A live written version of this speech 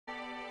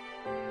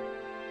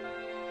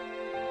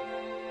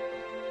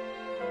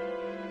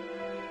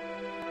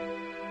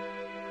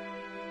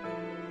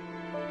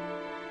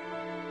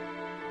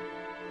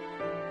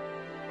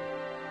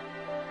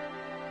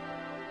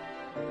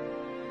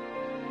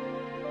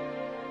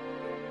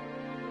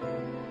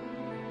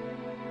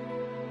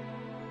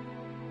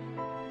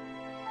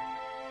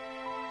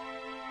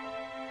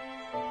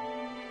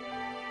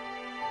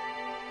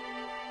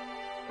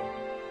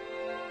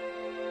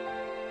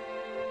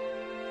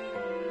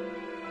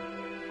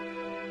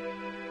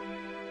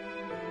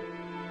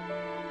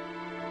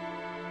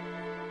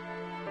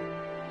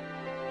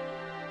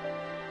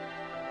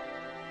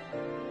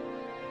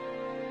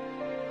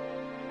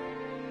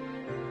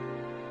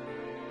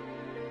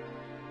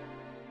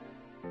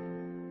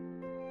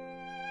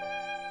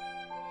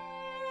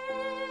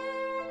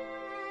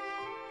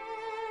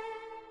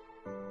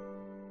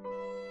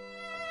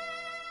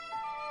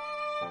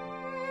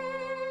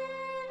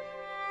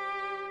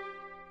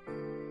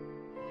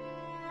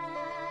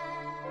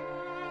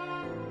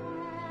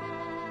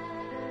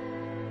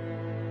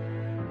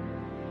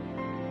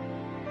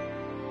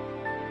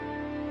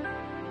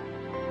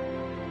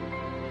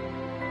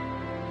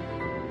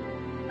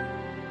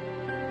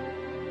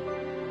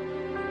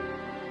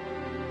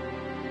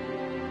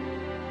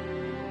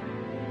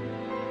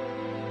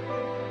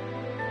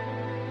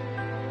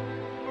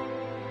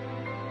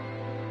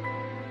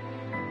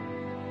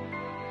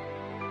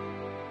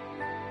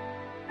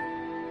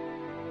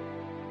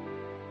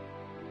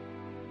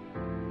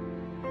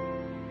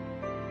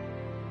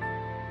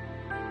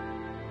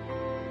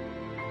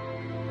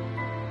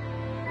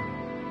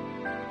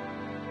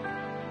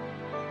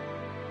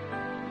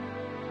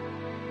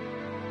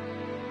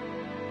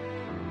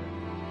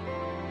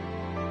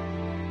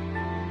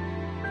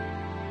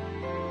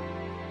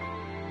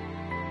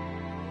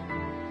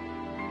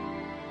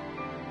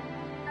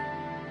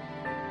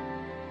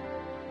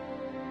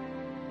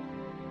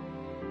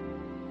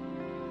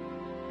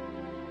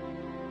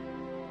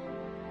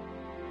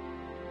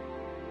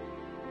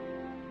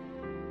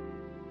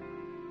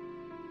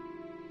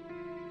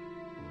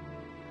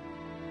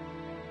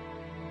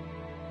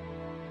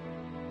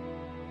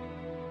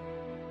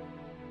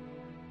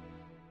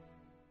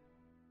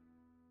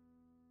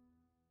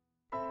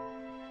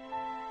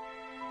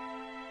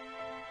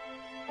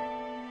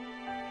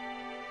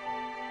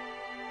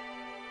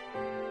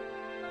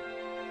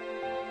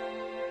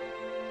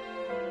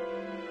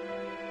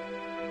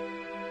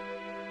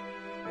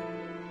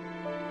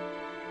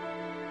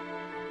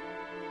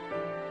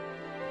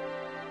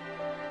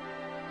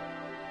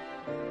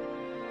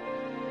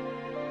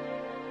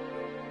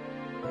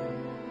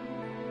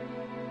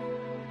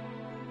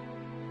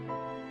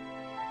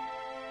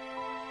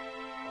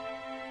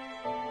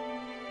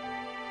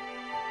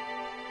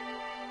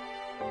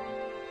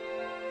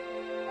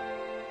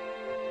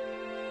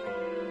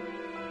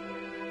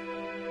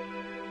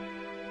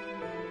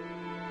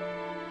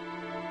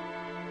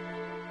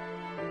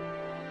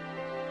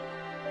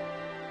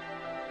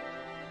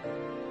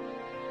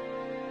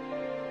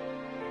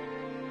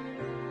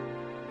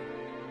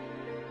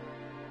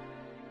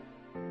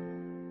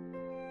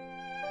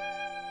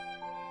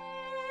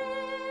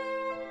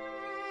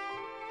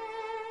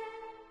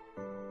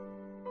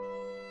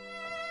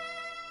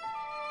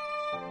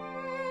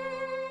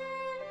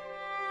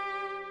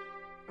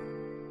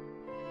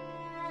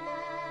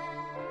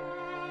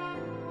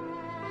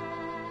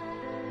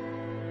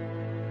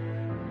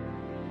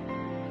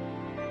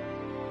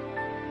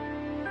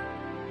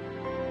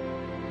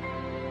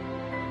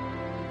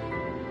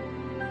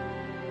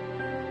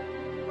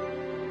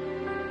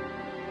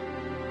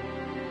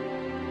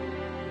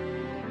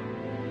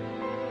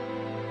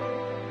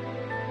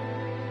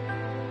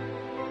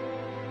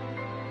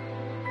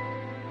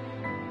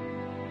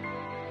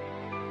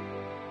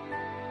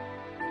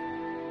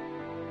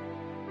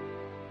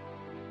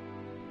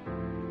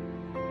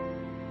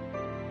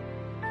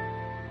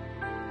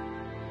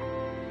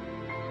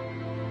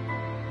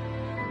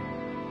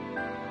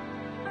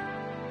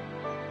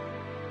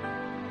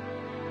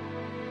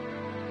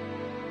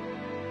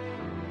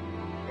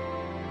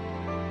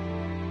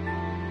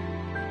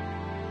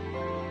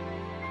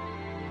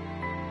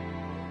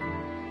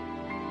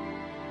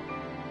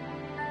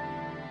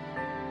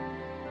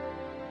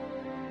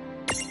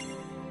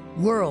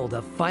World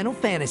of Final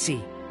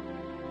Fantasy.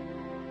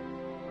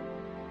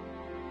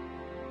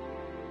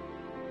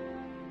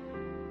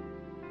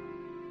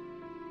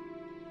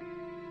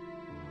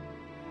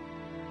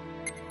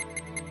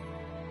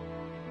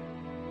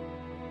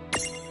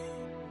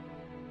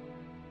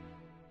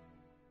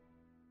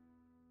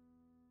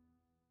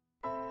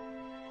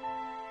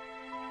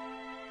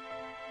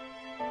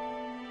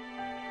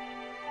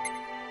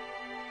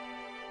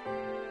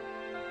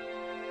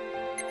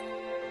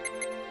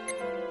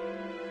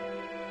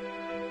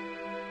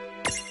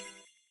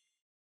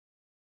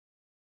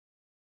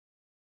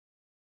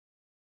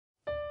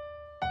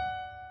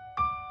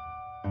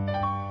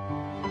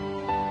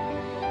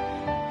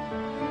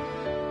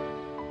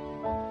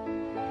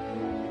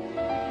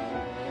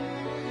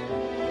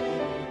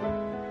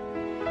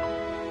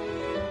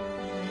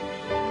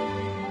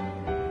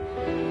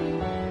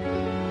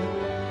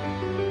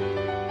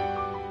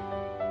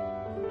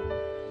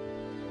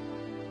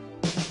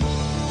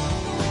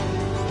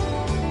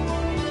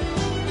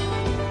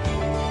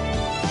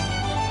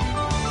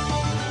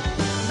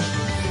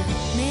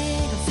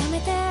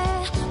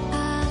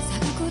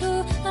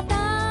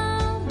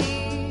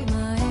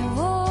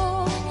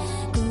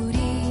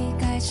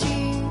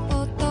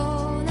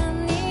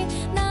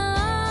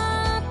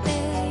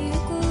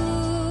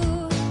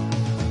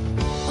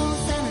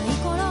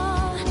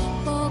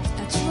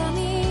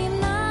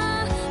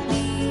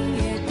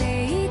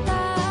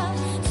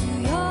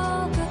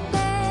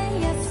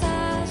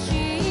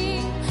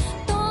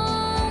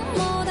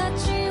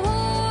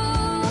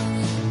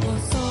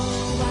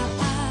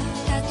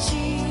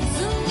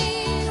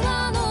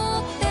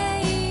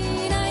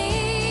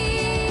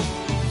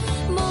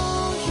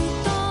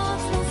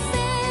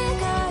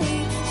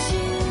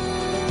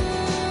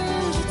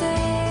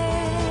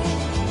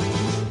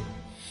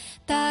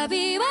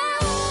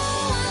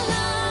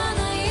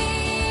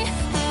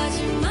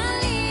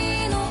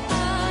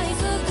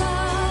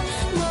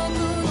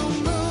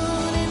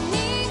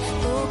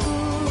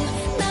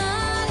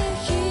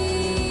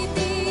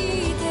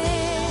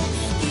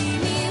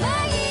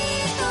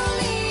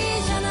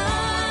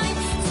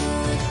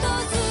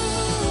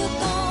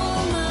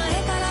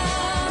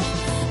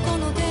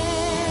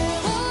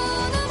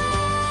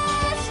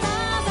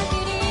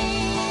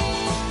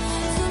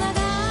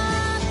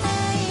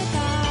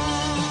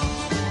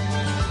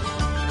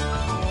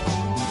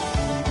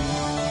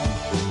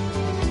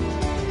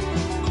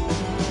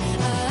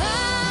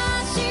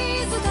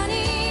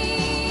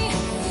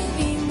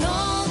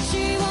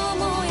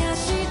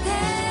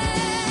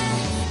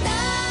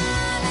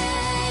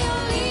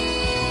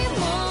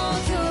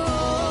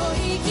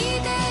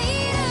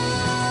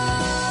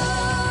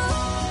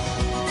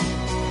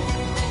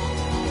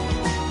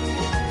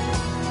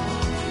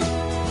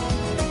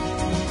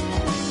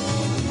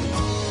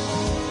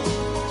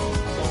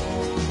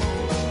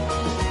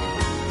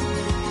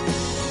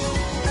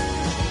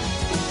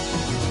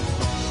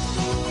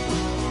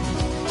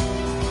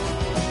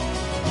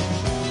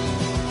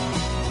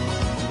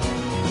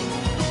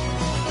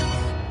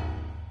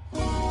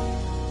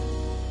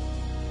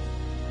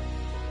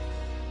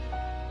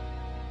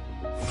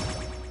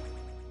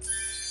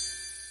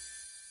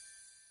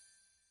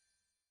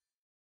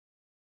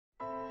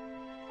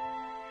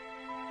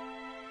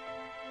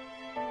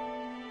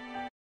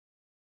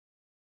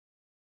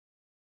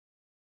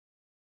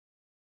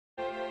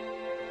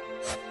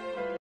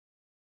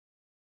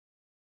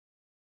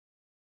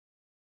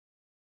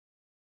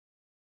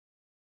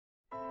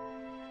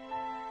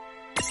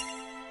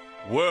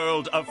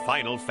 World of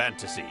Final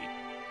Fantasy.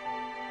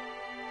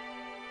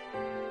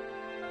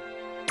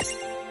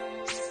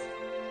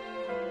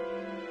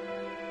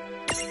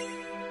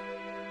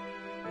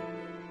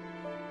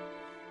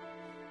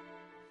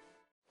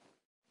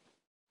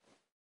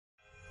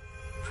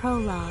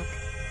 Prologue.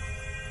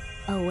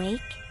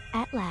 Awake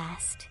at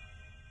last.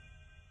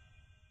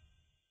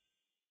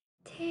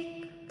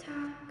 Tick tock,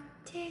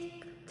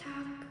 tick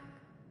tock,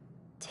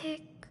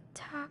 tick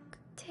tock,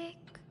 tick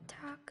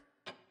tock,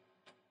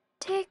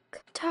 tick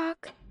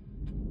tock.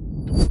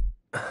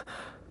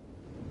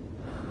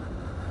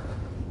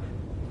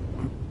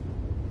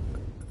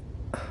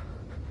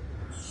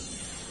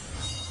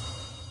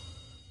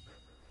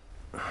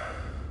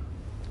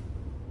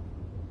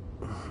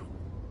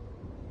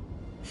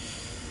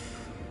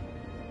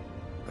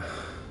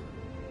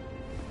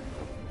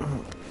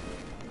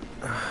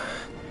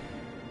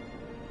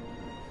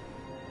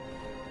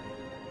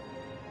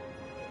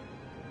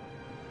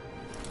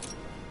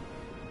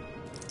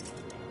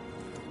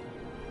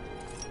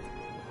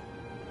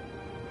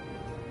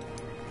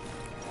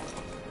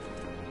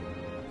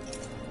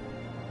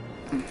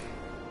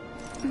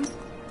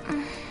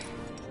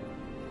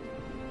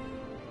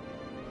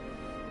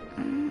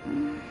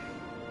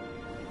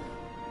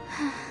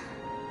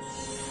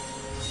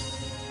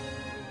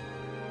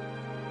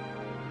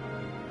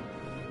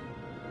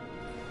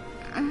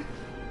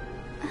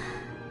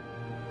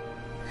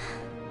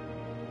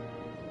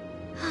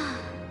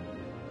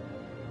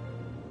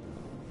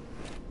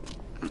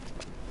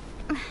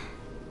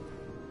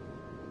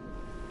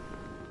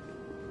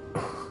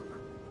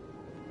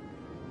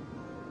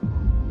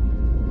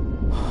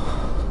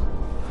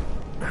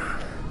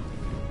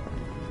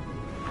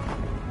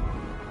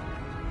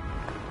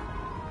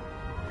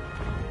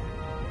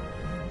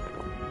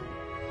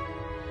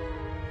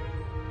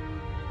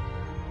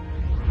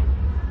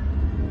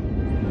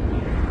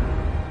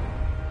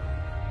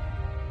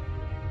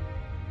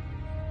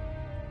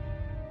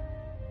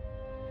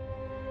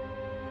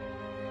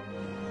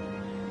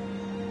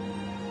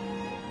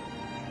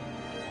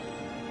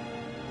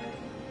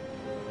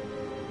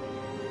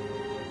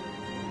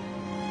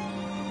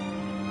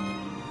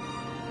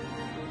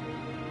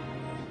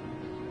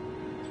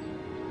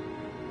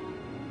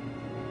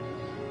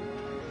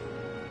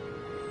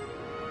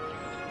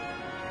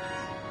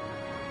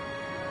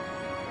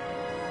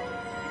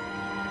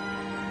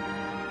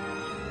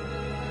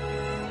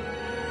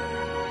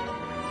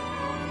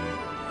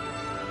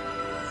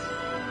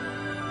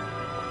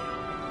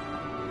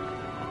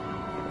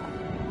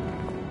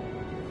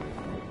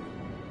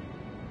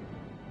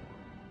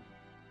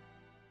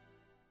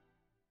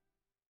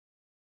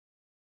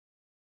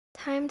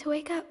 Time to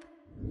wake up.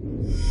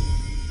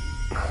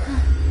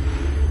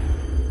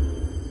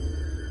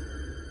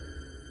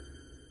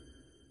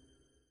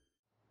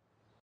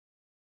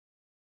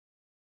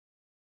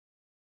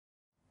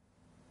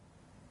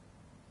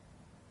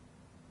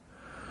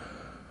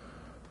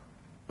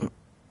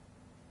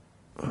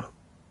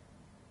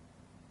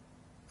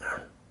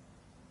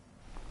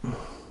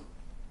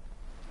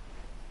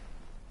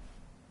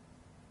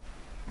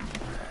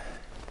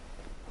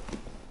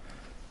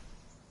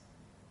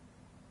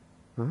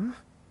 Huh?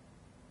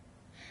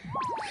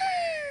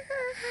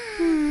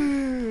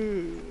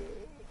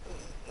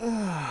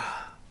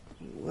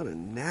 What a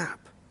nap.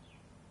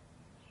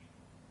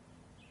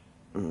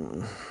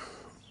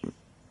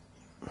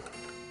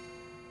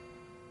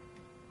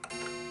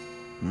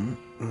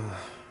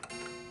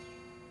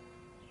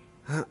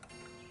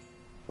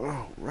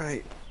 Oh,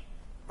 right.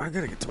 I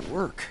gotta get to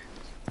work.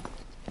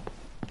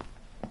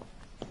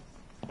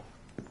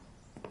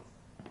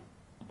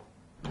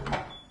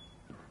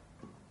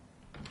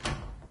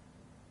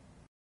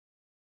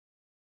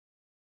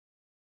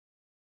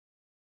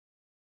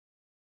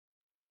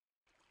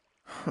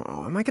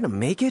 Oh, am I gonna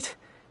make it?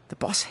 The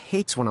boss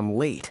hates when I'm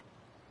late.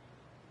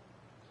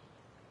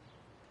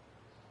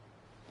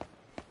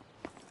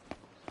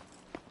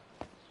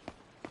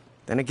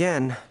 Then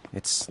again,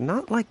 it's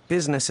not like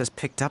business has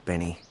picked up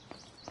any.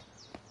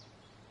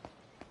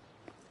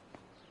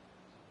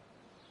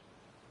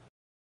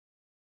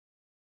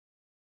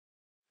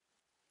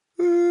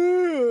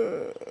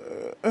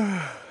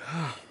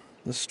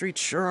 The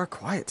streets sure are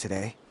quiet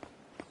today.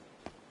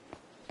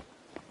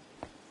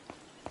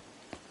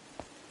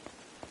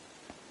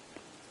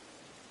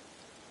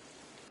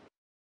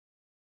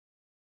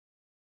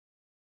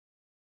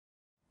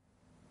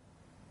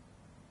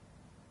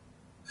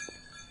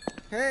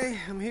 Hey,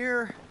 I'm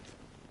here.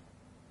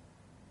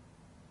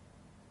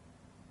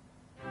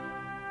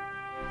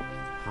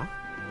 Huh?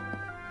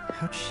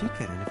 How'd she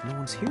get in if no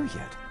one's here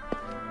yet?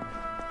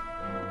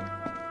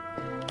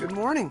 Good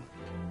morning.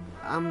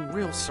 I'm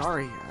real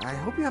sorry. I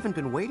hope you haven't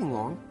been waiting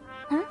long.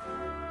 Huh?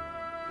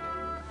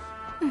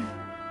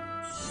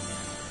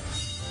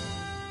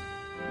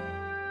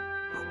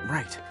 Oh,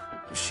 right.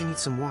 She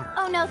needs some water.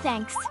 Oh, no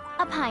thanks.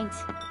 A pint.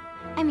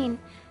 I mean,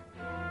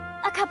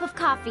 a cup of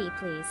coffee,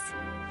 please.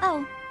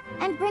 Oh,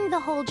 and bring the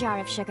whole jar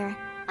of sugar.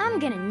 I'm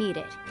gonna need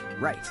it.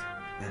 Right.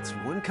 That's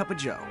 1 cup of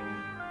joe.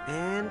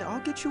 And I'll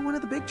get you one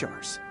of the big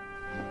jars.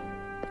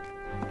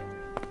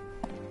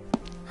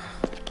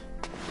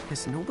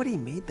 Has nobody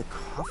made the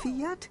coffee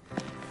yet?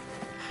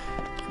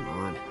 Come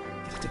on,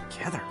 get it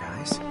together,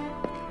 guys.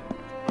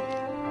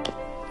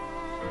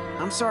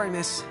 I'm sorry,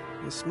 miss.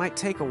 This might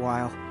take a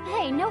while.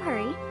 Hey, no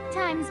hurry.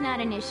 Time's not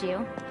an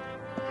issue.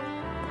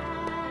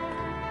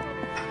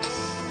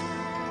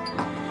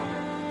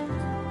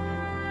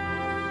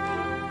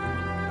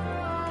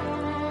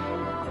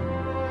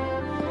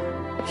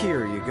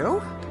 Here you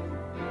go.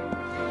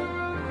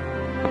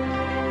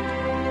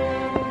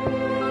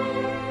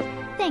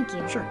 Thank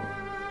you. Sure.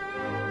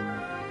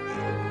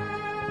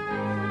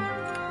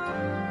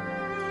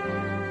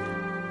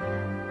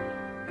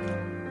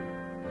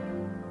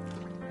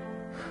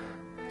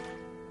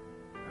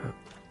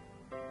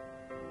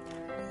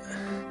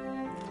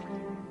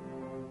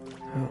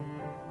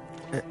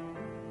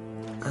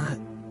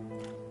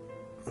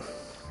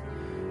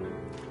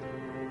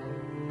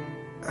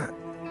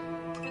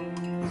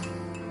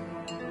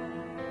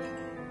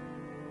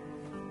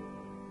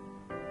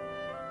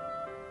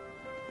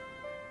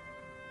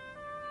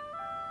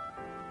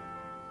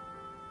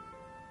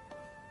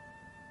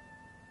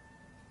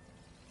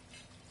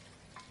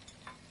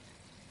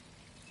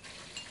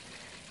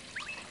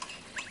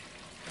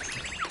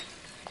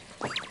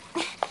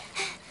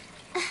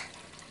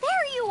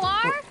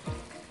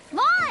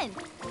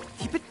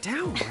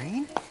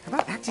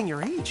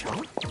 Your age,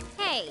 huh?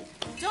 Hey,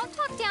 don't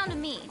talk down to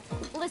me.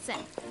 Listen,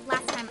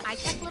 last time I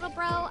checked, little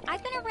bro,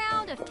 I've been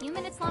around a few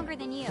minutes longer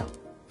than you.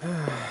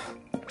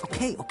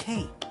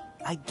 Okay.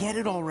 I get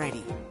it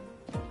already.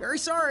 Very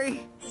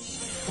sorry.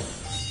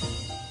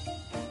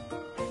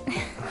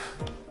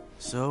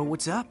 So,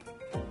 what's up?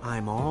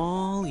 I'm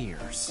all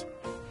ears.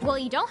 Well,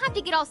 you don't have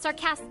to get all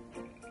sarcastic.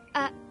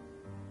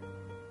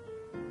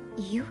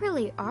 You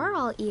really are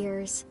all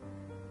ears.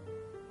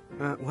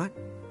 What?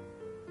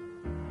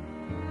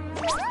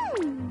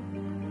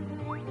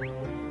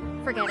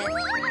 Forget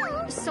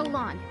it.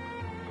 Solon,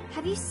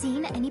 have you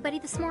seen anybody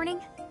this morning?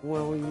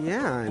 Well,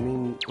 yeah, I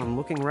mean, I'm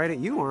looking right at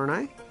you, aren't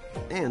I?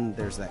 And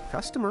there's that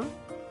customer.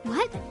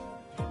 What?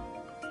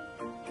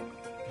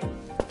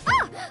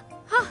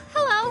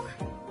 Hello.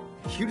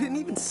 You didn't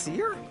even see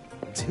her?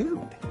 Dude.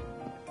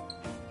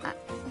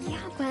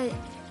 Yeah, but...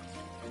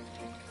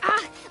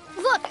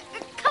 look!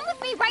 Come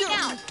with me right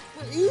now!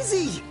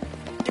 Easy!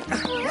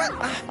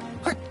 Ow.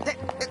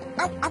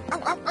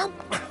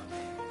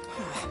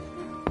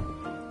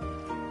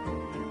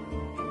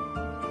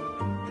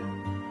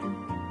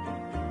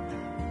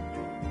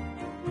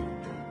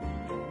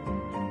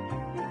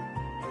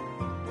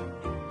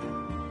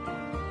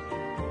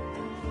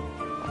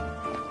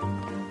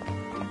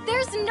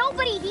 There's There's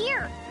nobody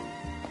here!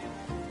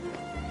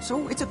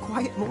 So it's a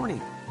quiet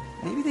morning.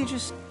 Maybe they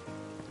just...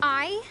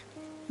 I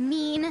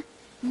mean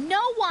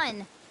no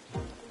one!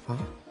 Huh?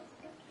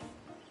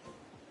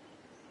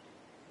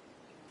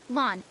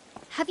 Lon,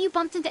 have you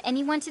bumped into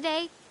anyone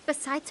today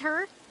besides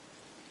her?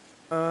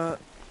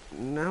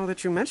 Now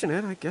that you mention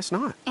it, I guess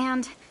not.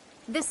 And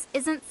this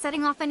isn't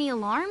setting off any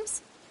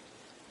alarms?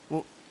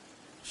 Well,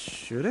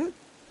 should it?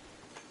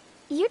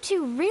 You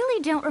two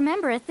really don't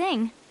remember a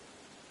thing.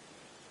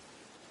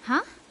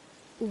 Huh?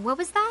 What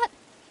was that?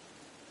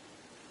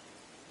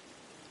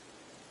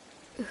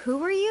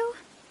 Who are you?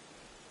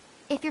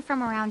 If you're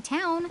from around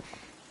town,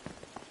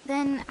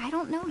 then I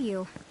don't know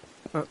you.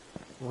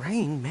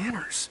 Rain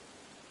manners.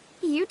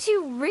 You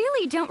two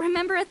really don't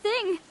remember a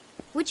thing.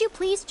 Would you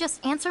please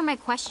just answer my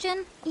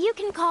question? You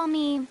can call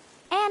me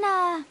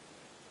Anna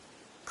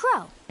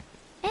Crow.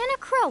 Anna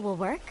Crow will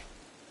work.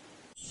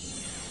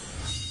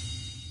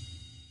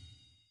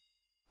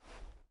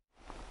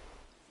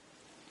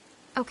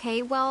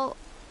 Okay, well,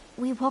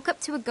 we woke up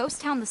to a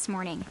ghost town this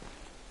morning.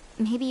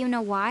 Maybe you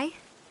know why?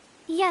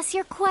 Yes,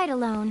 you're quite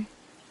alone.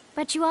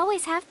 But you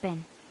always have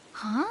been.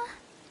 Huh?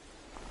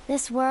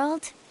 This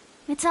world,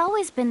 it's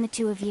always been the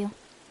two of you.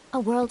 A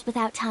world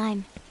without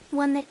time.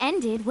 One that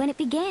ended when it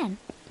began.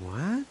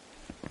 What?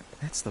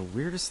 That's the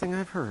weirdest thing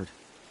I've heard.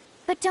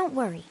 But don't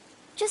worry.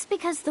 Just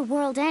because the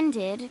world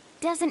ended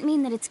doesn't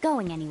mean that it's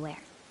going anywhere.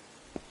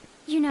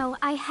 You know,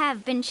 I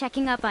have been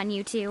checking up on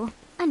you two.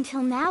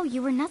 Until now,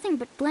 you were nothing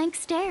but blank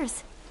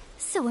stares.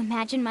 So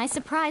imagine my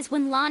surprise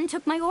when Lon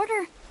took my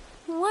order.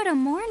 What a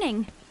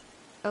morning.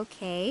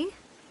 Okay.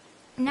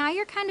 Now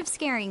you're kind of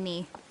scaring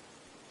me.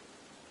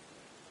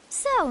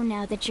 So,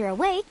 now that you're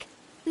awake,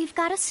 we've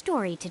got a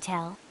story to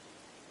tell.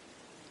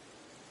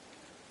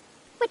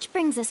 Which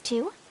brings us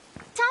to...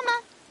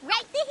 Tama,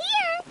 right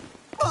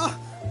here!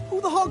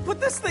 Who the hog put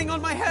this thing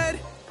on my head?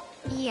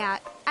 Yeah,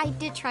 I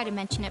did try to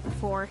mention it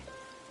before.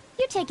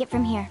 You take it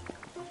from here.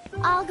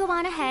 I'll go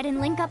on ahead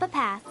and link up a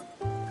path.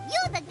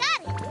 You the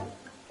got it!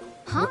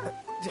 Huh?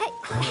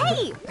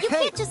 Hey, you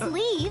can't just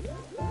leave.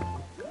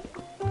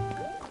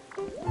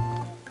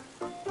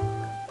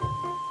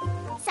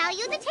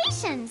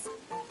 Salutations!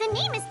 The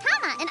name is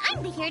Tama, and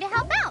I'm here to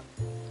help out.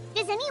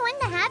 Does anyone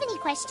have any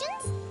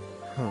questions?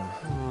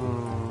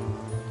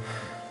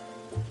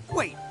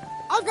 Wait,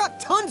 I've got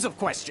tons of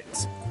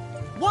questions.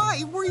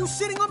 Why were you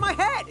sitting on my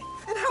head?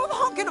 And how the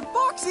hell can a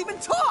fox even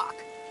talk?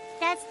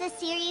 That's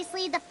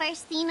seriously the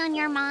first thing on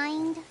your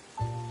mind?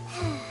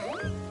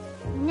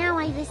 Now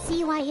I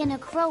see why Anna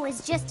Crow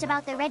is just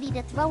about ready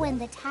to throw in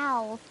the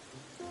towel.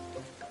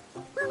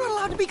 We're not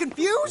allowed to be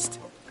confused?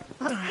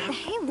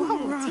 Hey,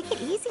 whoa, take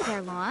it easy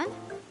there, Lon.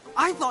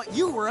 I thought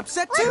you were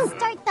upset too. Let's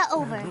start the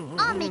over.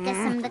 I'll make us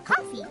some the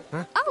coffee.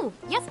 Huh? Oh,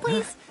 yes,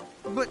 please.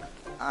 But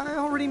I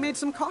already made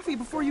some coffee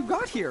before you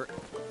got here.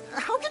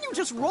 How can you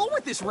just roll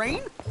with this,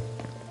 Rain?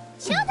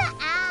 Chill the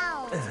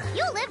out.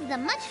 You live the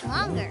much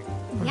longer.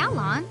 Yeah,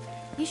 Lon.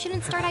 You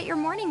shouldn't start out your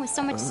morning with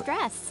so much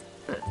stress.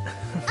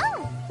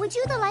 Oh, would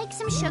you like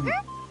some sugar?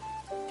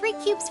 3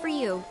 cubes for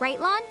you, right,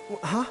 Lon?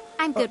 Huh?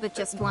 I'm good with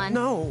just one.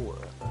 No.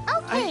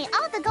 Okay,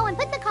 I'll go and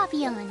put the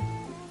coffee on.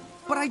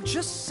 But I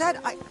just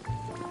said I...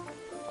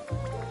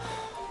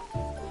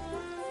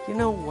 You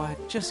know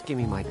what? Just give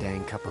me my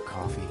dang cup of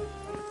coffee.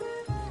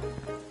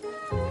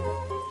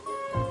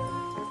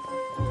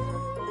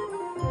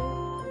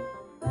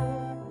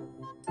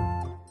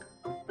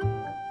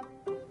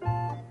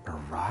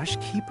 Mirage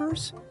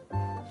Keepers?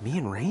 Me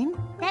and Rain?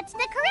 That's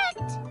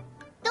correct.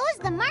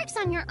 The marks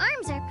on your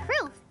arms are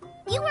proof.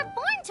 You were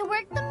born to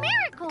work the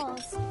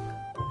miracles.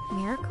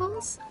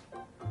 Miracles?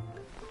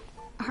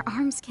 Our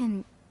arms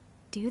can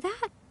do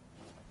that?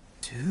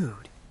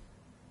 Dude.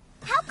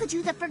 How could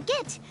you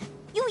forget?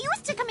 You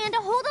used to command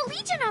a whole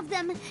legion of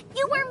them.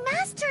 You were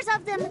masters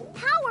of them.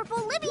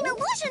 Powerful living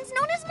illusions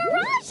known as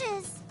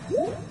mirages.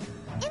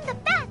 In the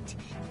fact,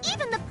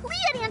 even the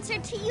Pleiad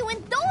answered to you,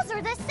 and those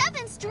are the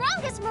 7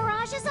 strongest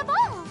mirages of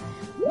all.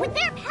 With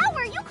their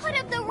power, you could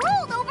have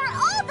ruled over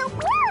all the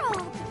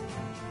world.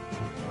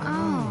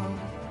 Oh.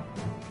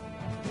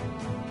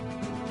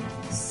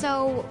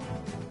 So,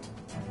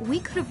 we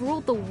could have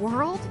ruled the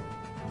world?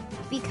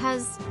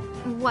 Because,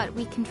 what,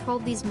 we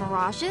controlled these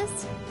mirages?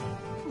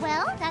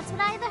 Well, that's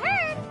what I've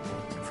heard.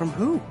 From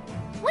who?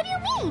 What do you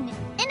mean?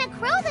 In a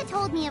crow that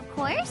told me, of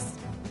course.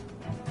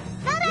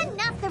 Got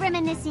enough the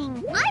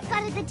reminiscing. I've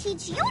got to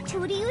teach you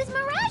two to use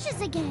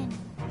mirages again.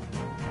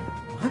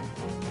 What?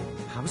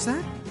 How's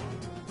that?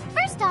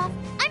 First off,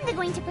 I'm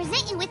going to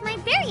present you with my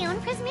very own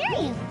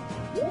Prismarium.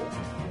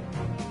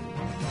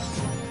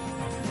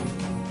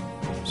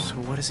 So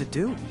what does it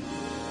do?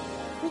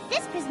 With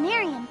this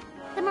Prismarium,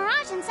 the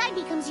mirage inside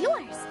becomes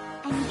yours,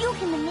 and you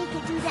can make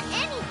it do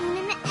anything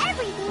and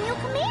everything you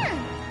command.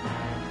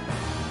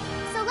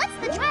 So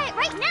let's try it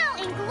right now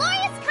in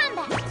glorious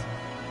combat.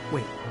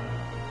 Wait,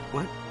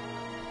 what?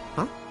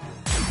 Huh?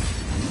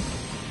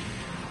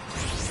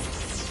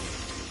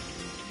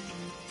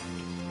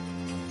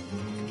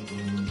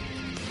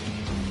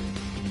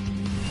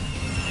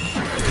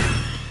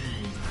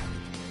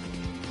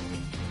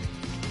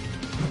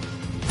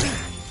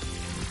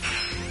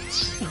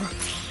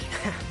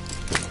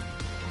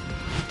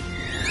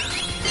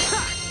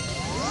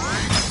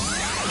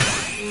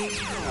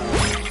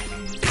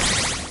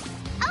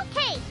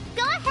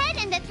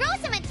 time to throw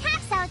some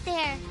attacks out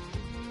there.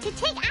 To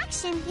take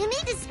action, you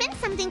need to spend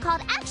something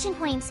called action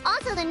points,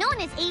 also known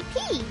as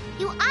AP.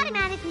 You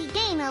automatically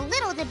gain a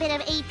little bit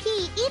of AP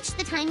each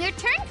the time your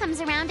turn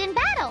comes around in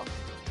battle.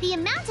 The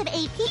amount of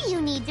AP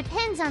you need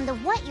depends on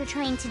what you're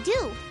trying to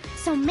do,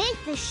 so make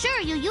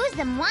sure you use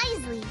them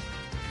wisely.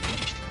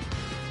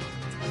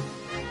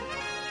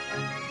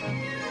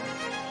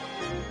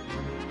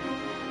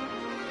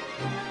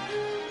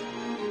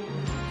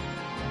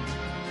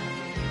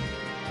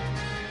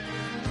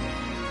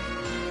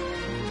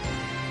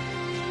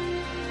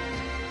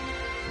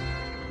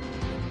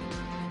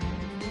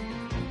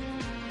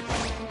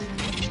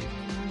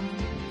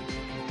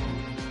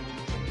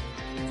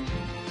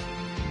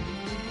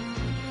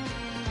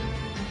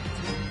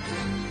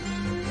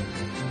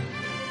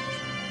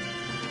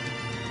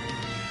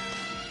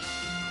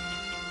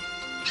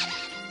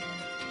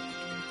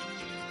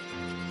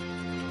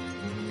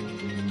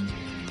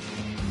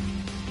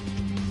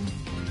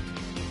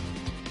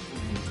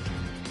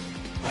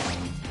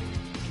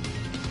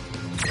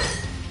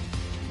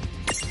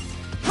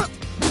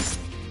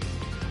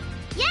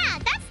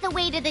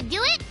 Way to do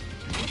it.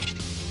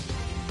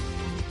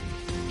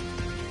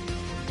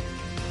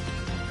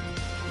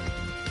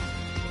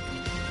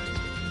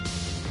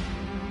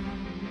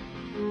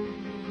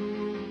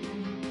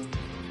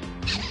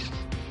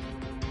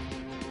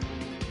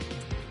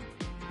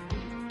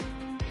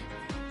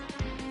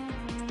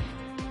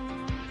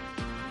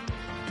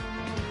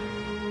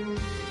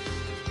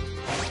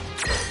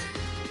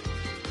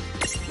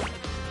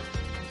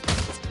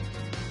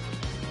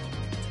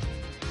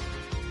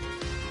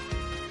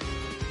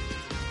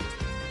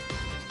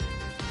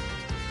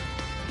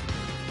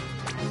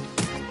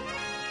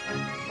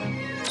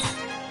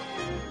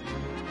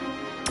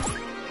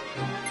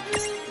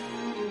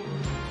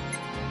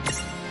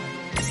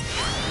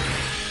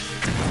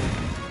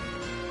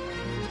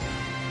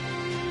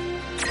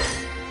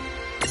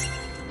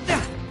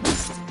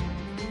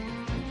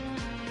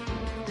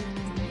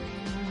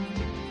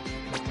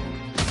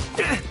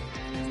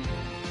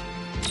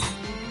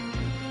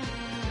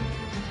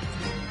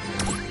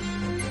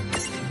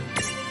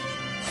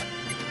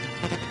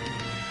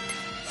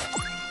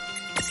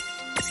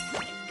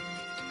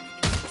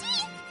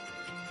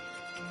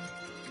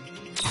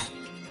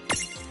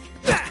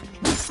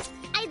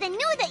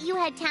 You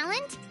had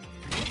talent?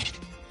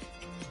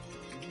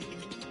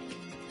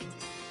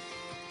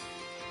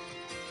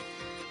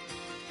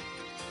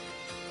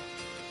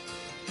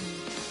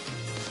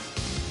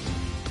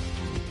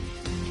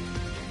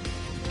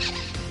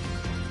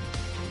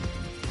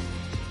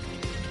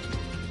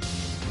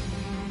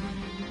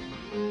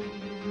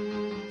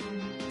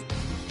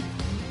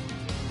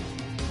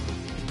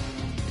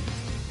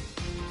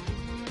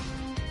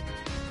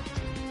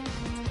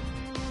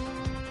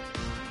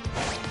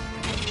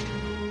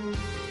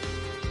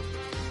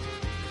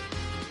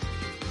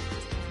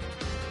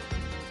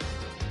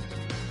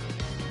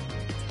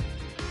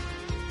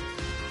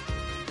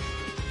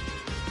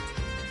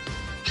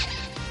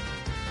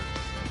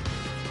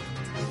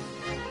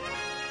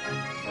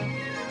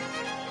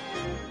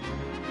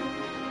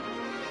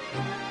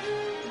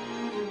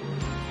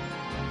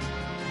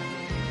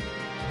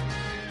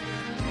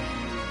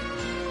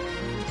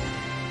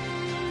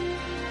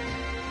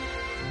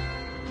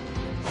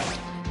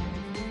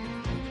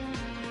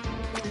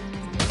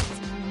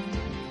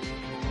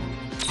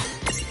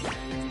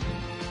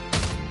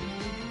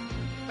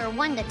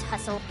 One to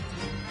tussle.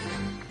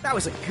 That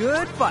was a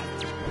good fight.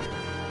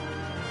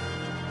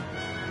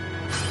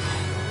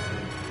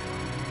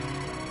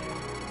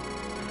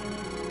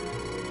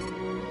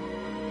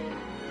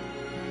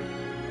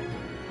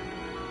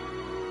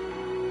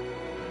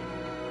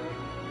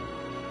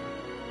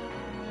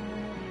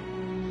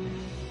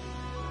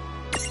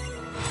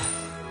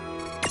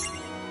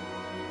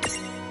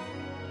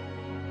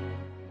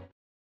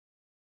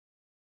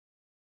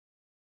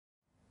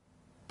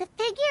 To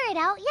figure it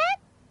out yet?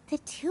 The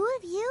two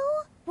of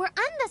you were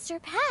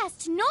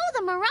unsurpassed. No,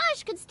 the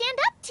Mirage could stand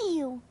up to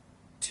you.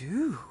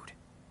 Dude,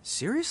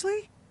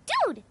 seriously?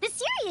 Dude, but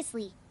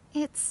seriously.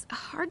 It's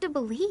hard to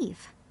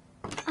believe.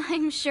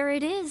 I'm sure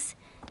it is.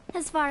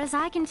 As far as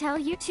I can tell,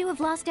 you two have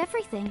lost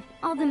everything.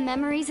 All the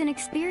memories and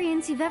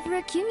experience you've ever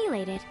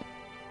accumulated.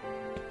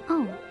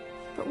 Oh,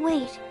 but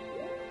wait.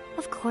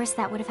 Of course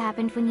that would have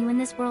happened when you and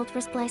this world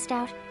were spliced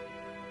out.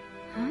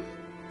 Huh?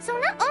 So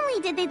not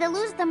only did they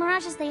lose the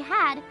Mirages they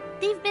had,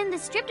 they've been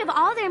stripped of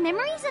all their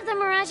memories of the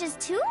Mirages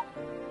too?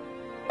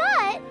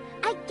 But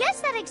I guess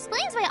that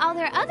explains why all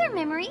their other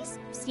memories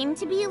seem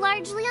to be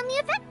largely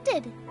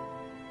unaffected.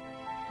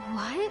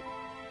 What?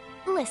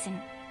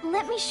 Listen,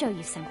 let me show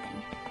you something.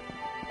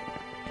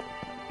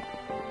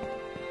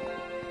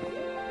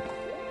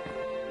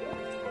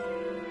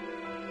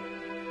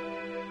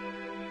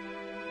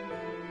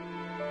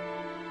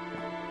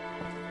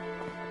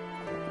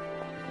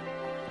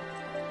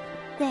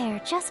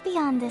 There, just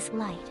beyond this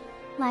light,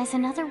 lies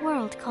another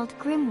world called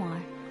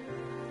Grimoire.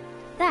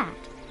 That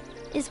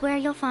is where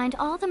you'll find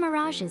all the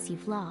Mirages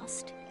you've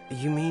lost.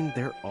 You mean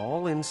they're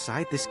all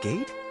inside this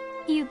gate?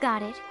 You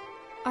got it.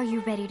 Are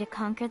you ready to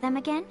conquer them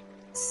again?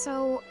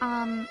 So,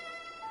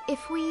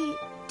 if we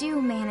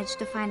do manage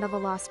to find all the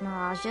lost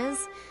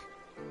mirages,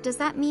 does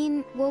that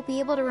mean we'll be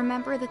able to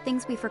remember the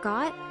things we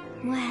forgot?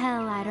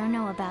 Well, I don't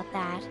know about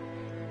that.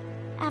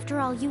 After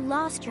all, you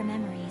lost your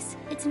memories.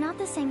 It's not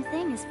the same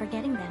thing as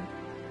forgetting them.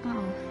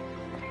 Oh.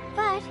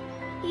 But,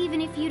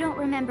 even if you don't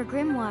remember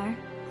Grimoire,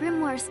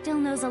 Grimoire still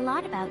knows a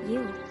lot about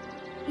you.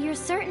 You're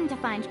certain to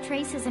find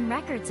traces and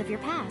records of your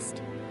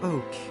past.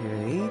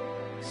 Okay.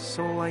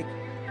 So, like...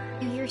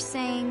 You're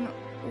saying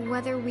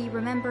whether we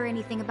remember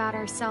anything about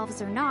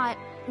ourselves or not,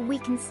 we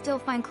can still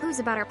find clues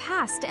about our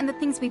past and the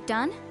things we've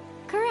done?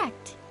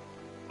 Correct.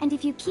 And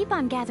if you keep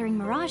on gathering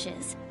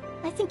mirages,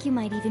 I think you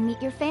might even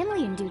meet your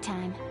family in due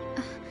time.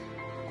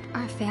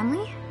 Our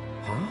family?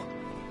 Huh?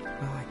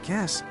 Well, I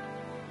guess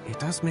it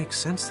does make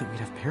sense that we'd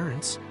have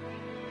parents.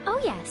 Oh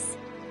yes.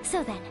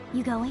 So then,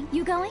 you going?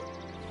 You going?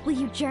 Will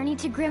you journey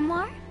to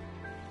Grimoire?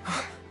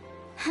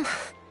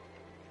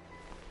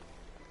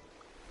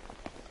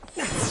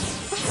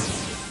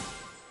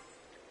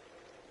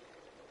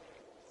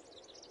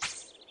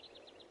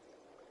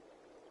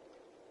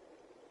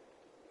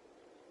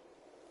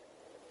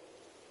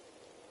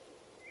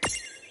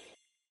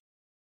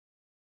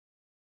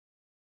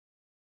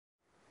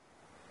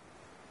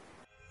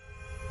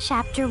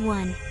 Chapter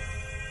 1.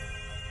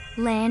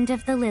 Land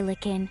of the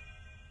Lilican.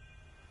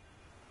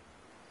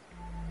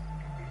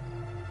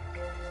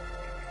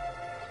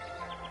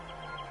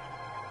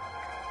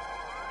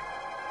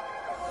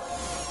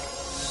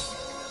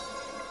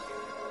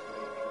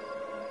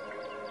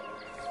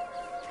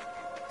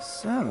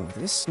 So,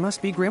 this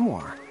must be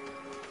Grimoire.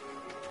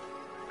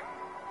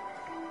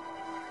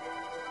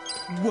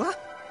 What?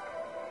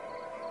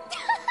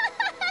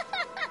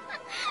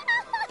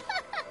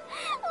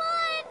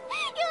 What?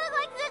 You look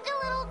like such a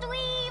little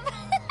dweeb.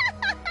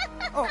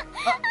 Oh,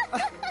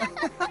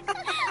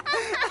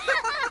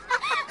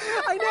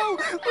 I know!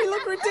 We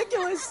look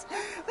ridiculous!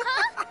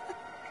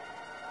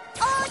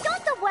 Oh,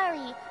 don't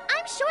worry.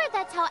 I'm sure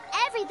that's how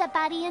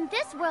everybody in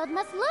this world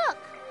must look.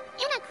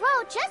 Anna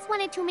Crow just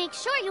wanted to make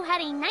sure you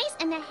had a nice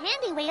and a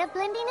handy way of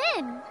blending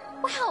in.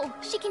 Wow,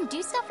 she can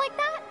do stuff like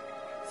that?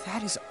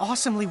 That is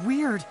awesomely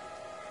weird.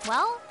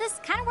 Well,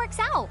 this kind of works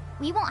out.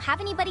 We won't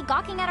have anybody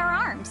gawking at our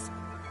arms.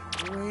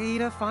 Way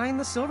to find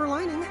the silver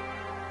lining.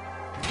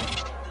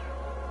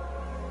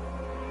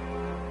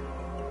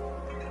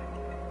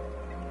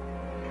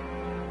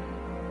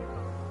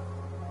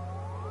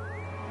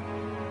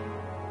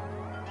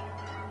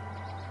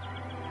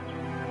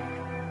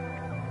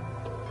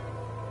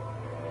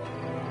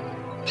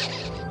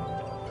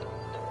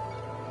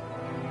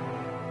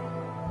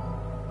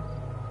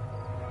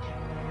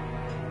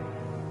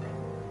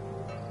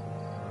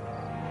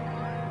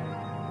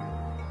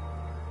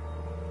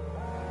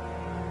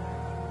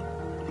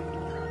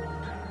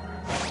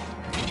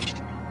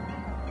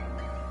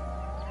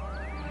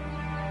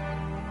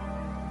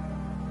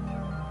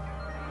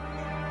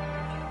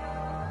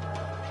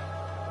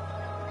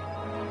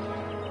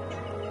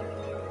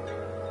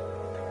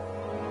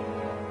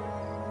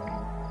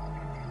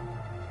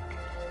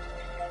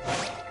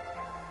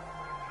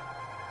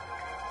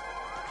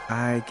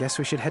 I guess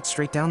we should head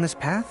straight down this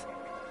path?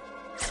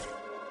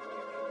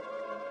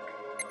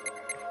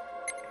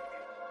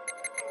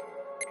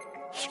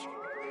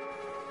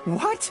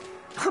 What?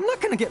 I'm not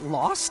gonna get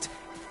lost.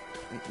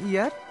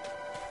 Yet?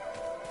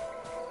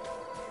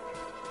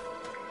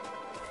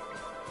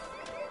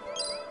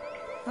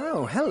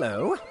 Oh,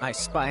 hello. I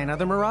spy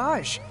another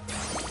mirage.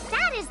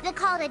 That is the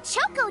call to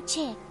Choco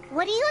Chick.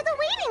 What are you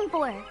waiting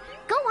for?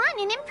 Go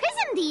on and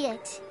imprison the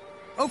it.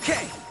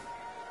 Okay.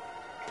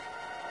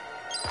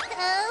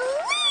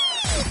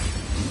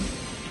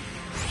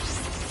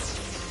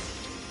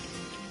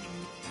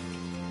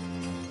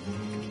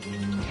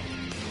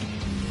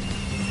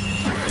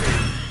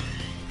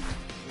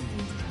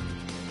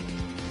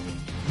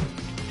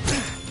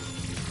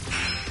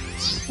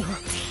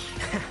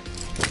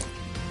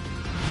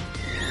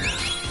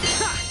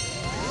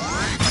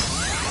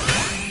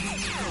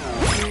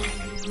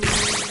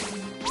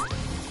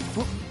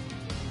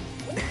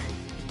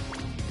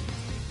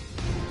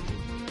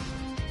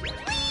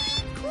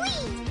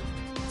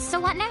 So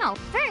what now?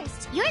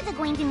 First, you're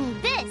going to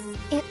need this.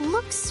 It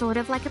looks sort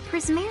of like a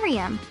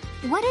prismarium.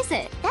 What is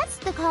it? That's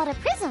the call to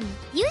Prism.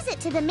 Use it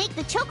to make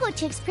the Choco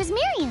Chick's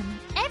Prismarium.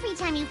 Every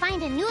time you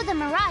find a new the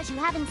Mirage you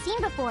haven't seen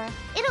before,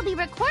 it'll be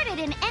recorded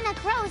in Anna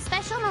Crow's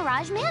special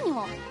Mirage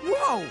manual.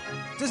 Whoa!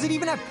 Does it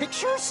even have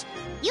pictures?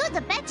 You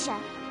the betcha.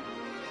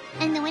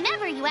 And then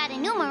whenever you add a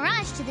new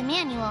Mirage to the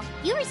manual,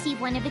 you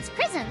receive one of its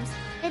prisms.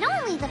 But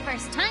only the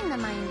first time,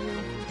 mind you.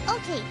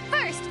 Okay,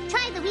 first,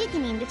 try the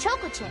weakening the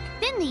Choco Chick,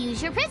 then the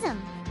use your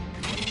prism.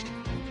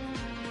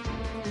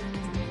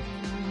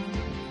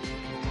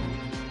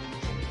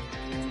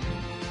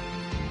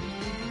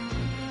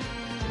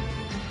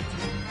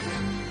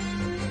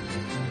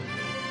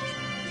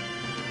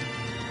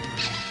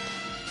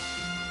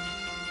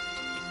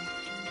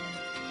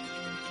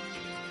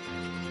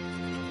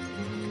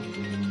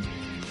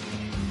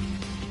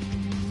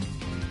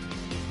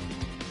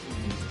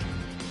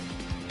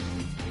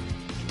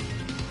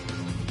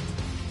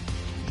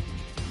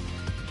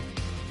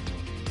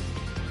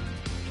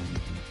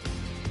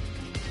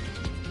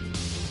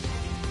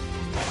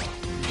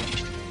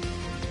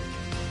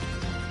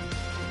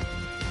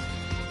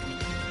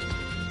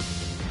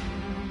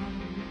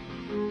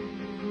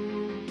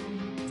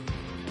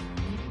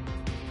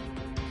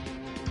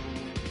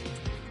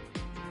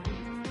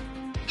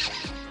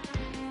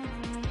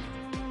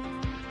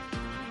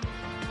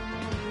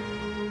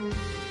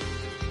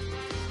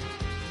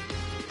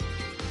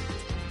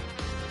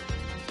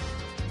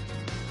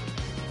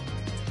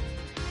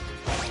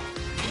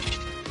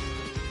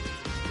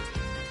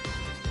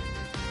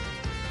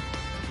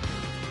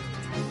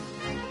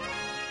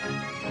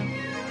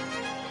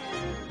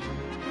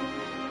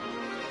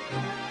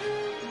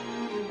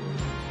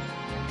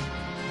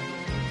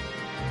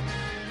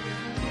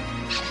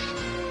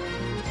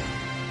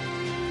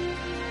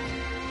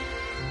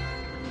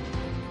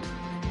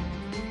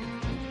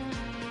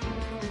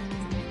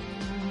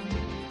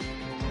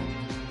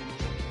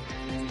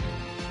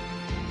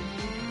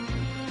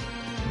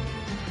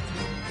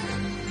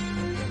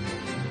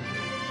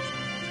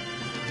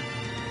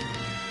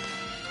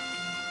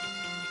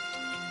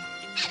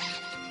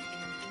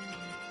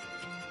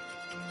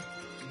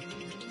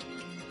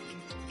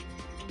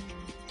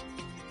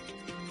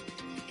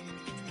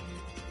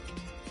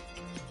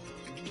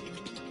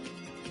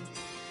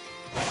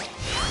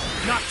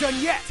 not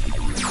done yet!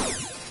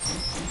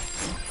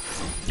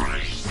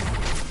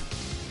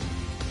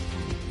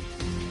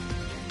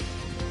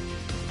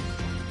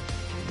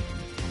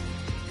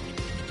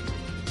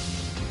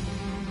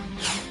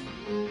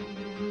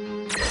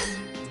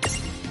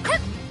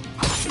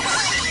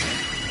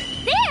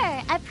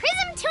 There! A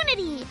Prism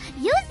Tunity!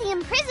 Use the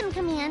Imprism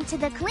command to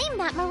claim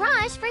that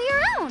mirage for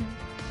your own.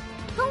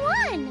 Go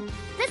on!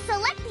 The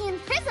Select the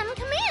Imprism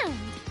command!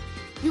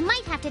 You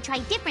might have to try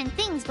different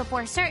things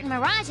before certain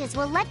mirages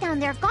will let down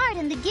their guard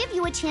and give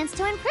you a chance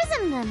to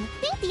imprison them.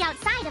 Think the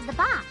outside of the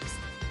box.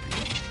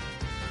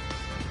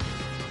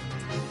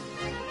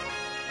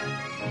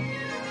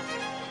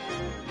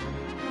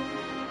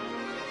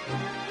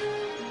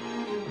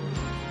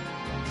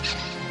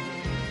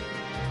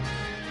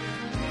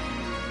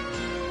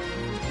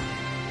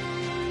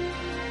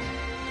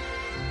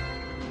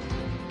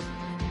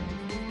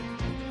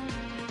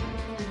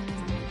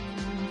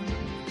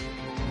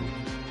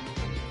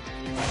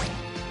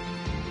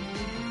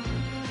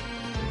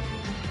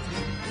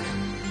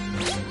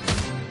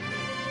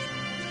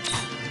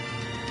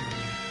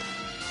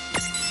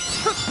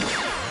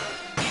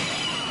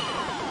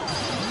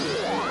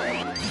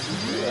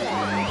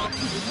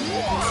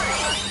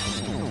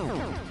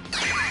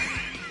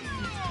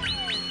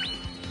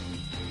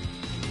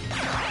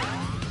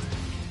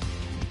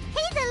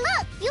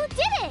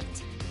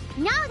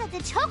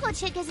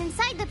 Chick is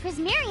inside the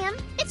Prismarium,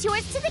 it's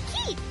yours to the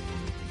keep.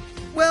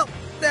 Well,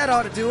 that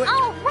ought to do it.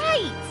 Oh,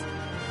 right!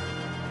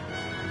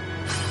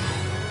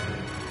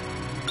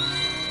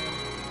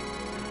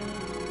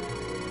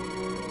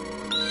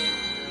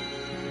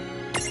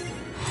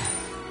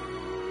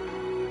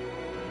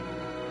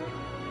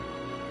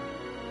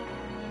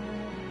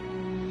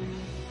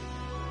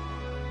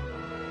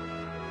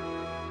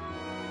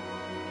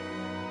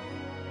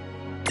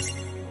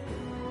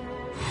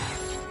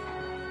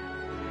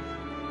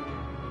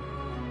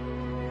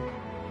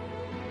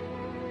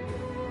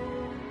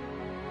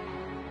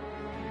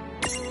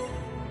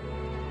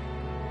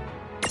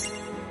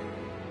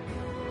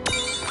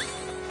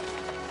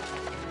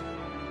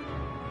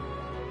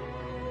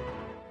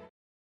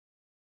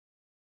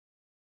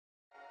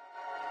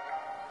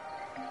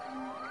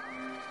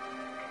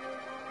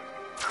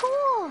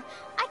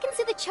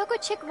 The Choco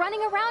Chick running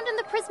around in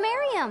the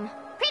Prismarium.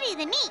 Pretty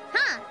the neat,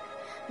 huh?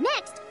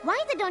 Next, why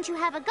don't you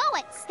have a go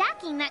at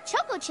stacking that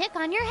Choco Chick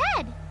on your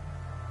head?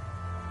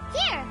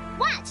 Here,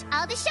 watch,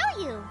 I'll just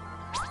show you.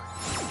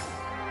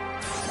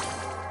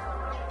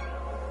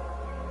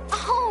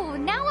 Oh,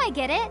 now I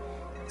get it.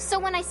 So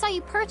when I saw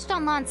you perched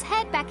on Lon's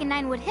head back in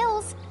Ninewood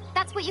Hills,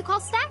 that's what you call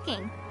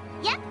stacking.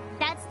 Yep,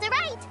 that's the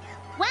right.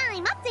 While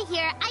I'm up to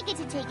here, I get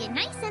to take it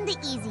nice and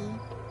easy.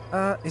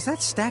 Is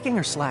that stacking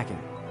or slacking?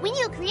 When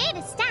you create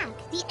a stack,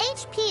 the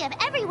HP of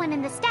everyone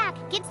in the stack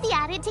gets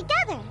added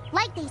together.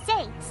 Like they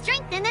say,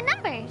 strengthen the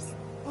numbers.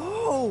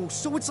 Oh,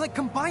 so it's like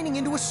combining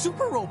into a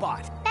super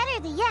robot.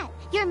 Better yet,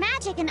 your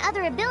magic and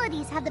other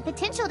abilities have the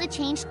potential to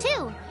change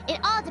too. It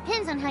all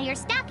depends on how your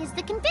stack is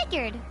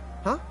configured.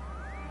 Huh?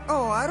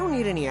 Oh, I don't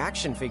need any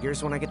action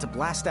figures when I get to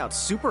blast out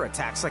super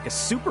attacks like a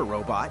super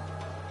robot.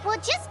 Well,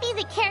 just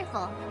be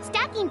careful.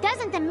 Stacking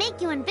doesn't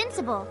make you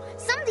invincible.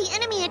 Some of the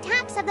enemy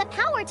attacks have the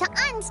power to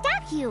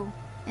unstack you.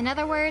 In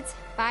other words,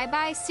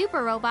 bye-bye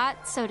super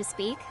robot, so to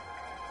speak.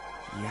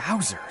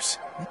 Yowzers.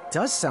 That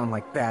does sound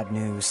like bad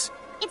news.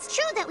 It's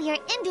true that we are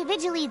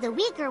individually the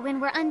weaker when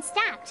we're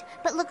unstacked,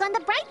 but look on the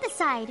brighter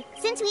side.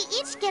 Since we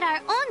each get our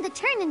own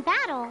turn in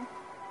battle,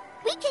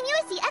 we can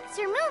use the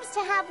extra moves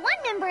to have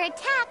one member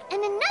attack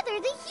and another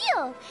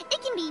heal.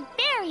 It can be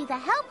very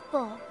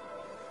helpful.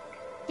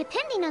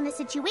 Depending on the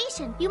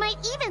situation, you might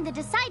even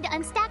decide to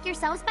unstack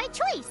yourselves by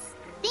choice.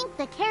 Think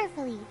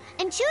carefully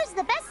and choose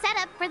the best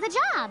setup for the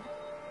job.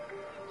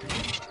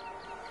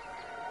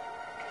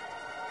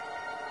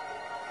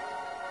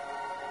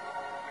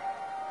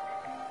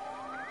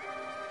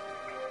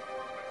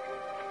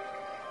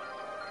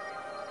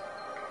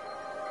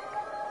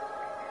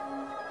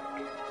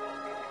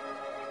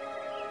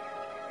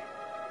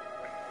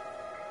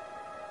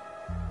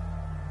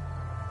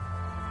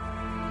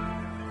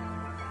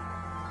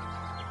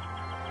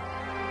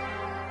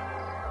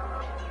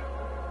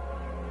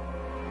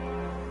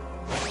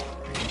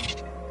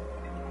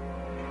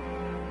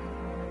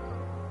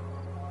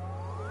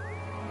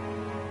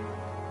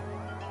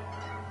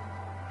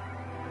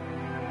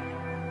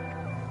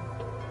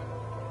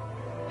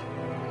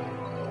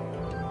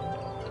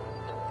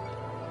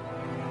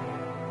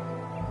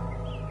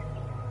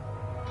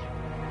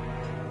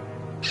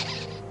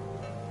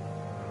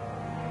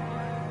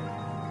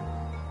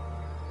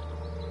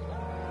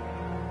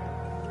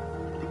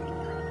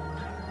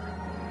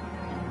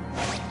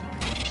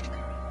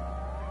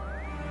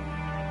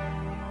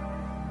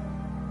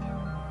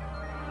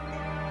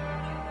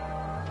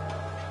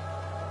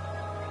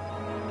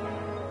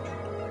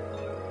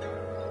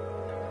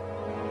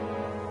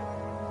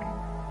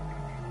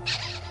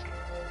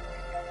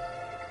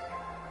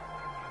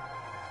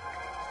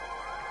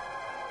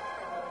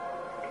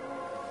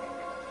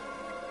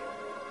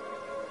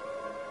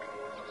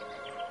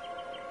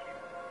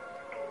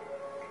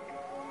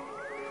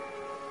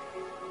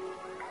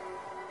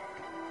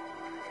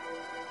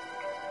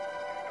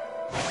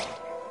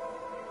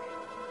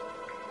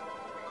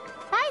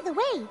 the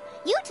way,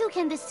 you two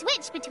can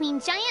switch between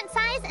giant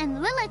size and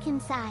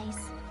Lilican size.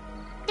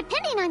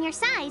 Depending on your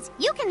size,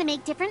 you can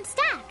make different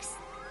stacks.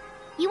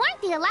 You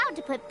aren't allowed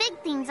to put big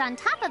things on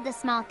top of the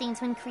small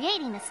things when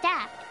creating a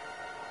stack.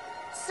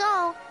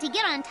 So, to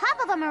get on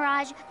top of a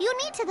mirage, you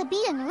need to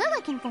be in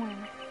Lilican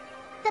form.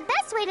 The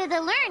best way to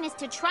learn is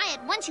to try it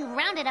once you've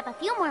rounded up a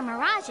few more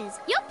mirages.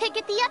 You'll pick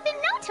it up in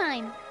no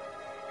time.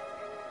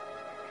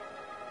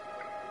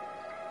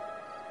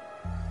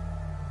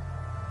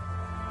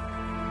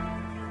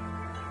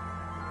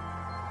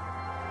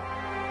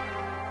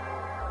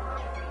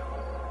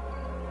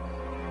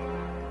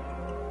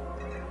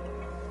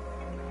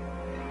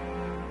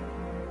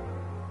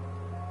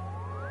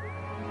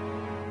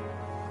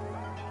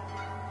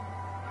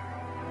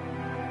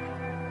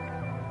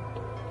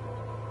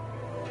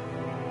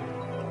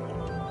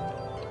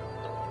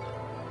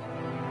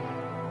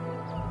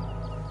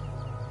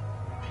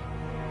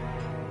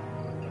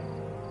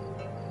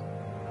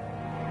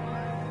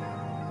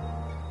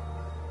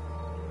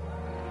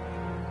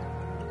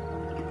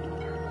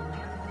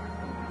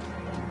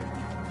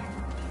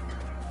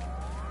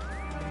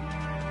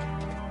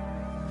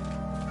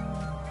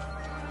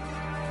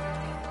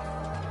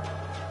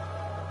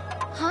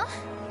 Huh?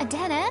 A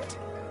dead end?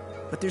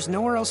 But there's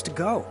nowhere else to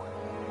go.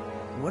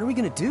 What are we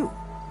gonna do?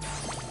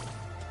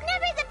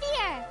 Never the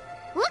fear!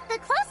 Look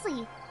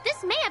closely.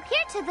 This may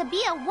appear to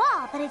be a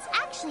wall, but it's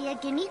actually a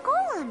guinea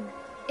golem.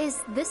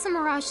 Is this a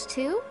mirage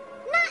too?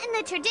 Not in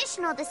the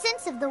traditional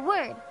sense of the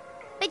word.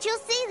 But you'll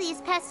see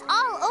these pests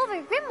all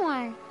over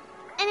Grimoire.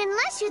 And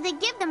unless you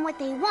give them what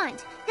they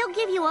want, they'll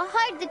give you a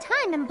hard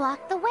time and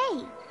block the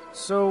way.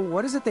 So,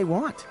 what is it they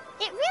want?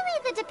 It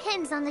really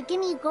depends on the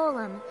guinea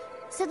golem.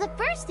 So the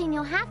first thing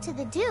you'll have to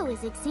do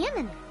is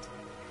examine it.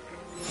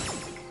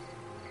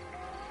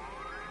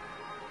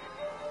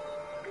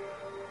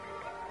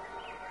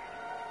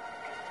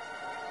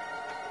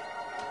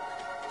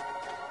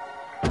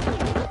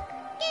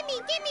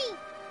 Gimme!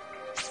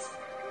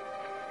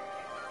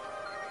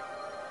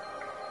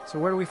 So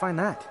where do we find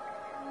that?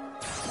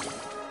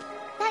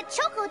 That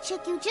choco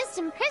chick you just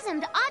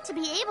imprisoned ought to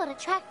be able to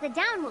track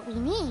down what we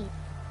need.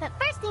 But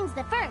first things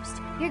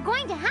first, you're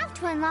going to have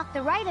to unlock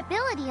the right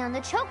ability on the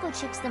Choco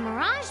Chick's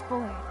Mirage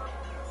board.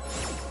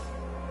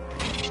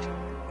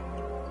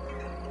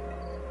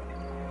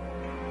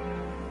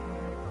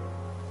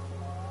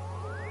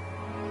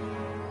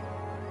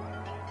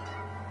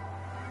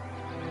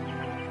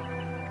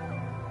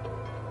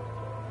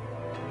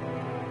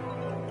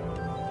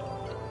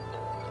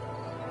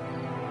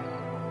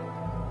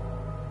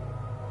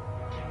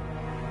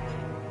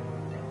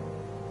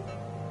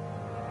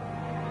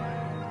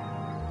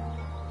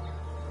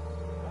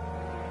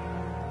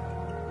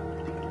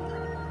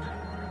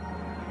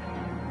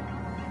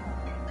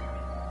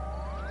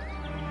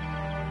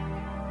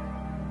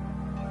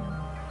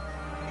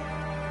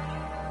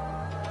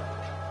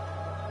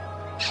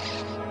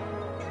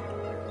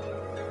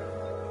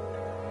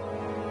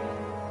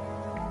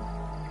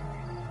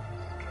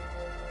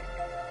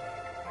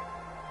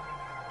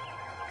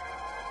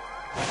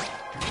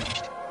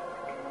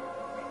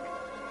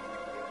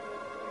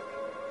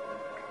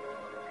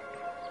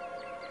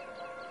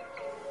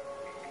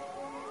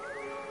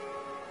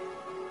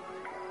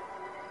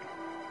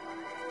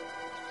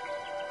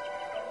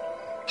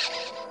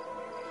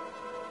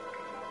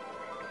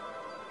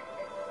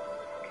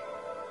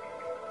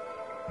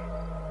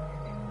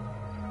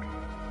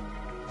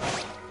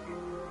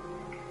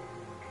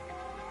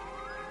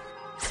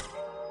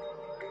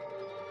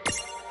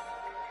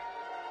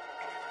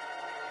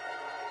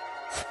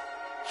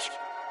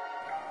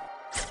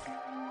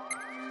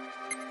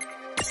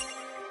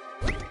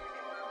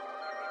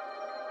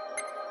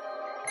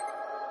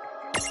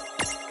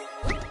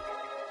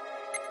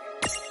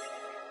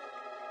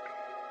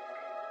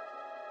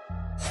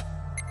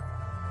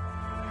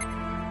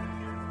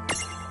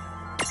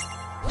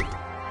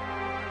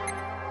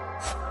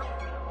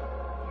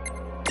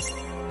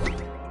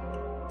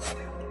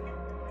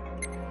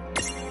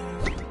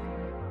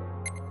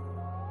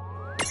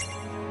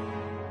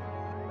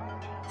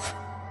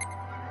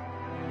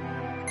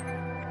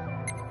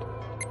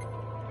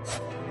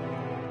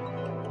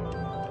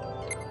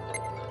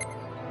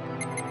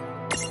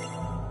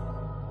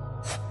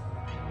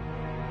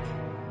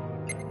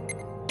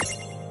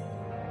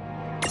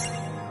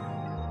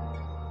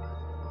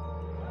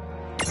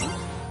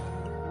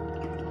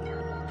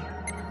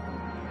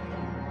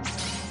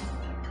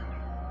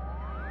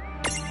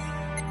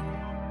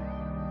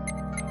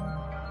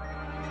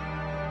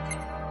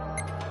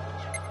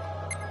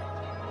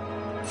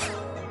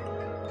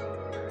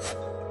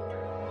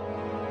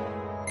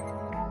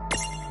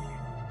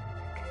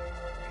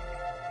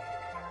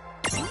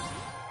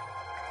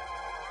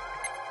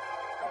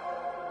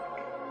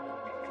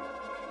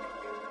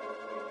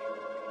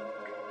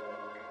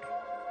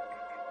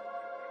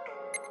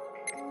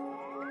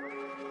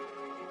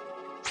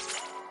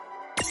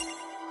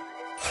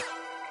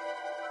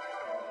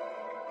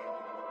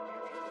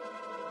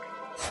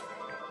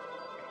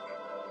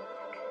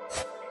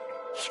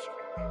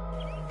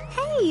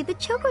 Hey, the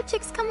Choco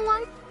Chick's come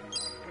along.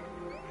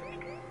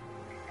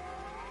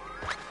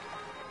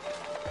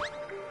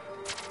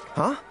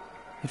 Huh?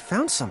 It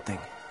found something.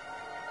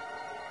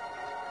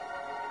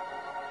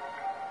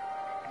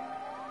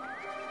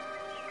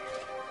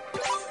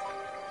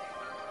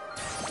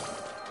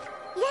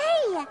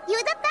 Yay! You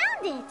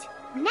found it!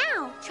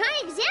 Now,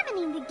 try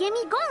examining the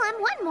Gimme Golem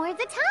one more at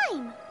a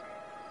time.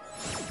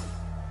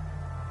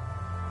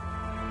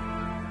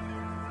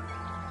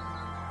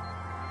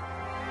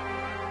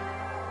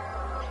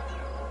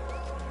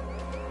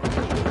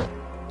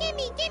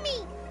 Gimme,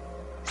 gimme!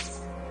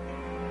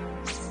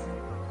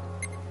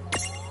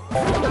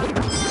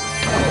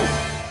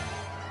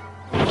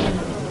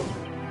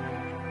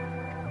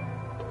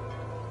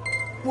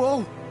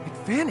 Whoa! It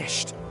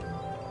vanished!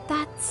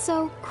 That's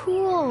so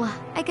cool.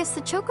 I guess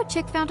the Choco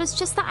Chick found us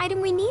just the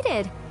item we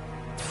needed.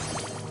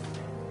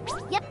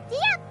 Yep.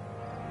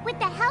 With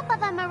the help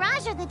of a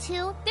Mirage or the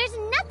two, there's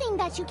nothing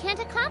that you can't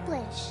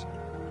accomplish.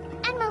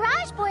 And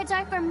Mirage boards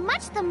are for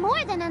much the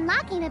more than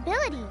unlocking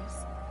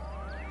abilities.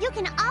 You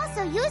can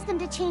also use them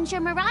to change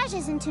your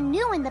Mirages into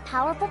new and the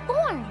powerful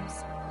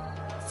forms.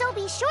 So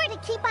be sure to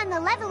keep on the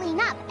leveling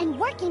up and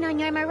working on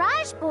your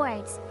Mirage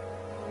boards.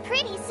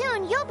 Pretty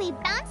soon, you'll be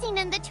bouncing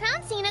and the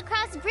trouncing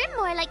across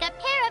Brimmore like a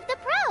pair of the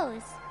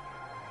pros.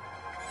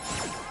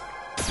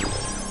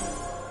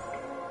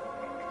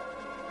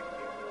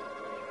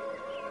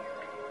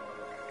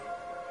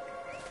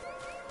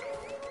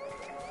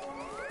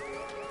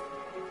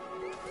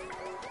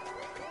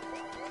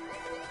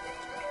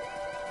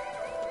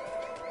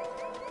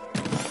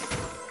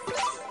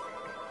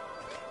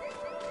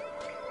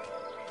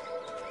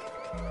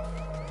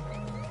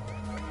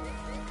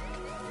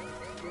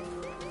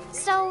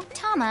 So,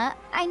 Tama,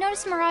 I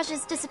noticed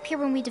Mirages disappear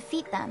when we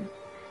defeat them.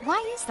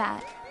 Why is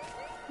that?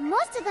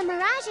 Most of the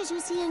Mirages you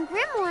see in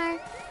Grimoire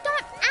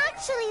don't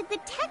actually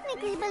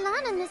technically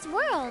belong in this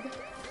world.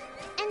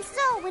 And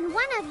so, when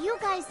one of you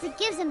guys that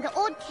gives them the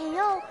old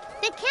KO,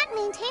 they can't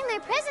maintain their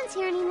presence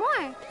here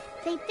anymore.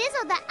 They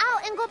fizzle that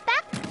out and go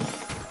back.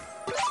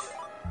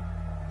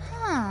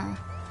 Huh.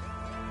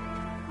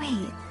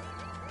 Wait.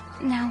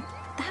 Now,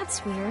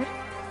 that's weird.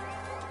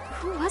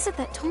 Who was it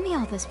that told me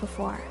all this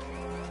before?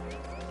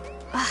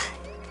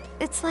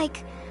 It's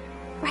like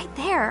right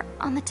there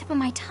on the tip of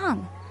my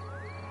tongue.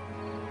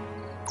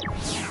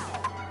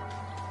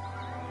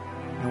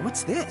 Now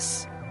what's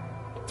this?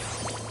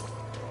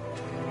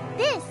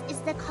 This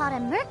is the called a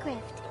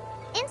Mercrift.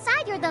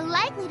 Inside, you're the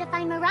likely to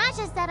find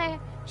Mirages that are,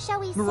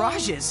 shall we say...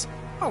 Mirages?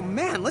 Oh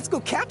man, let's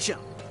go catch them!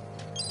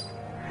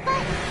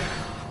 But...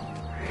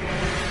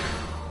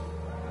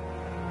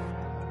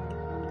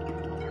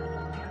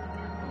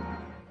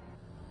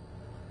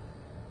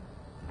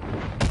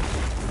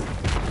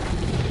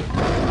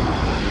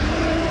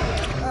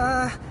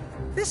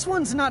 This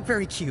one's not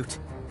very cute.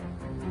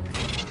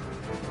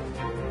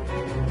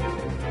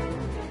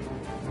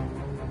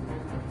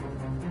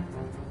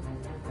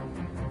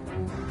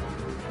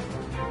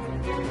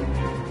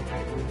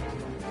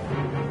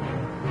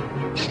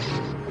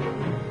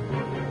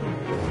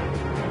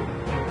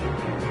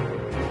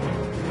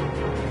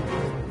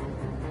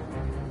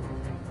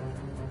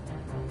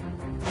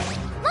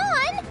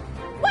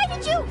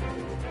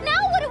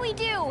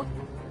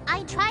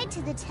 I tried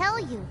to tell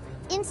you.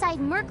 Inside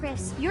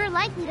Mercrifts, you're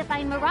likely to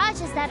find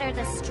Mirages that are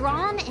the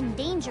strong and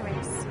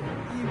dangerous.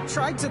 You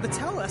tried to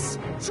tell us.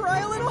 Try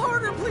a little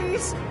harder,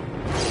 please!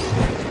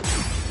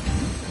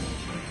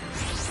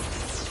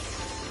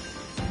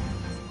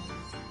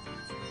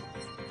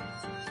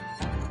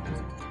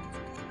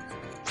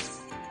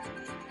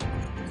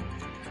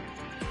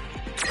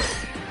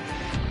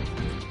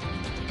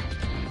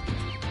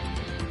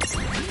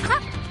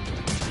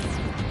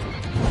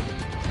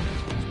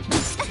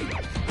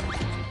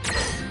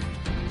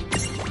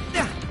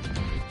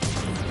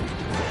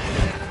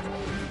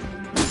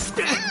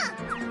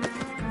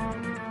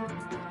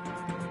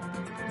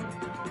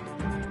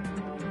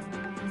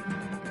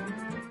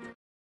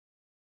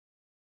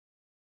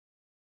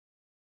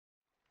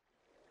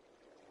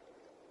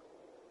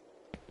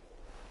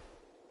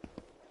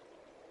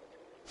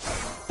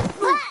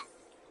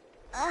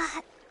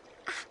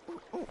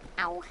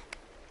 Ow.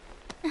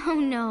 Oh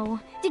no.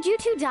 Did you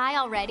two die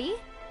already?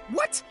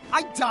 What?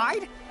 I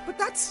died? But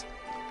that's...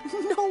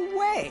 no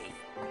way!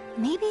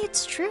 Maybe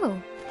it's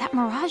true. That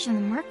Mirage in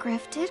the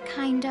Mercrift did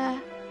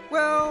kinda...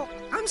 Well,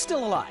 I'm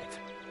still alive.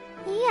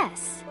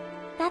 Yes.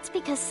 That's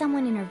because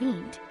someone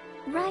intervened.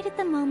 Right at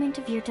the moment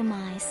of your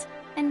demise.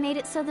 And made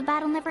it so the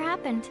battle never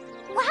happened.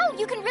 Wow,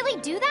 you can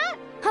really do that?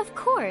 Of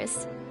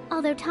course.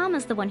 Although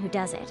Tama's the one who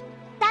does it.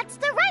 That's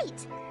the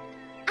right!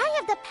 I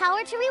have the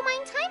power to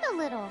rewind time a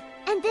little,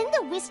 and then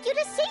to whisk you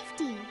to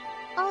safety.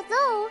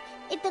 Although,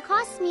 it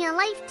costs me a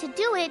life to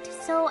do it,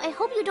 so I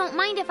hope you don't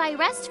mind if I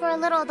rest for a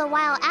little the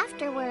while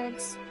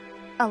afterwards.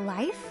 A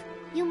life?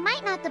 You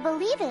might not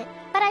believe it,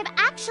 but I've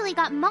actually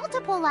got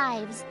multiple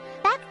lives.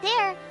 Back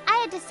there, I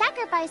had to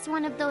sacrifice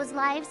one of those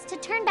lives to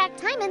turn back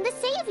time and to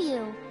save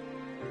you.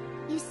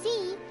 You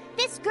see,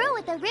 This girl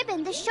with the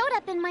ribbon that showed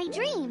up in my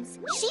dreams.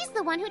 She's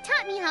the one who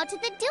taught me how to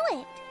do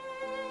it.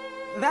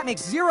 That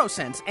makes 0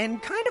 sense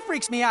and kind of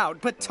freaks me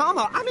out, but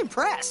Tama, I'm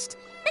impressed.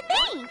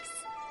 Thanks!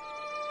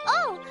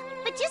 Oh,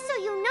 but just so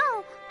you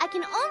know, I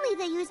can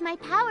only use my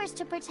powers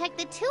to protect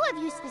the two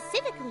of you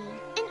specifically.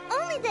 And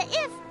only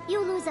if you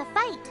lose a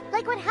fight,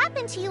 like what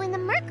happened to you in the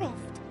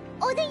Mercrift.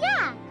 Oh,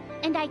 yeah!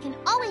 And I can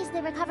always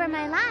recover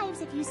my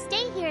lives if you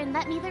stay here and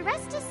let me the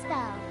rest a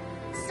spell.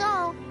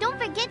 So, don't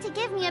forget to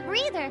give me a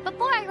breather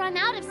before I run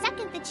out of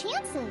second the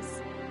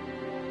chances.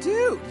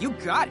 Dude, you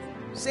got it.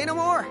 Say no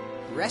more.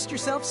 Rest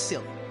yourself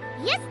silly.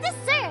 Yes,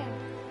 sir.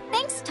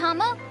 Thanks,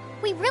 Tama.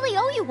 We really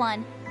owe you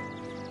one.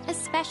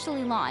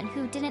 Especially Lon,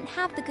 who didn't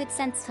have the good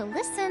sense to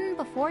listen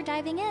before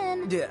diving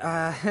in.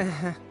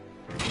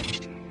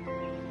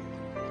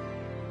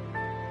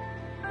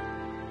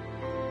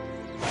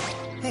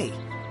 Hey,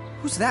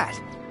 who's that?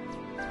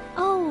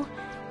 Oh,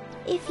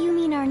 if you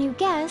mean our new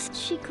guest,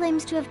 she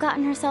claims to have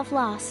gotten herself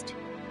lost.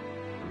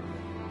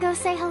 Go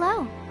say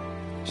hello.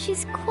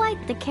 She's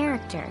quite the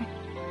character.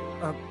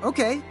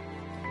 Okay.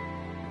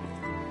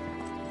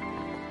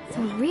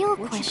 The real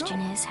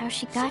question is how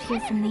she got here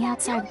from the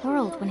outside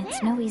world when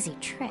it's no easy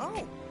trick.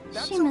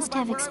 She must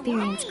have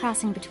experience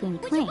crossing between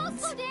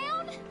planes.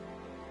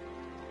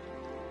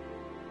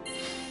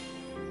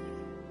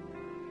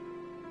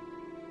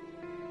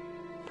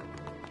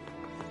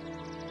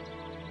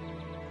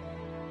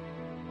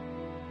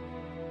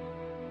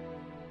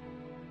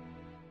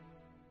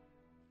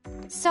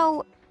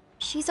 So,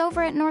 she's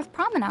over at North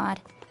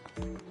Promenade.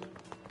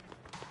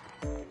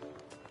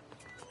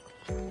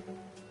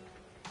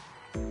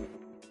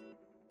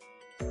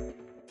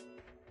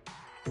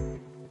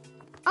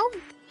 Oh,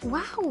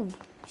 wow.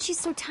 She's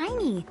so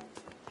tiny.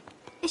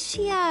 Is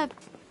she,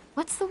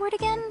 what's the word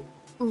again?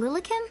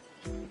 Lilican?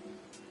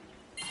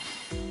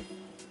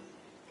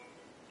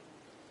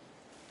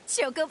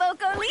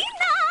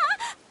 Chocobocolina!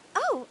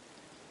 Oh.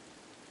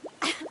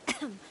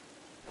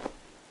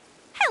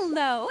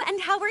 Hello,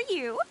 and how are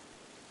you?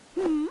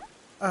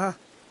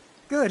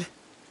 Good.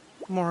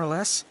 More or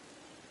less.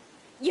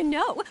 You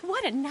know,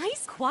 what a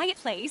nice, quiet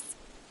place.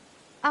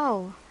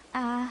 Oh,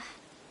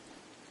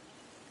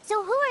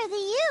 So who are the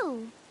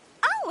you?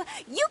 Oh,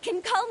 you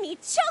can call me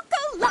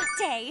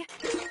Chocolate.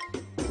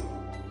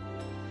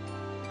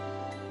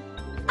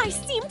 I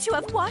seem to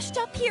have washed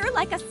up here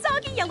like a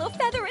soggy yellow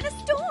feather in a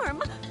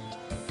storm.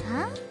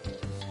 huh?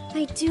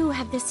 I do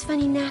have this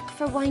funny knack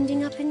for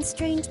winding up in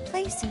strange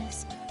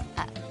places.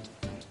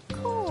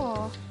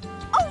 Cool.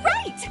 All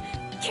right!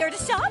 Care to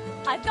shop?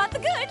 I've got the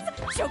goods.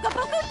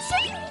 Chocoboco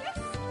Ching!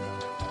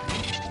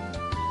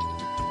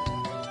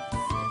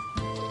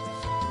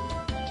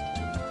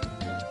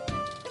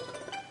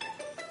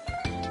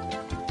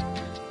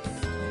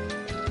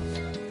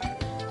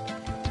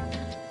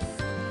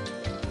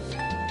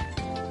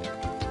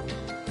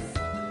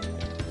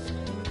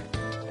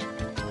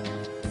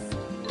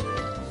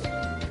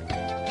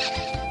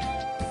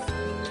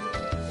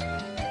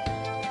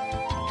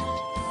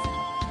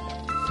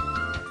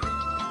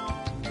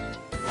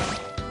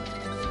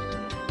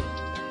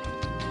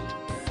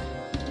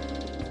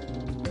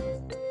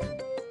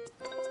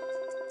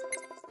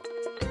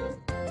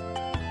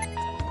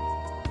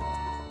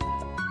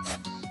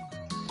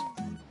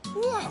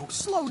 Whoa,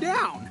 slow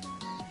down.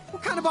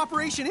 What kind of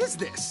operation is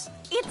this?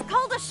 It's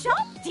called a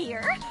shop,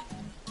 dear.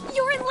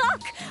 You're in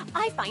luck.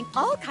 I find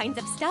all kinds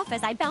of stuff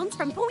as I bounce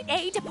from point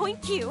A to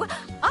point Q.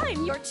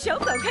 I'm your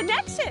Choco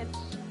connection.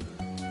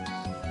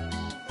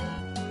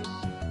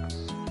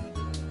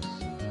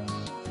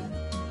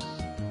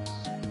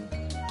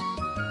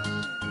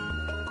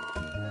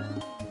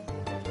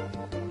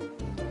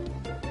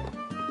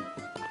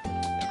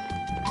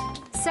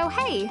 So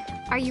hey,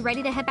 are you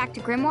ready to head back to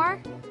Grimoire?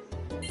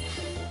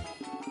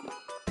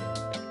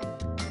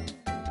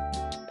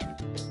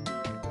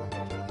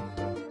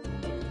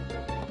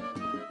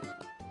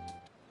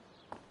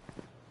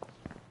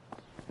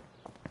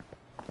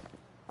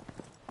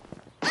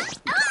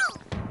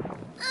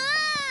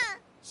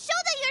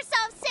 Shoulder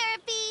yourself,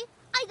 Seraphie!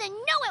 I didn't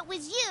know it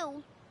was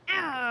you!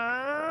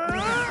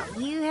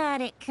 You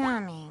had it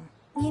coming.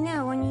 You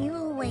know, when you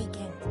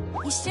awakened,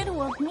 you should have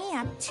woke me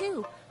up,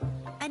 too.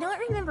 I don't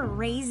remember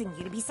raising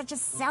you to be such a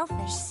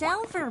selfish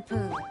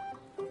self-poo.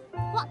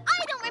 Well,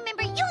 I don't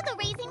remember you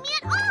raising me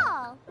at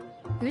all!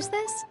 Who's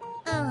this?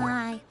 Oh,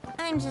 hi.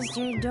 I'm just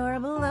your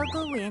adorable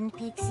local wind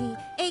pixie,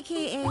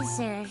 aka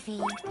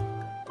Seraphie.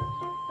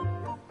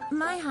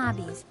 My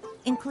hobbies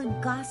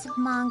include gossip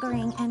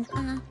mongering and,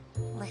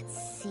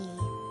 let's see.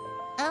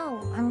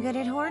 Oh, I'm good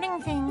at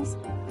hoarding things.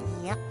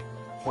 Yep.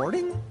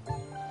 Hoarding?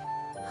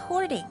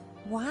 Hoarding.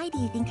 Why do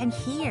you think I'm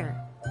here?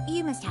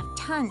 You must have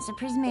tons of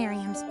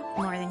prismariums,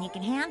 more than you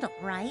can handle,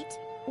 right?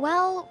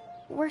 Well,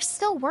 we're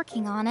still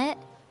working on it.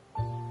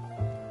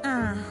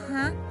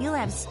 Uh-huh. You'll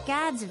have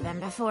scads of them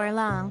before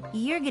long.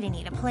 You're gonna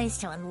need a place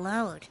to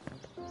unload.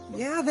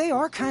 Yeah, they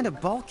are kind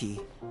of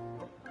bulky.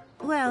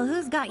 Well,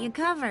 who's got you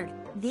covered?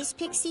 This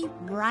pixie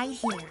right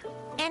here.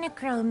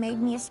 Anacro made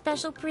me a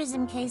special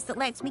prism case that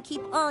lets me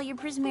keep all your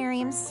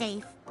prismariums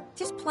safe.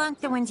 Just plonk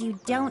the ones you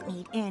don't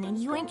need in and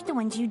yoink the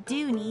ones you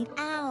do need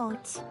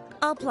out.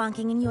 All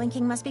plonking and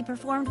yoinking must be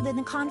performed within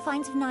the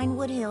confines of 9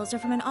 Wood Hills or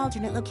from an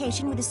alternate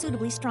location with a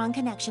suitably strong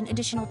connection.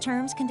 Additional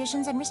terms,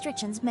 conditions, and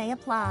restrictions may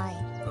apply.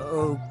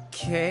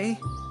 Okay.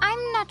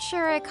 I'm not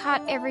sure I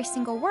caught every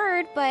single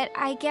word, but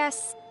I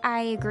guess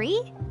I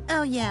agree.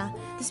 Oh yeah,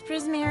 this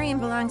Prismarium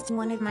belongs to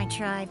one of my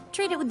tribe.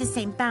 Treat it with the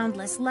same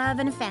boundless love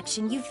and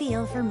affection you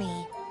feel for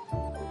me.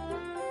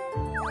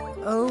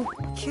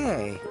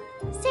 Okay.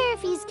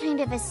 Seraphi's kind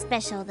of a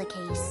special the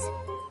case.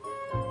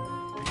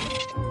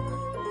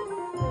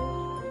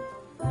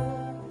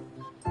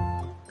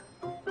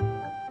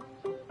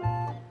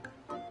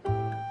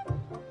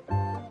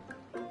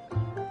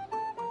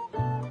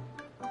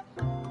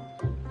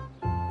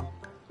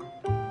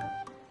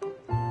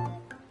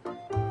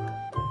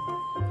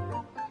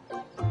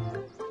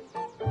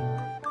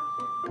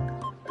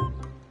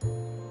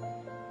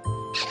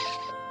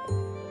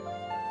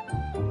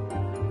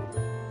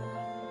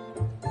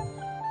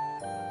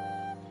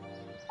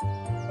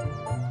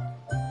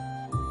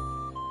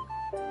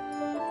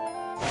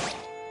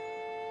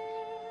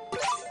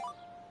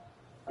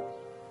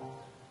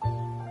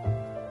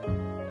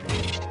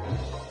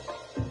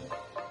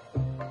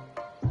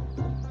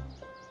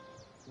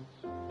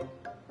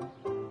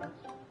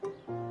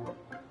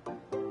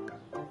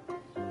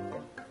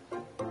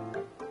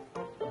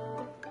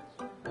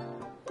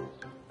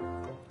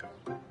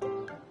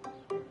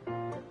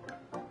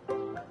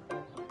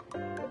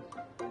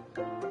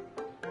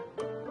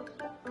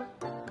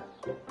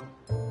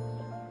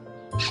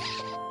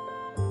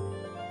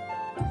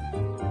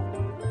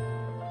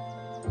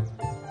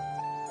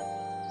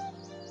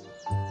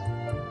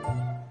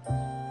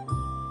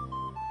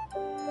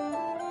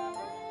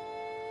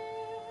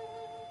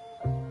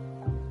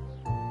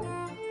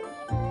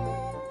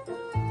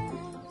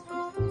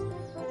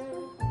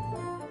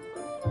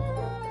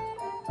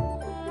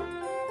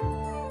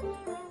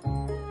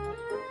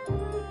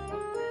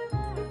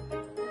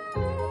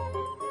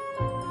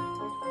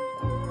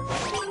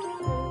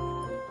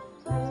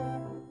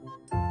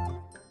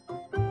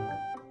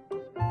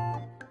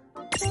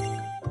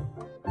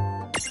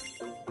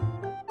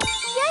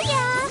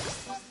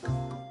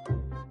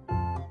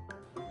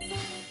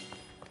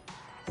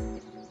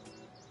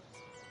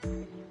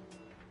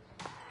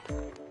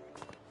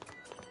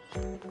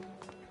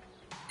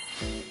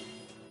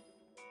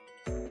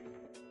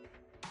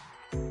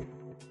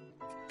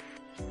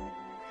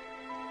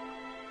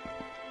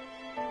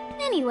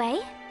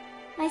 Anyway,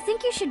 I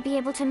think you should be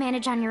able to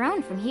manage on your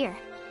own from here.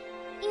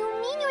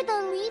 You mean you're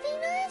the leaving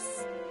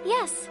us?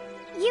 Yes,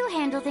 you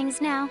handle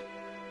things now.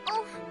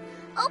 Oh,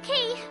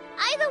 okay.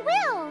 Either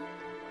will.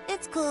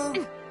 It's cool.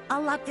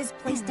 I'll lock this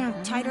place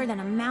down tighter than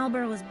a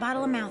Marlboro's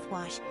bottle of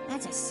mouthwash.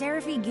 That's a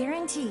Seraphy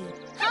guarantee.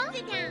 Huh?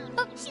 Sit down.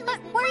 But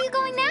where are you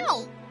going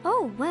now?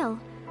 Oh, well,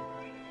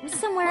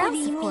 somewhere What else,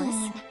 do you of course.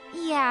 mean?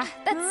 Yeah,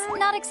 that's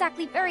not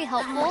exactly very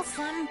helpful.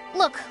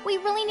 Look, we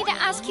really need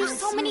to ask you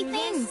so many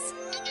things.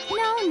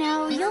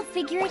 No, you'll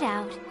figure it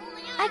out.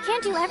 I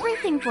can't do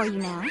everything for you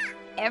now.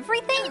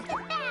 Everything?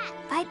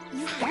 But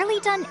you've barely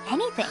done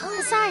anything.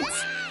 Besides,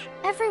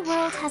 every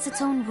world has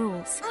its own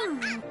rules.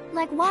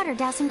 Like water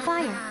dousing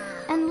fire,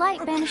 and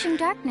light banishing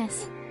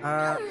darkness.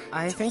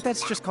 I think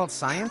that's just called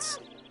science.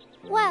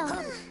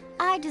 Well,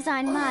 I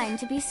designed mine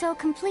to be so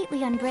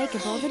completely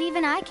unbreakable that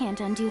even I can't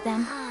undo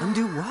them.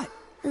 Undo what?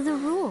 The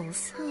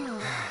rules.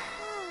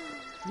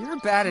 You're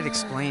bad at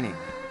explaining.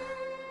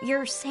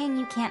 You're saying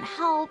you can't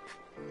help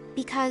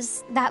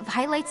because that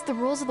violates the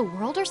rules of the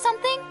world or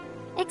something?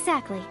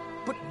 Exactly.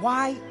 But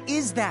why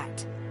is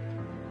that?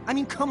 I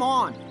mean, come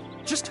on.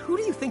 Just who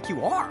do you think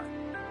you are?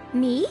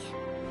 Me?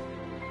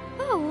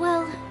 Oh,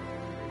 well...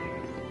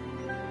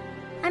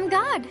 I'm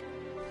God.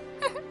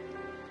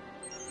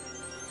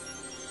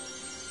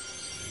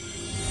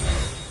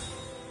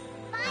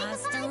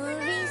 Hasta la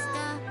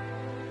vista.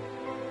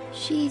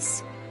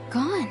 She's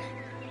gone.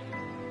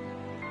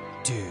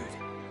 Dude.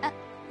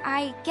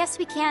 I guess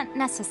we can't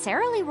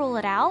necessarily rule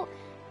it out,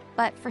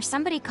 but for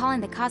somebody calling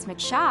the cosmic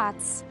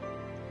shots,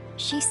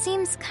 she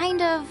seems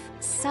kind of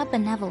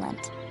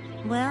sub-benevolent.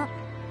 Well,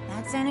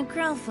 that's Anna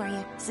Crow for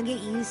you, so get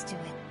used to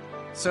it.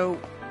 So,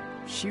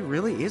 she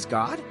really is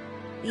God?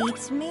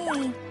 Beats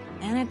me.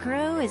 Anna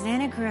Crow is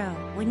Anna Crow,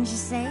 wouldn't you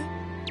say?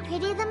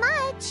 Pretty the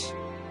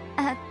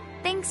much.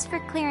 Thanks for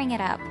clearing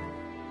it up.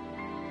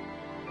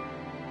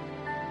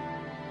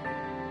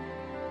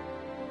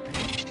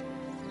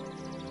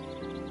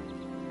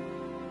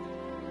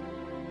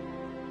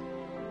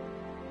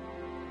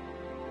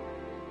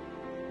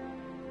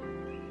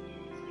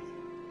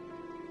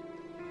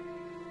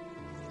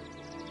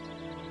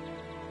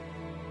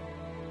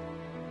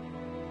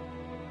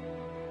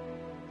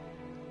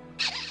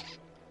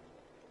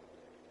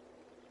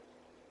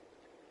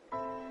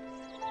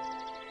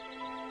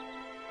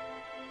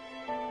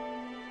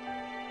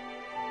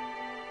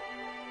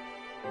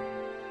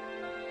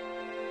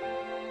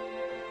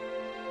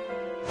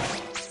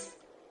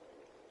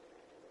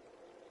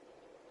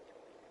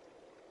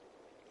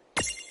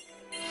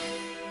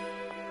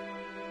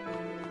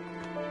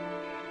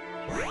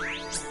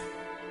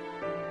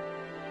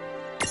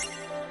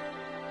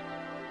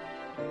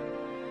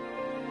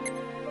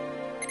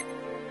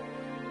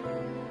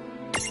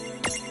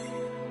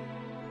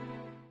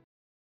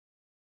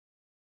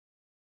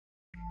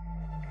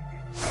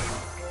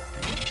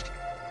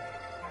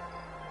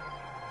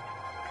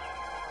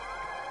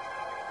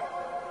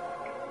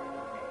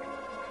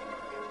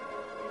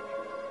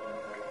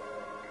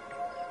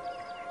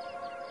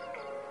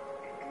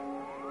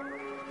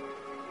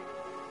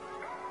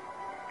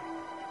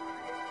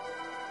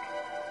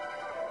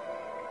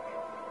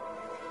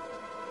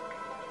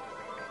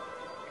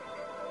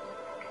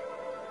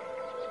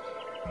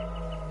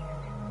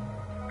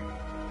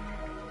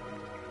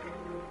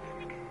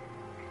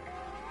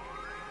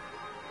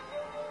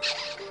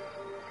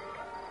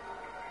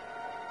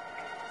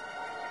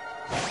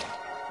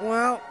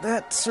 Well,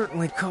 that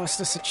certainly cost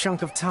us a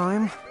chunk of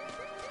time.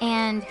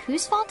 And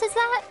whose fault is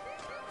that?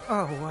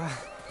 Oh,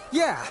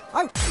 yeah,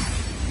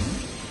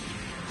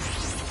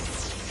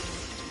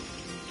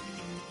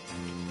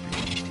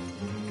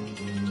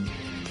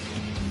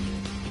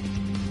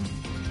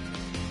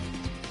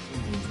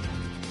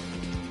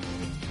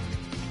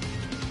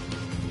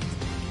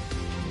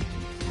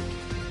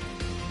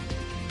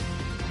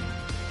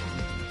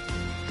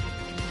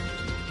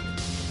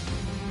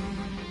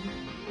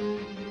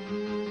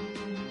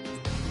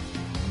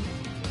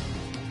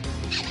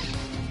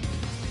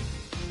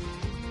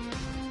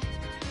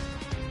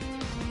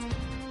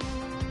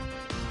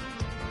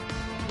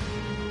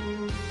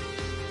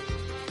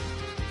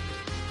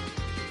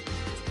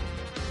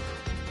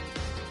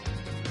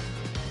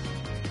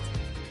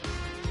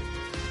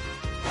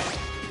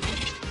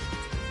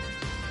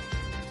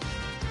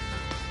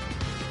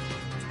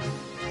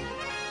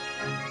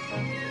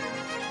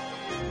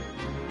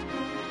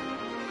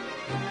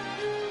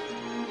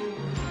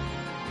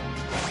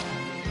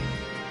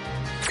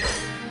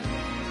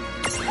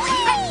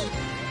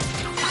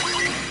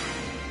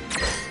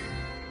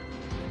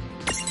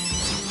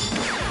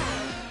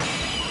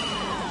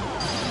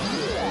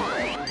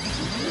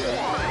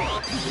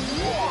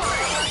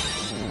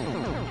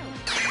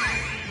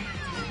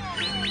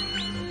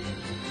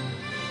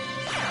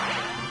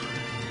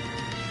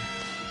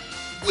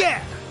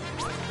 Yeah!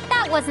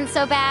 That wasn't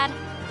so bad.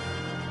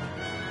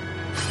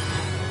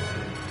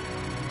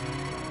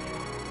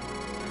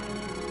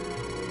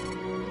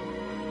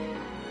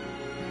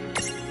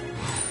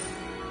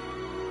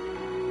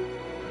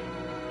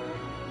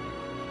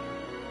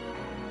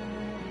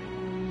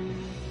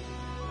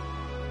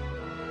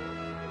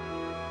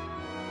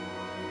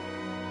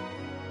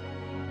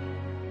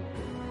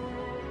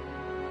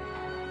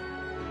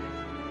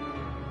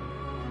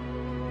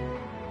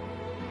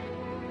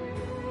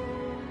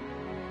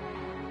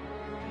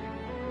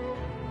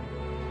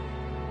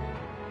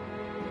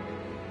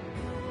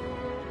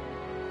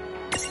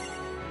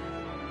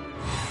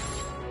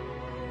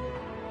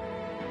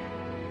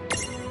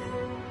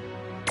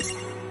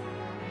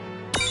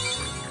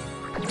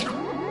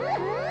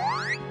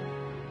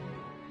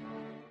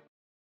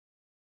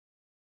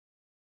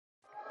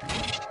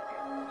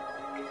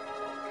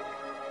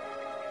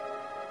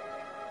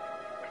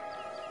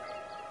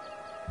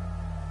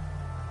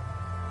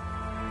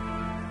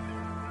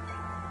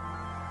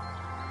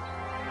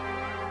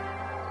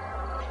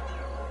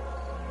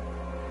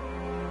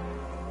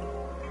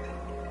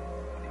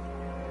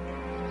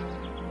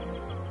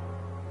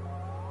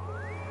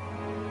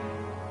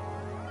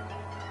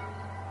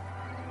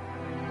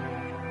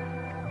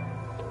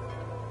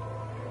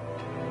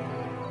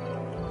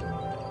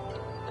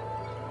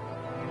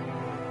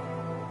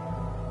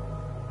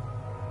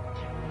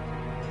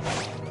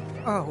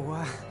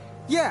 Oh,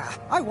 yeah,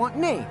 I want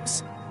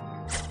names.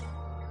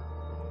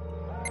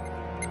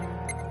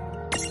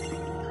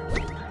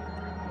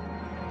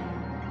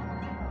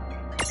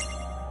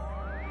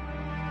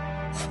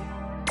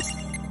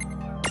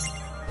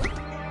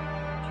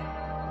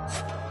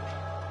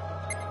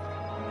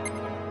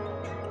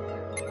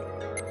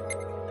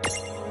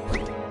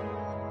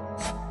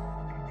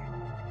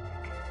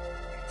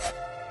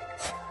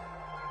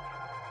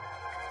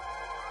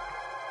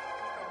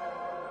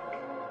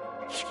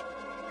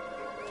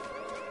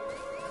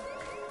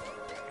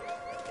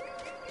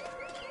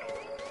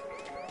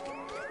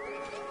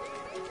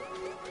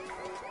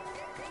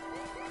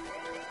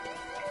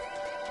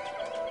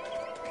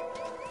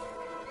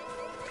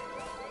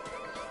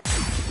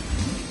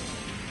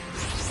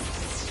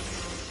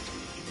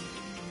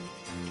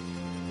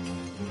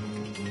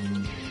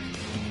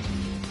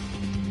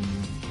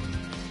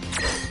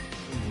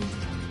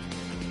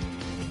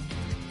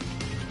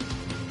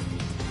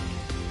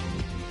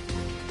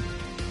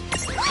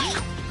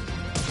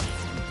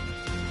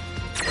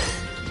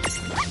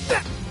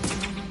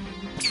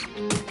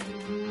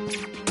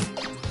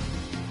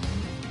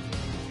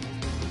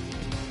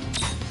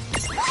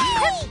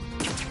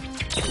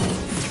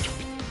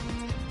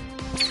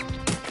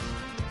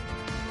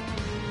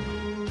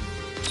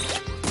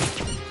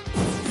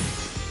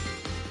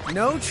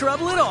 No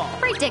trouble at all.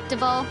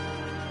 Predictable.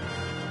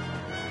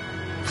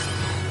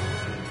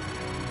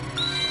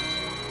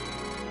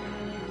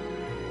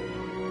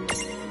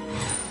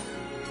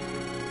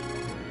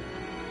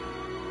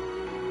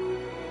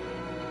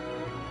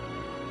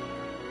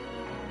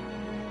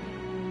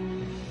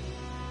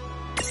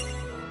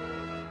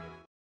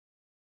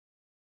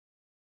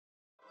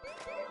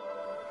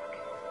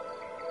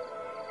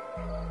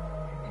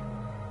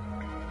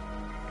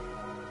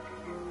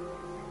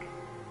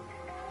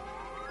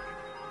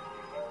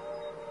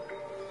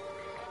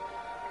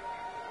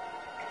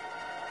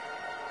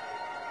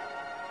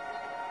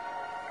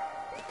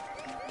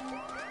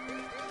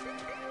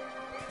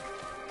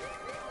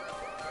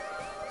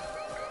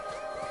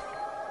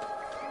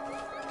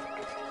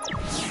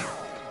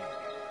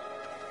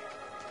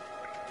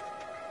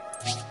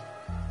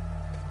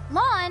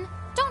 Lon,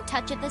 don't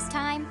touch it this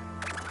time.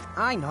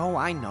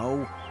 I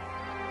know.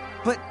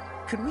 But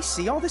could we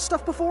see all this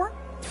stuff before?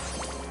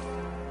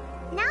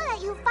 Now that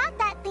you've fought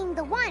that thing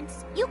the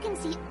once, you can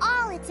see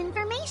all its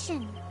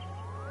information.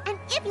 And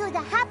if you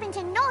happen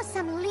to know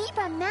some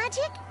Libra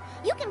magic,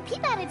 you can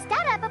peep at its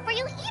data before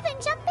you even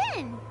jump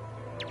in.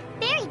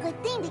 Very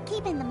good thing to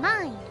keep in the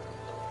mind.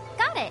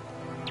 Got it.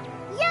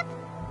 Yep,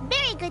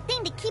 very good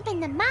thing to keep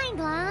in the mind,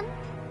 Lon.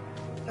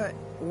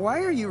 Why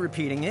are you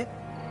repeating it?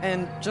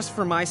 And just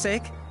for my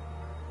sake?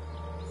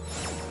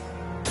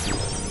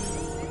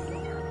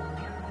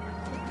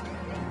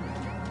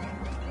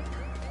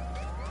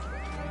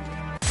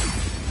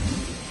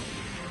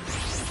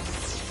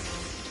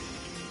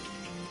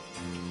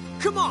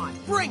 Come on,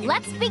 bring it!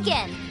 Let's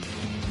begin.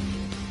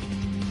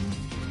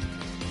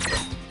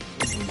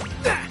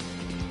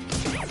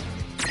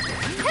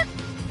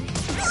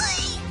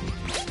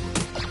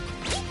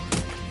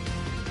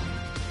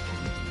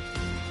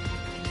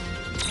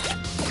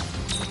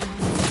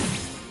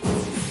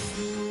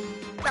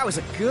 That was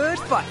a good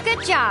fight.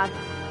 Good job.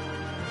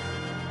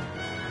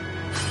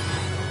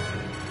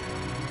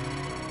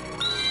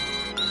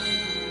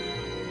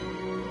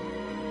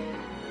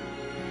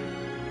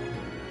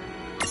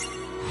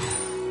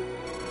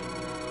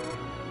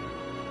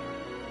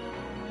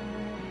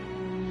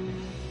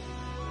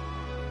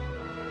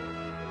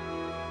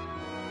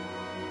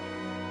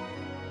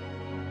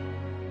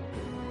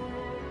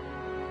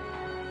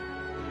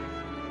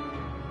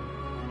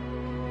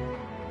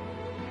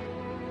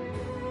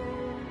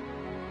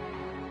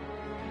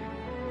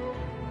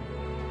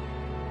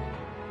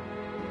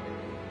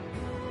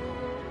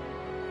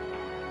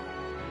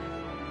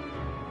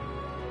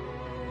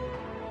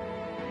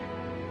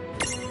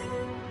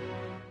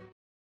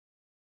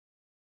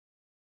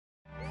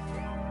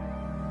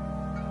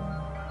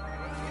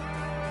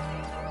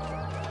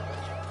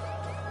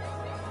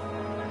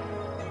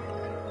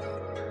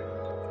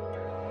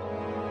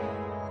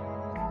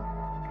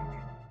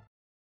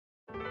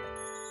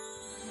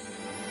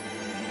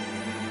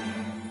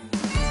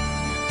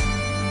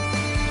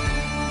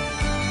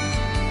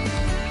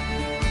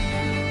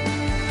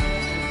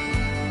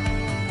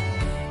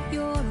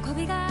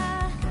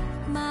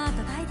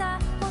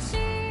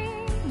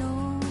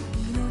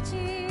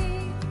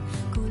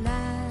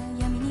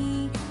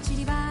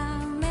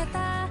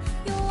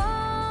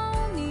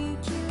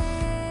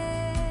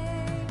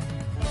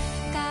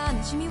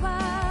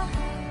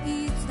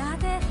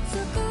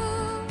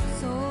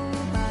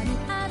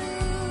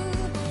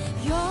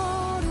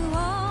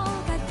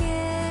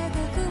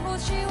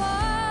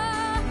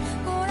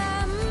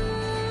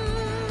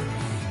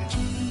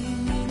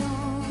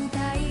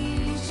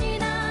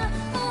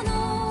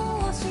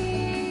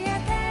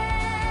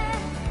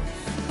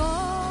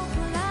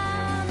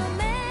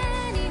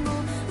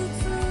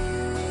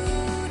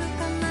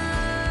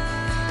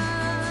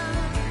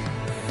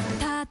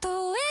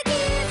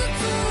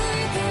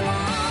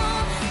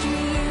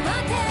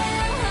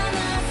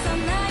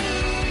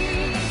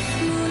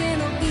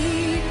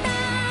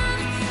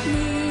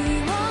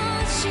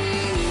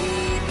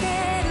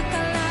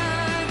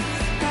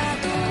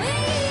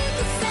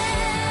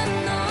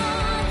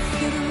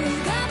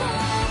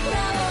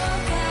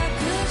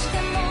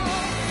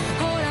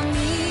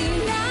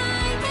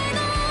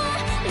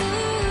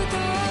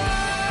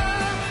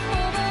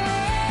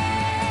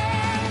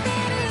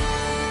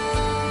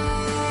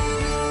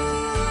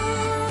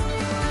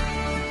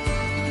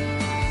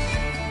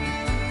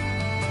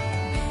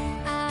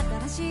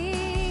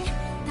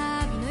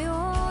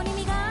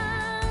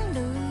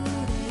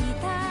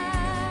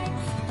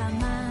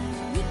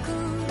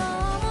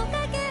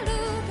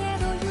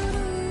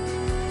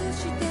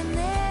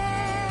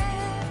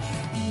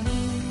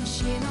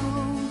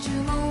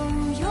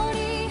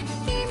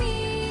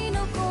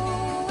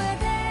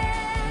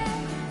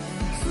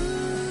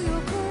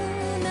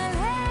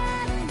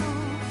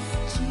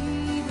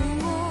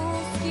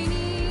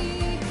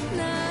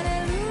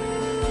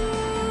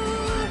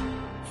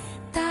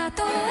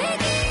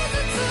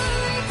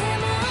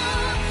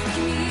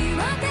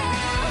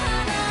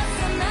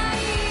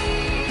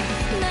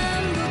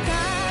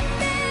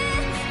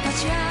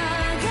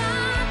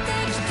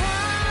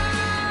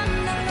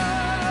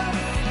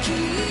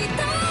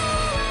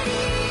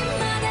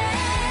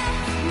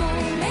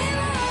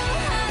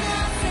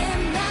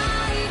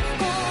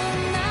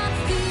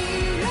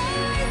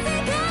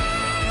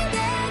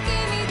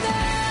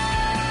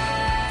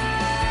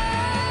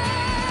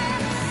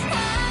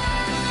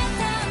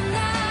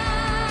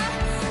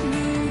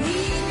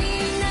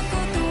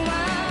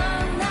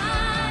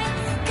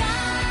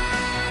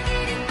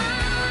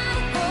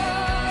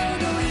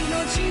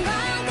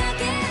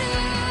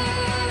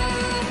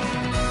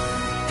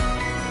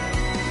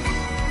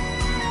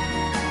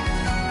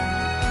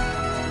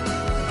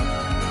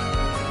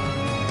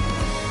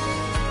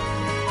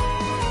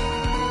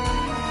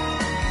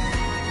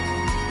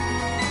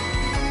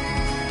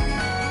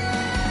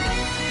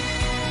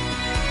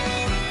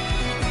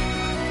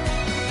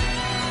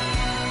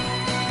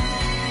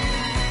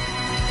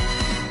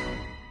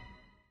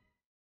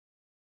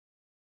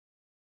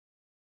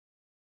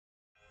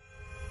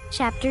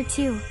 Chapter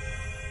 2.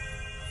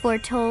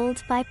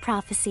 foretold by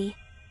prophecy.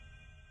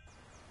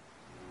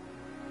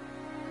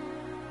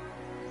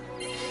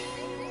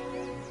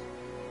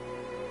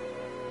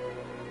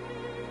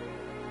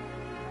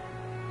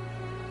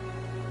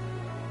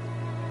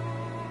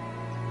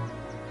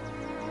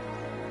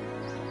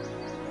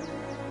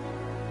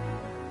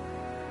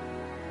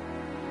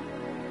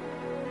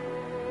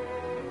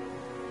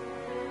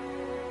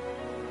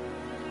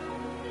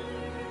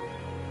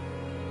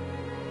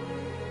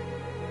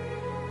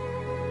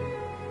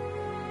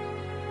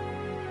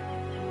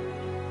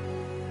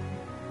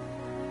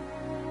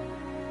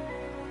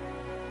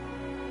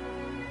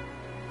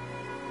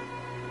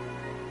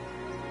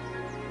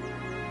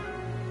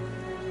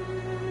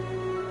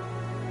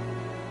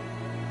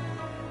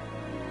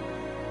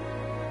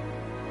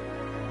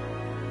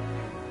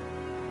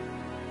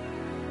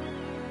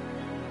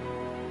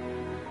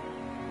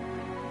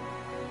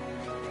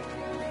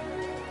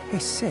 Hey,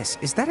 sis,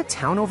 is that a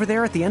town over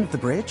there at the end of the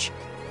bridge?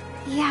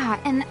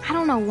 Yeah, and I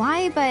don't know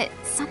why, but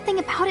something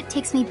about it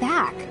takes me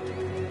back.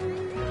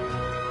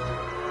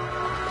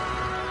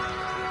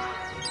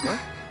 What?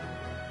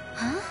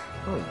 Huh?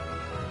 Oh.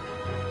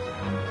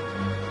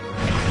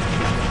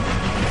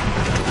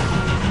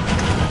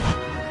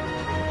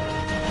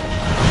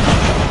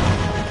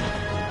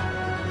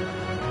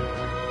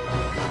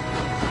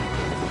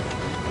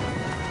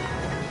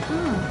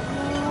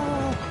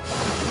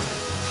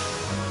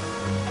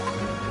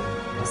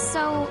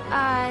 So,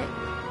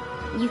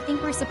 you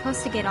think we're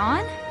supposed to get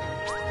on?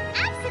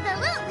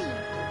 Absolutely!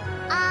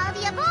 All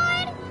the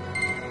aboard!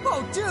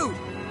 Whoa, dude!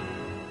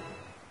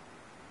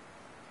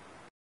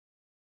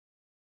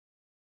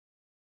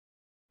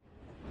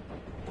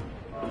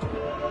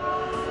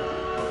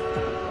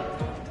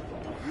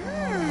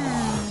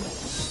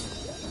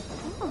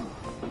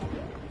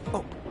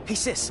 Oh, hey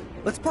sis,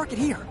 let's park it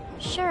here.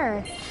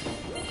 Sure.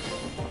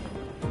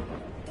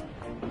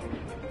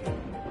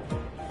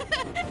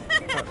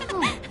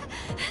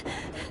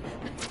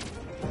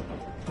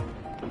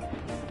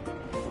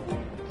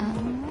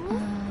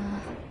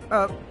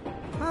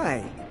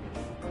 Hi.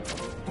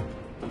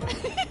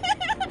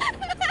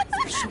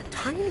 You're so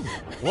tiny.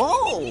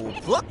 Whoa,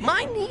 pluck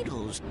my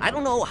needles. I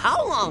don't know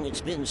how long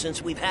it's been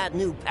since we've had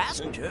new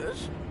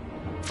passengers.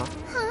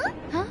 Huh?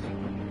 Huh?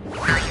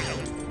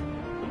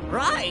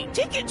 Right,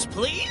 tickets,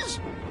 please.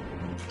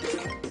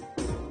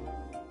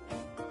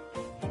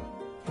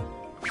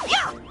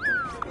 Yeah!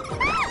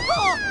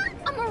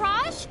 A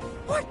mirage?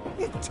 What?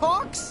 It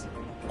talks?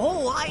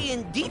 Oh, I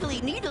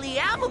indeedly needly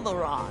am a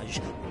mirage.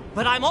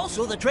 But I'm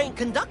also the train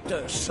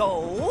conductor,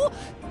 so...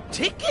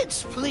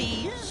 tickets,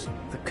 please!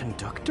 The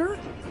conductor?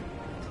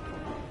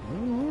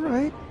 All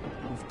right.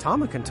 If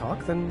Tama can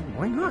talk, then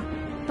why not?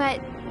 But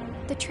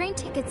the train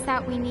tickets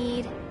that we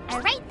need...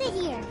 Are right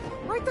here.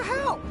 Right the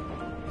hell?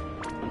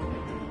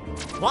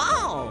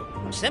 Wow!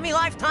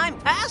 Semi-lifetime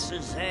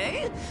passes,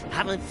 eh?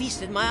 Haven't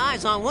feasted my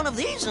eyes on one of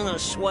these in a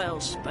swell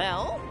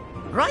spell.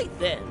 Right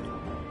then.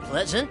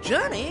 Pleasant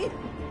journey.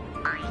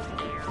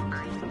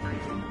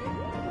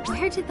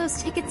 Where did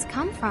those tickets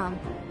come from?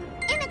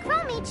 In a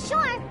chromate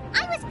shore,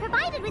 I was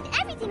provided with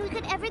everything we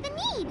could ever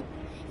need.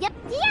 Yep.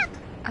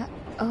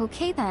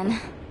 Okay then.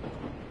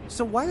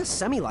 So why a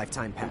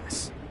semi-lifetime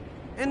pass?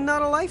 And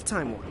not a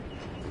lifetime one?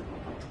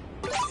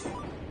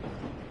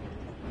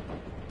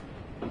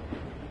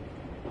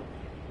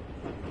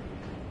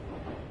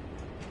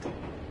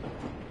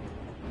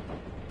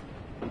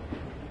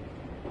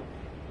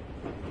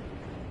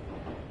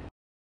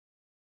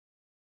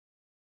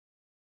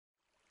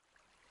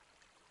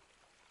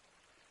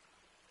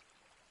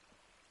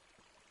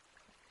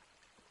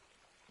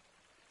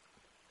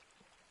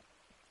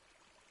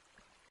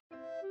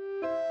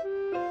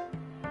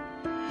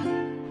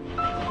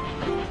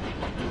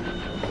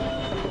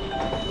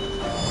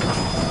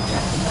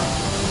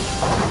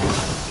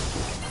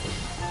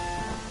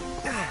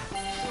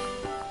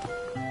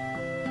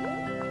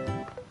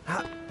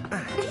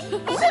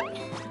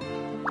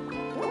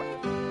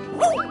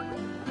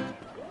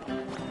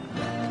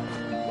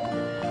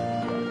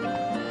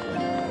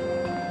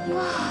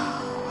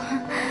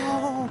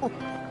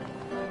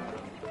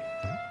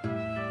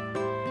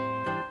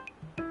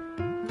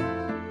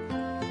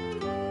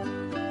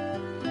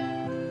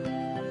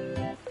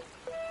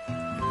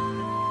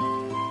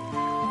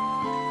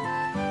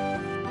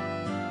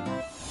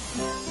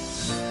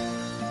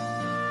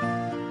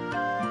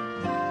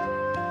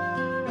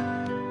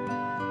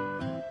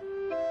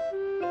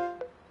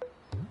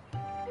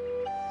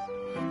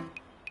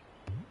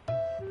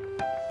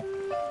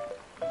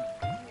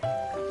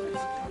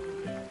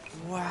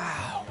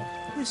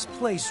 This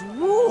place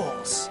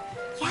rules!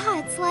 Yeah,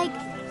 it's like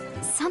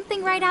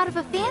something right out of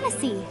a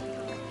fantasy.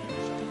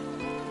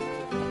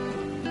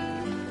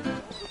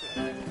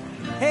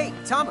 Hey,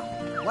 Tama,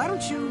 why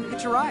don't you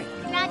hitch a ride?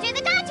 Roger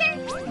the Dodger!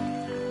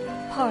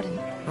 Pardon.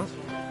 Huh?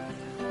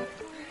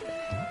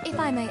 If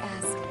I may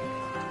ask,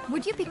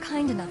 would you be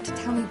kind enough to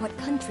tell me what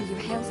country you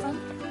hail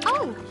from?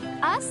 Oh,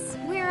 us?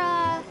 We're,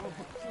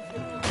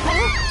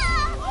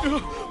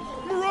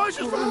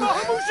 Mirages from the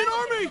Mahamutian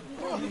army!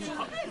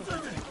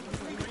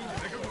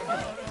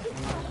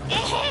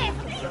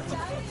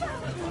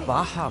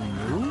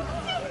 Bahamut?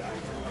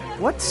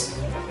 What's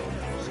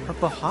a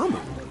Bahamut?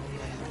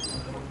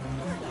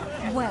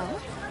 Well,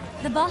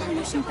 the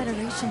Bahamutian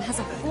Federation has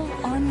a whole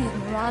army of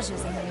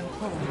mirages in their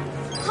employ.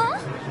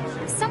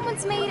 Huh?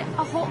 Someone's made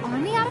a whole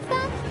army out of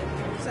them?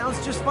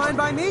 Sounds just fine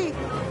by me.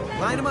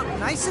 Line them up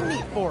nice and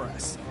neat for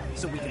us,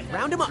 so we can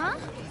round them up. Huh?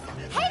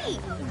 Hey,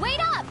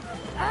 wait up!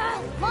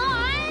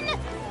 Lon!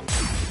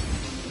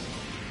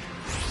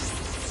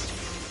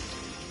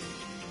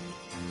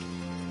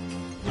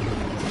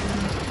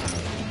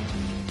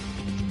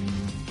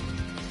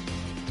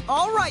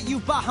 All right, you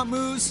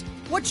Bahamus.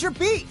 What's your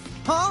beef,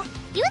 huh?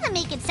 You them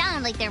make it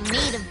sound like they're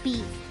made of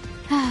beef.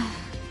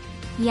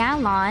 Yeah,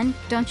 Lon.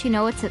 Don't you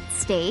know what's at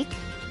stake?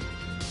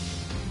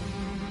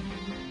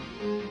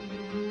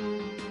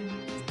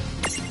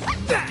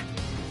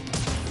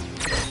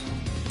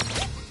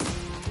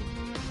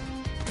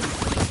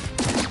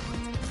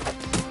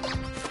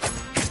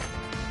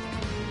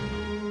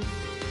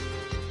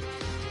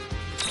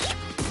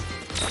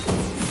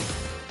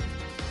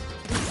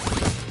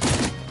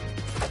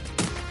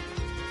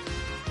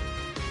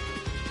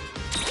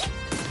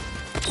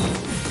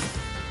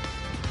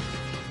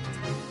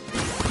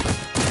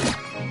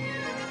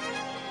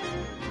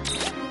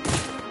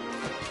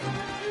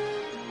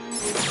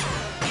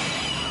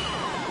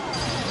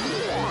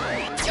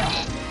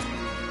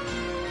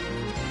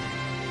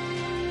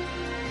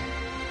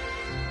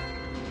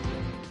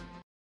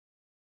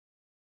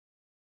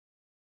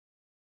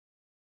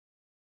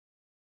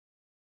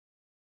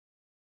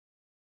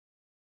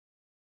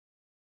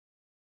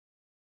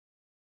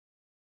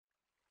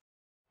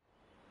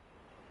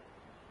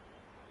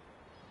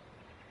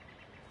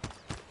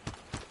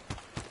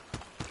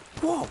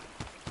 Whoa!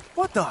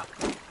 What the?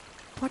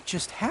 What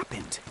just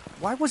happened?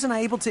 Why wasn't I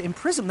able to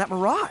imprison that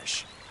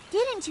mirage?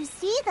 Didn't you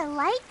see the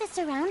light that's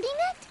surrounding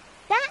it?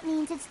 That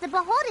means it's the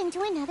beholden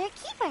to another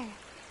keeper.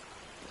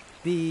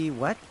 The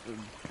what?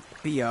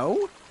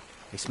 BO?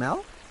 They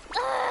smell?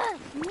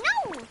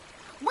 No!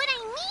 What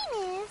I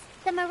mean is,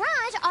 the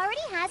mirage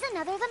already has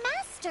another the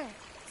master.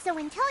 So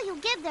until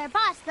you give their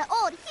boss the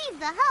old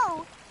heave the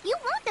ho, you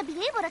won't be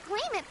able to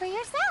claim it for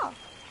yourself.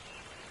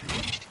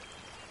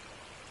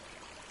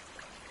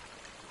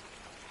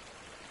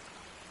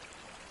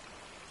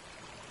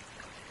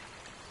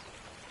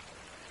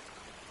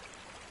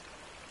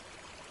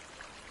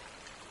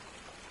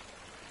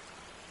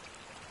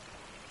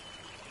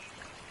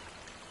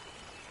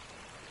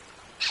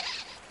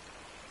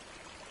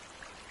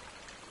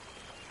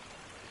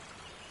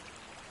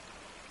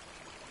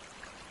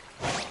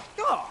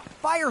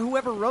 Fire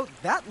whoever wrote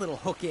that little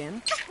hook in.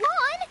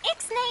 Lon,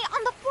 Ixnay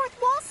on the fourth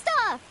wall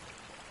stuff.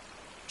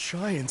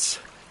 Giants.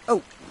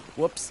 Oh,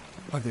 whoops.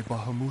 Are they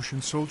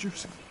Bahamutian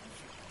soldiers?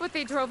 But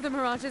they drove the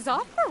mirages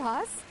off for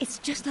us. It's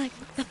just like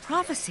the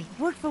prophecy,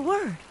 word for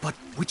word. But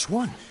which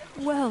one?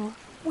 Well,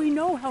 we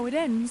know how it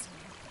ends.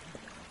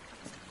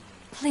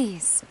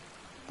 Please,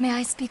 may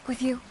I speak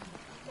with you?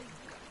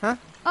 Huh?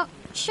 Oh,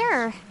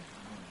 sure.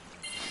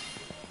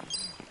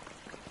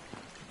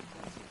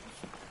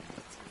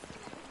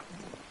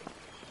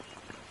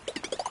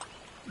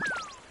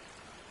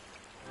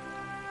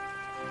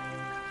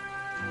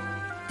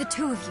 The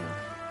two of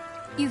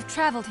you. You've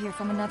traveled here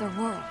from another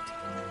world.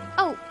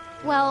 Oh,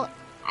 well,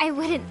 I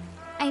wouldn't...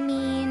 I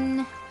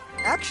mean...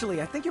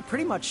 Actually, I think you're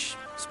pretty much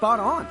spot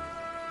on.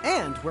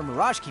 And we're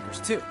Mirage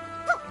Keepers, too.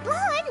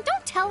 Lon,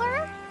 don't tell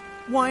her.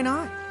 Why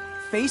not?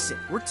 Face it,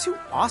 we're too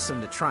awesome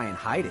to try and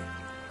hide it.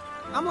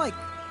 I'm like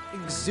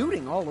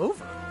exuding all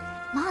over.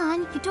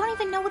 Lon, you don't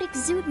even know what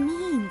exude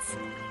means.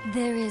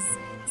 There is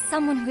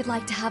someone who would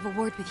like to have a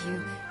word with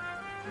you.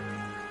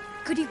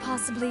 Could you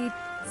possibly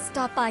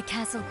stop by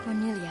Castle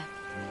Cornelia?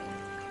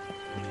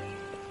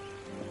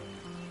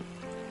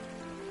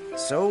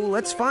 So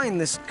let's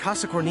find this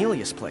Casa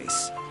Cornelius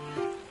place.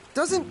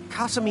 Doesn't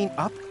Casa mean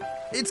up?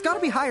 It's gotta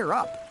be higher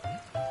up.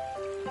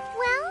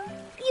 Well,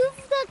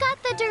 you've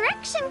got the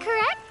direction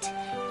correct,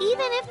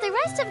 even if the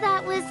rest of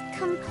that was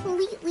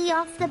completely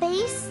off the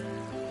base.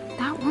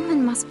 That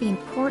woman must be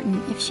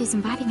important if she's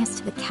inviting us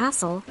to the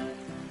castle.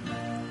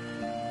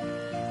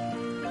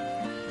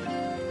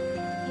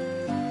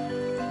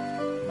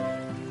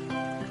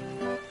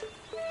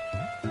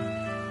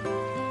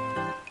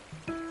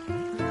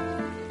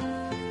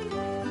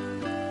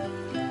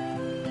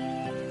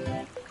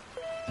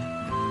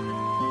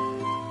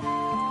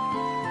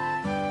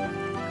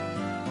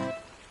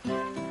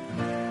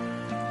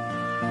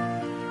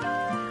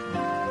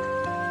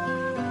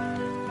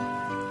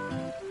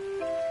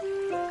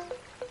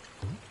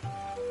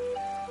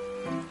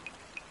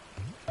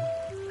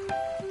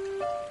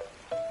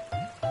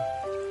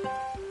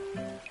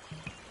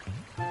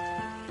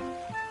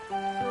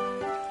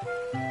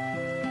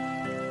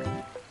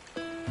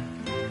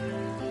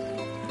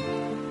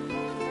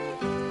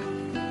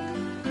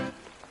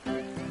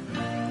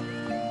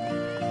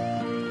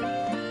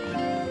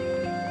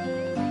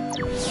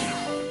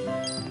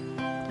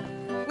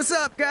 What's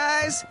up,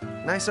 guys?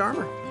 Nice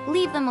armor.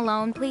 Leave them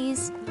alone,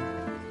 please.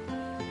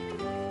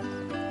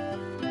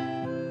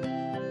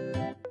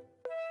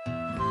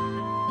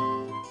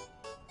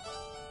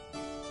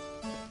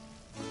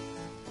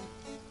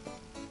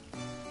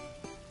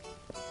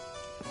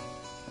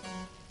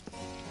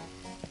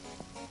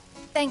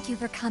 Thank you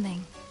for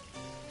coming.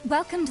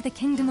 Welcome to the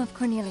Kingdom of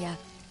Cornelia.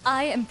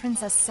 I am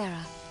Princess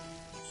Sarah.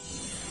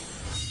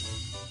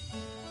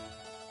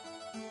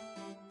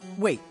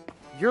 Wait,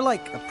 you're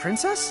like a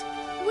princess?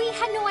 We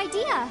had no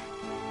idea.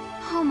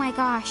 Oh my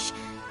gosh.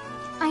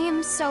 I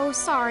am so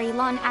sorry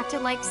Lon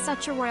acted like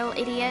such a royal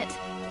idiot.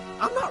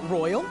 I'm not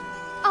royal.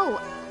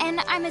 Oh, and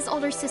I'm his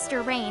older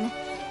sister, Rain.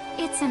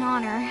 It's an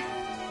honor.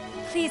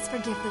 Please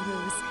forgive the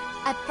ruse.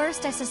 At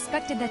first I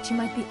suspected that you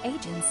might be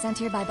agents sent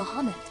here by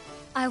Bahamut.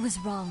 I was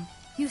wrong.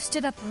 You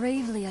stood up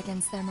bravely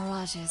against their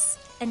mirages,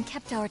 and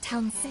kept our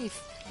town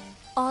safe.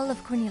 All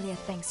of Cornelia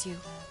thanks you.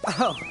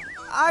 Oh,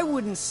 I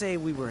wouldn't say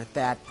we were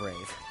that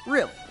brave.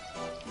 Really.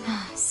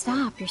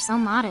 Stop, you're so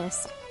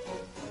modest.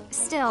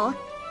 Still,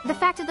 the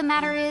fact of the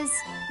matter is,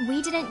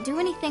 we didn't do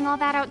anything all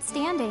that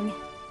outstanding.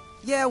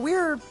 Yeah,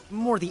 we're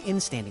more the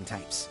in-standing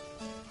types.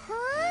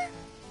 Huh?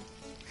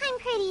 I'm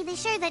pretty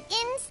sure that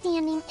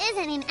in-standing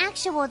isn't in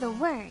actual the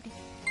word.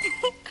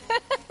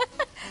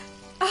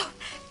 Oh,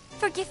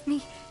 forgive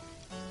me.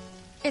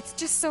 It's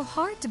just so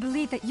hard to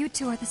believe that you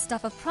two are the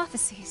stuff of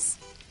prophecies.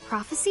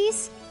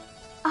 Prophecies?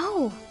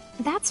 Oh,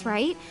 that's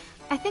right.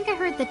 I think I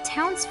heard the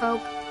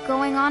townsfolk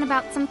going on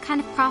about some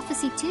kind of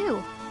prophecy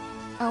too.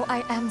 Oh,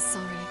 I am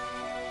sorry.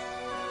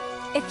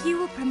 If you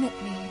will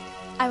permit me,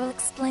 I will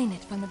explain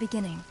it from the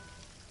beginning.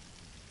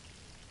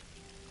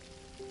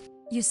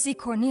 You see,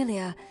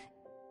 Cornelia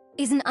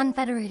is an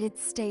unfederated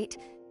state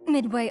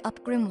midway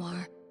up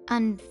Grimoire.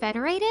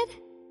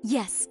 Unfederated?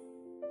 Yes.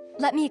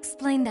 Let me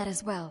explain that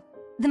as well.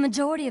 The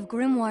majority of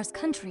Grimoire's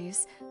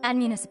countries and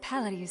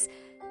municipalities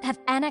have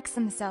annexed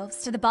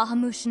themselves to the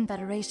Bahamutian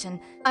Federation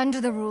under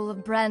the rule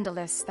of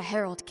Brandalis, the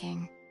Herald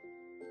King.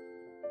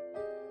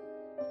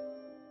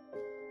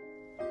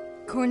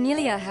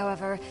 Cornelia,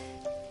 however,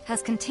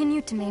 has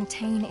continued to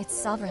maintain its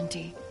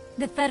sovereignty.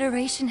 The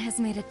Federation has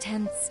made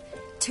attempts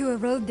to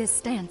erode this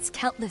stance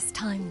countless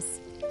times,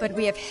 but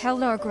we have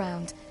held our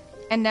ground,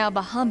 and now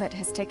Bahamut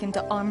has taken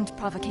to armed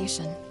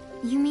provocation.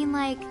 You mean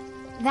like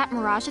that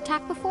Mirage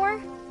attack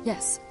before?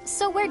 Yes.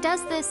 So where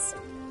does this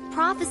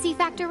prophecy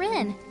factor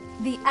in?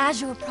 The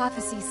Azure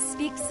Prophecy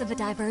speaks of a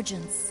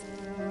divergence.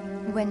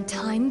 When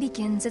time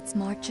begins its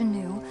march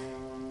anew,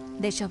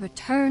 they shall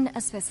return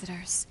as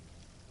visitors,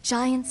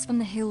 giants from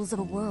the hills of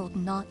a world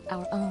not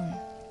our own.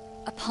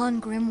 Upon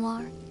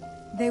Grimoire,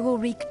 they will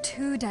wreak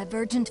two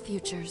divergent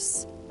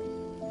futures.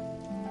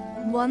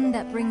 One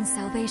that brings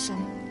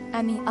salvation,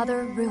 and the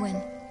other ruin,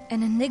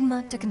 an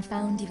enigma to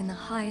confound even the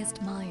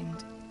highest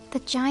mind. The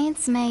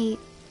giants may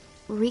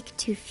wreak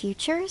two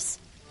futures?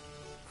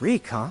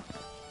 Reek, huh?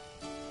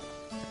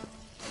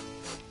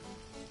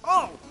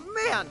 Oh,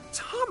 man!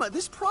 Tama,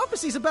 this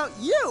prophecy's about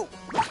you!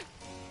 What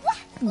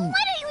are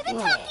you even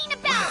talking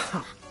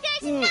about?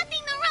 There's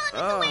nothing wrong with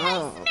the way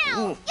I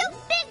smell! You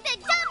big the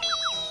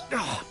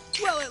dummy!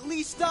 Well, at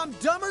least I'm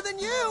dumber than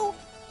you!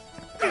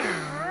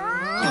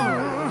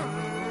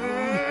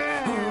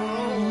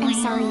 I'm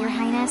sorry, Your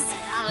Highness.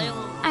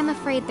 I'm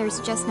afraid there's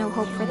just no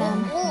hope for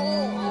them.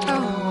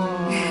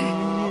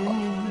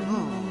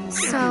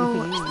 So,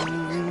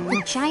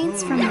 the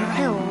giants from the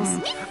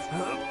hills,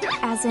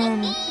 as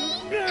in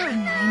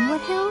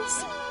Ninewood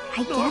Hills?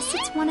 I guess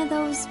it's one of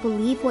those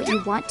believe what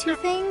you want to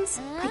things.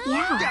 But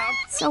yeah,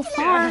 so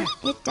far,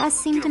 it does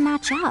seem to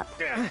match up.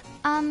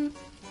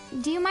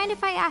 Do you mind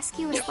if I ask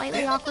you a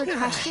slightly awkward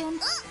question?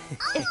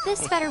 If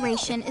this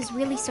federation is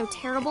really so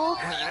terrible,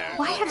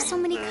 why have so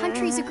many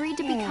countries agreed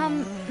to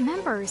become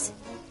members?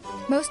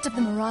 Most of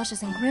the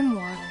Mirages in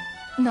Grimoire,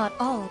 not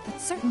all, but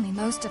certainly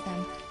most of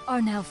them,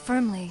 are now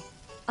firmly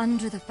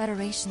under the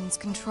Federation's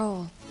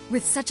control.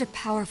 With such a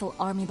powerful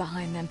army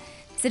behind them,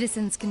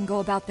 citizens can go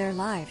about their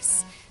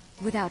lives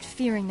without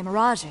fearing the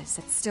Mirages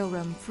that still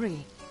roam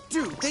free.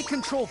 Dude, they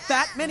control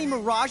that many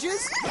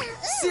Mirages?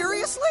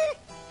 Seriously?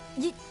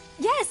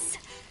 Yes!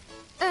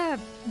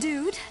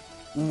 Dude.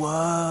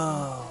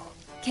 Whoa.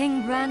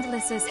 King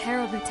Brandalis'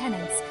 herald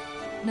lieutenants,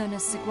 known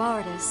as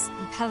Sigwardus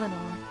and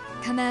Pelennor,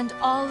 command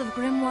all of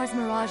Grimoire's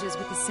Mirages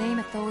with the same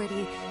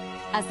authority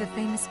as the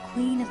famous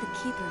Queen of the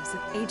Keepers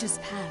of ages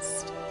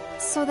past.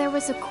 So there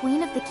was a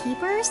Queen of the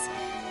Keepers?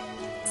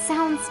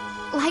 Sounds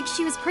like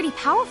she was pretty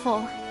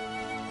powerful.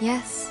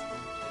 Yes,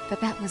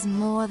 but that was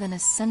more than a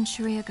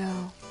century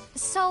ago.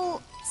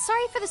 So,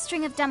 sorry for the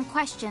string of dumb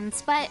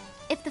questions, but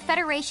if the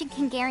Federation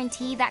can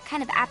guarantee that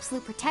kind of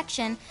absolute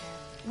protection,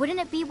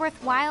 wouldn't it be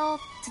worthwhile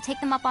to take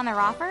them up on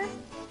their offer?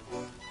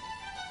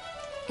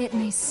 It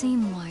may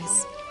seem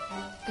wise,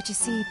 but you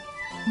see,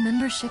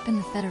 membership in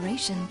the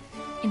Federation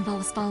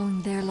involves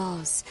following their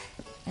laws,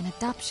 and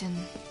adoption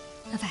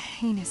of a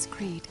heinous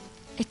creed.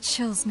 It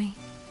chills me,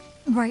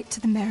 right to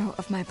the marrow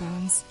of my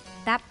bones.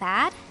 That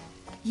bad?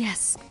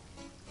 Yes.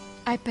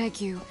 I beg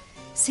you,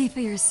 see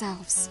for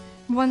yourselves.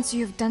 Once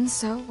you have done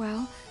so,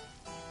 well,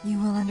 you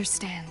will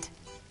understand.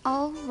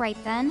 All right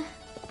then.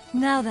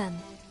 Now then,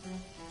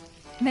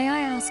 may I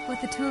ask what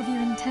the two of you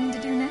intend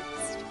to do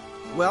next?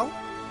 Well,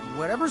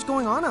 whatever's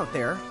going on out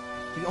there,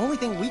 the only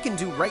thing we can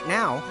do right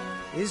now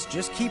is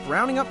just keep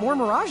rounding up more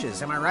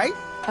Mirages, am I right?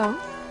 Oh?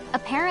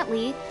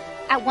 Apparently.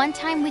 At one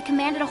time, we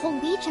commanded a whole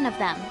legion of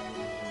them.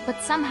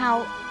 But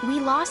somehow,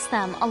 we lost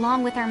them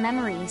along with our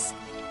memories.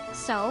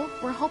 So,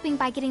 we're hoping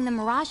by getting the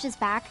mirages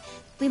back,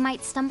 we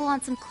might stumble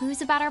on some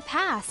clues about our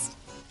past.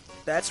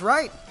 That's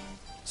right.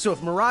 So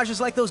if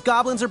mirages like those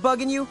goblins are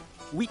bugging you,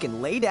 we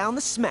can lay down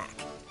the smack.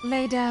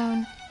 Lay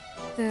down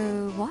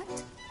the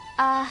what?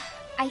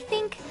 I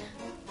think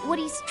what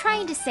he's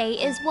trying to say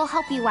is we'll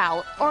help you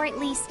out, or at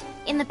least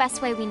in the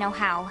best way we know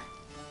how.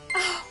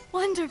 Oh,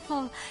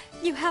 wonderful.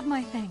 You have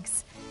my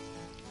thanks.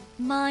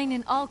 Mine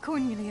and all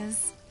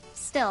Cornelia's.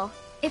 Still,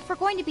 if we're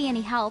going to be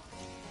any help,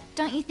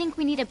 don't you think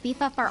we need to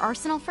beef up our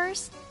arsenal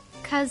first?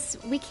 'Cause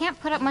we can't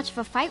put up much of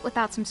a fight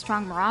without some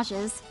strong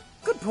mirages.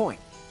 Good point.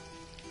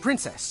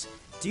 Princess,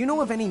 do you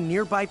know of any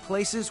nearby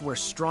places where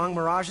strong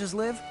mirages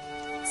live?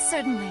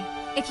 Certainly.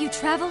 If you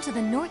travel to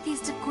the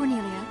northeast of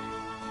Cornelia,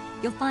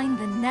 you'll find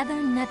the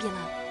Nether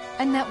Nebula,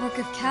 a network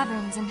of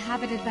caverns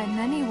inhabited by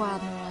many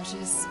wild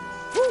mirages.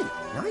 Ooh,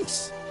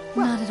 nice.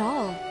 Not at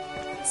all.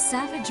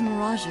 Savage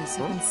mirages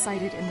have been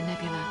sighted in the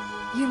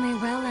nebula. You may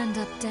well end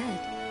up dead.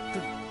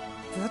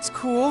 That's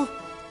cool.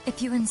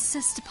 If you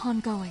insist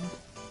upon going,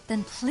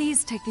 then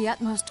please take the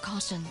utmost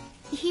caution.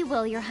 He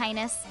will, Your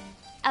Highness.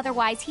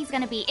 Otherwise, he's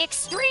gonna be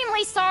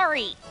extremely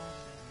sorry!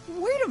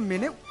 Wait a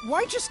minute,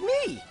 why just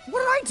me?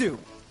 What did I do?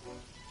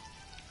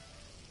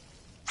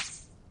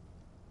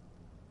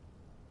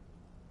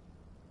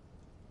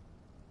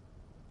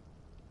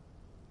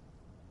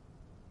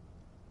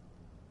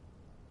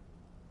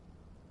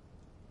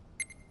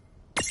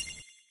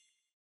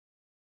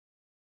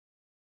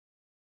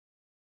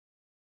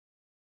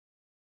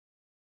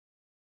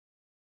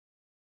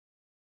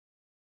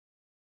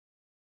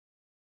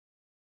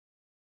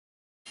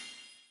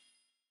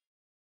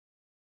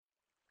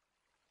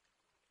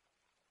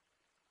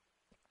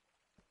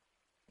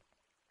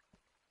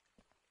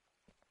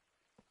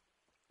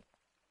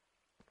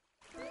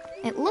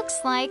 It looks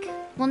like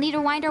we'll need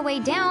to wind our way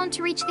down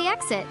to reach the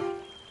exit.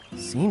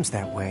 Seems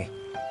that way.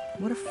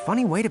 What a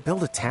funny way to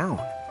build a town.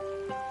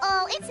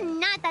 Oh, it's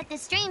not that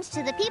strange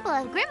to the people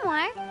of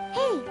Grimoire.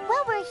 Hey,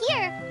 while we're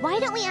here, why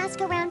don't we ask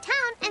around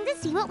town and to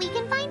see what we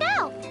can find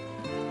out?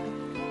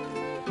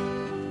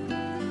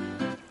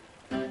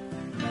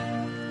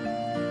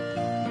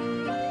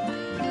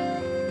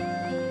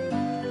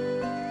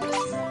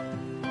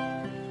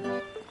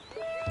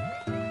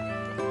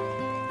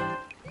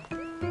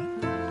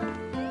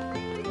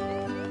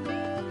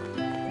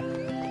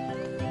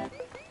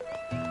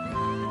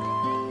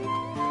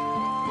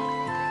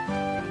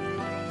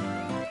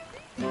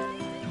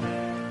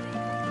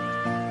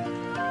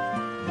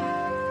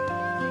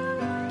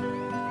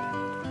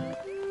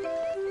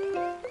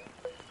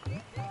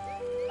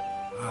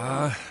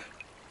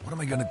 What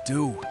am I gonna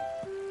do?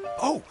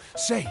 Oh,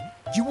 say,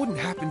 you wouldn't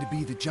happen to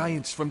be the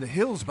giants from the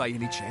hills by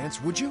any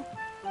chance, would you?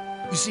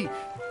 You see,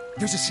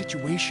 there's a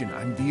situation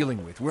I'm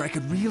dealing with where I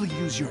could really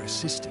use your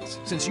assistance,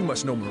 since you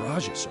must know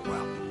mirages so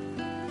well.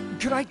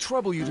 Could I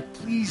trouble you to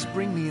please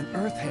bring me an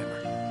earth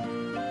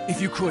hammer?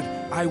 If you could,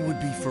 I would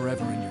be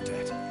forever in your debt.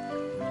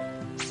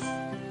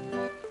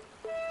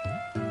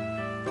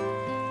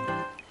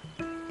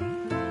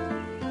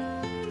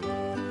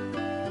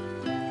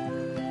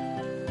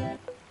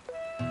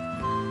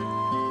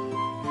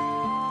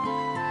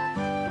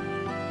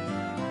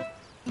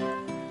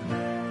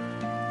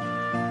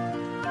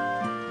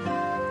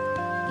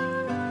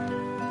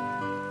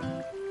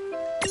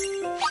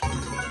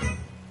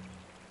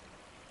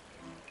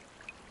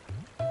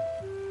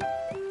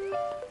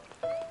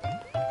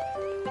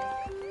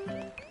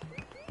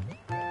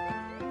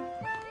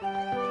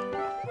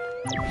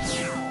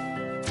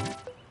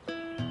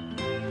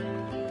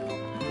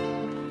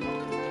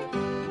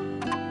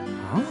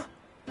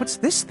 What's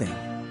this thing?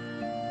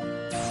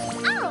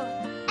 Oh,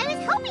 I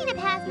was hoping a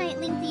path might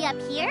link me up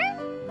here.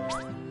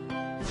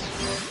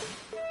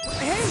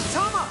 Hey,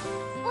 Tama!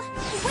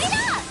 Wait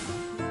up!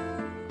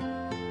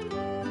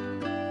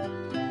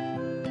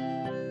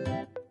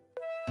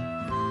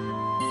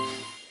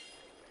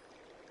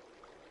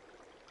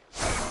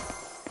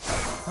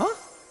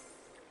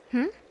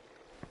 Huh?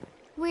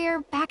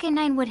 We're back in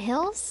Ninewood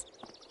Hills?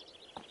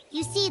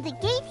 You see, the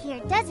gate here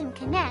doesn't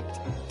connect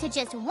to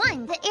just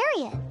the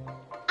area.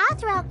 All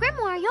throughout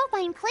Grimoire, you'll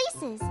find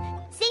places.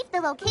 Save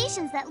the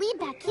locations that lead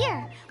back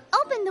here.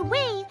 Open the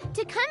way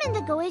to come and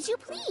to go as you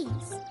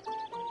please.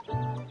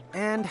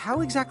 And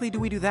how exactly do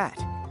we do that?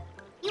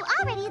 You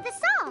already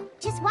saw.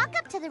 Just walk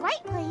up to the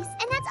right place,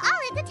 and that's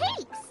all it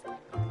takes.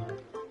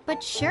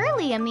 But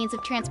surely a means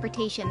of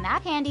transportation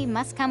that handy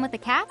must come with a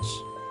catch?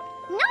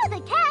 No,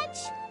 the catch!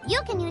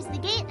 You can use the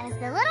gate as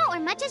little or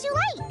much as you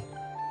like.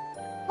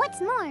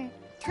 What's more,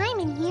 time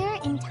in here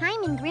and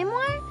time in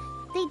Grimoire,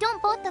 they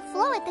don't both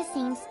flow at the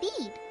same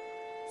speed.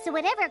 So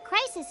whatever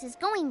crisis is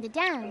going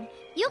down,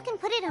 you can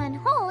put it on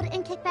hold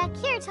and kick back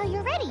here till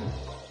you're ready.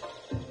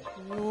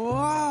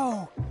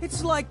 Whoa!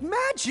 It's like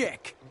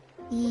magic!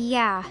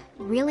 Yeah,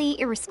 really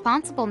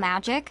irresponsible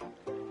magic.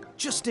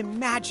 Just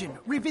imagine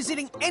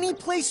revisiting any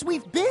place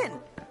we've been!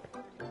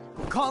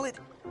 Call it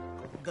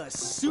the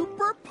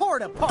Super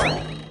Porta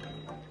Party!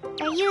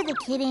 Are you the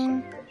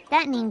kidding?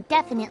 That name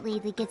definitely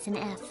gets an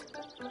F.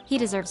 He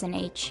deserves an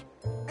H.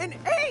 An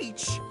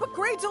H? But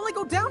grades only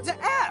go down to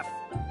F!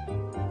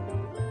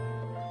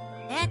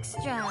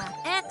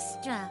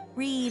 Extra.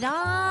 Read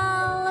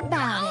all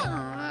about it.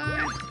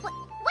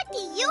 What do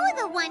you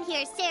the one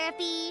here,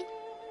 Seraphie?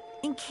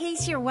 In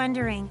case you're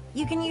wondering,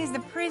 you can use the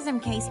prism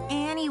case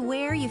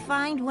anywhere you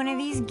find one of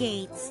these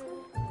gates.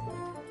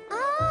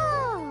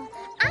 Oh,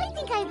 I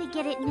think I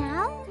get it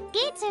now.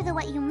 Gates are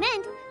what you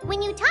meant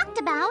when you talked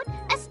about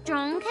a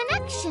strong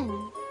connection.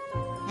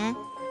 Huh?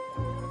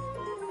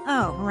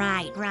 Oh,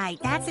 right.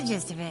 That's the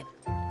gist of it.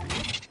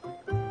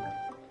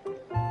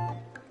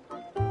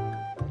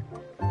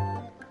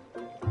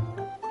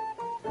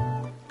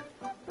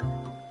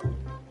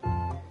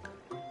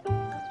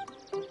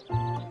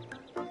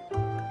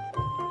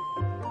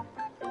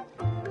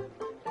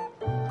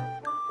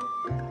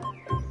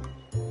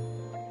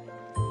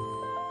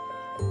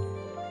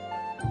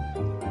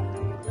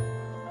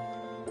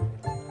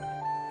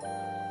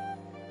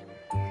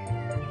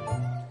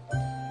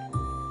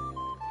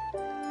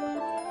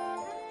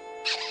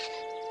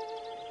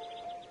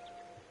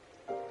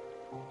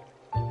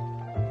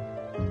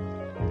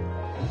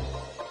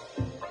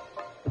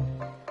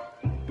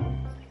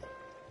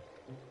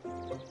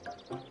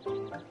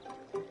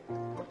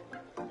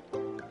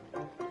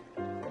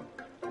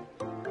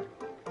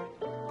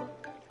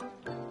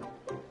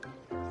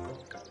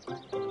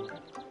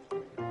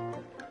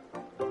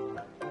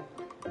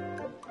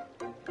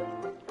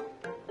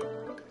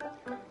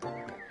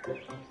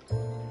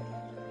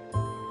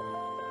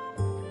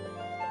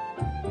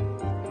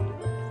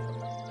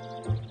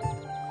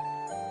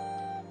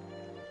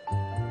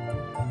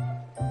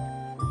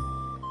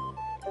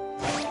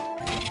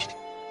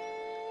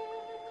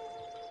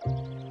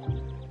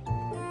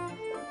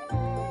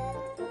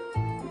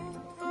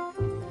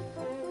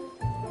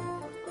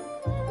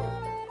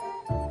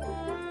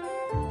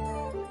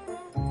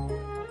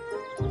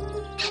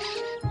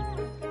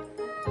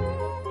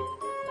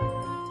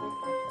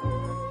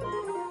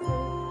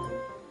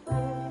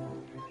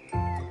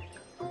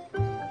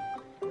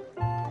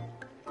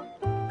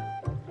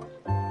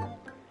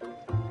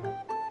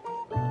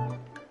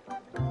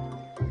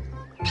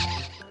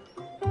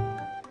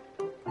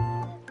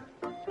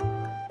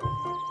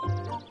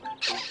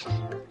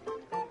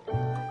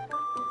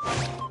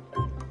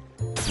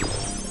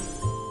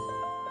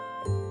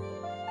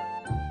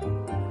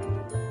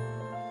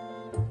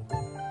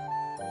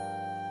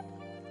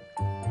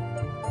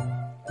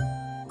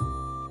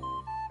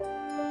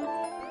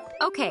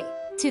 Okay,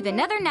 to the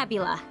Nether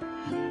Nebula.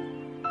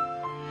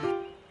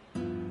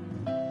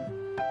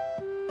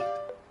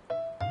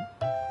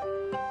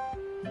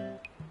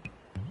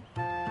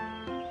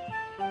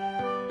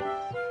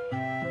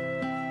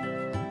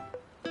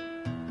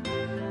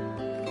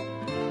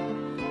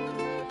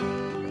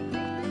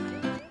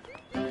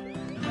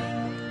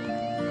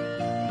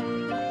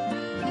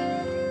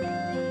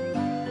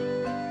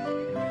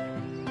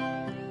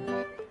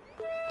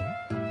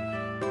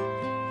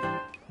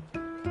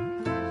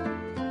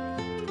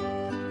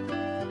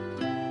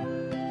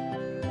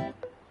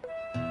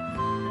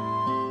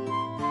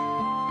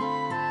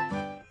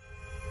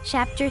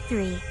 Chapter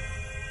 3.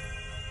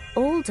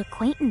 Old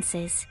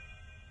Acquaintances.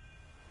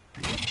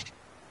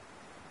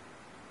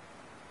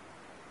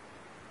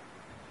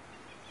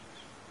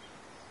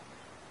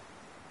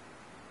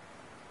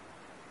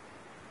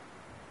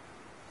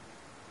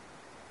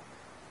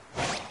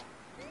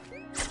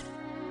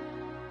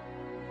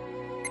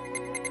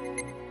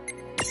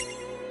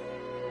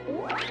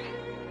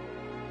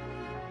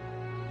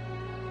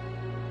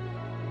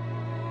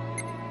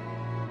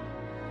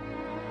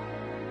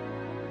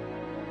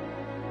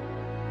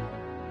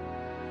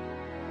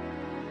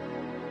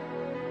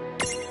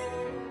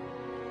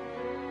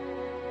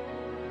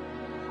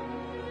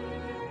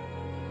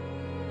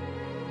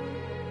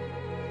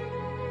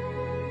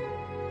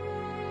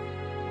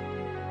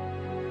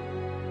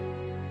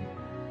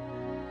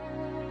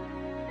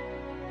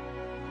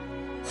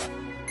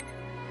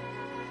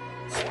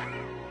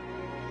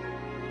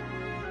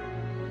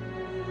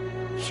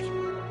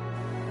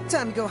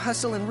 Time to go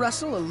hustle and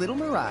rustle a little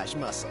mirage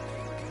muscle.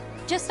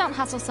 Just don't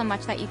hustle so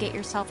much that you get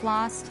yourself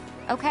lost,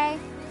 okay?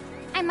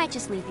 I might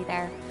just leave you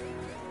there.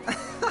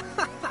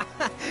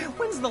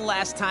 When's the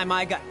last time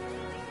I got...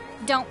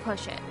 Don't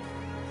push it.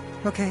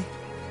 Okay.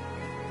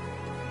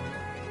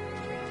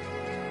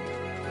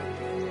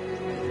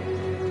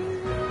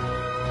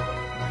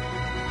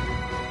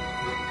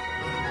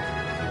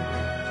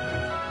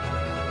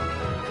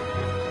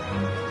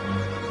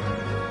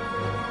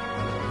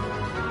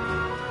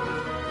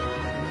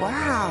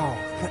 Wow,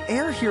 the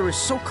air here is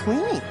so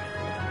clean.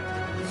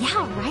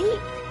 Yeah, right?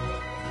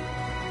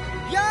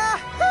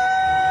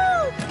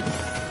 Yahoo!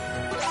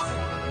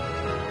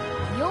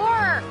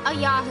 You're a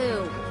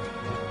Yahoo!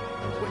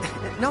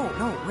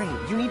 No, Rain,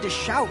 you need to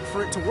shout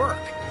for it to work.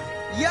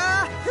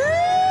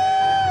 Yahoo!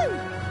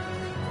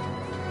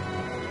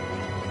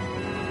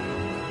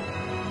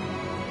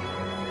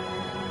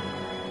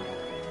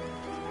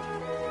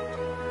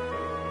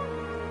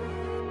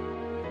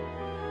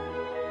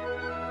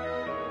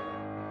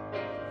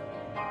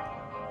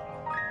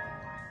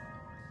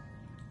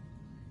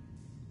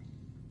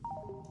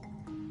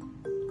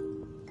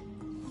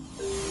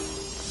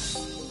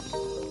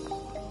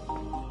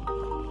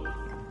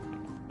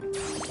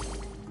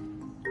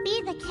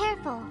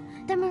 careful.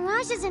 The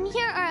mirages in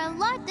here are a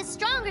lot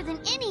stronger than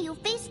any you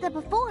faced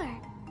before.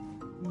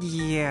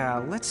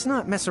 Yeah, let's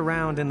not mess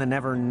around in the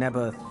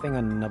never-nebba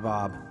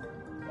thinganabob.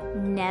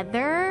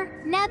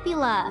 Nether?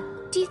 Nebula,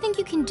 do you think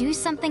you can do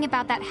something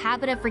about that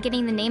habit of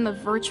forgetting the name of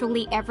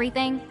virtually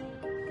everything?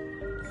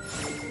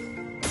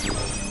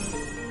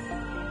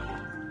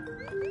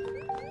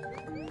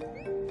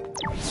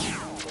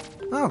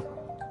 Oh,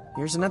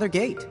 here's another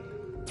gate.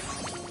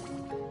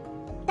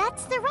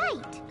 That's the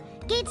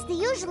right. Gates that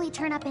usually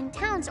turn up in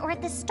towns or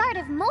at the start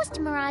of most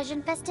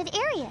mirage-infested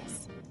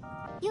areas.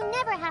 You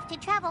never have to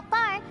travel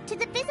far to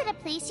visit a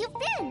place you've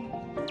been.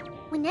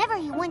 Whenever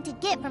you want to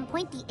get from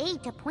point the A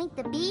to point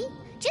the B,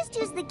 just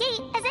use the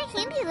gate as a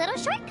handy little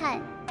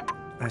shortcut.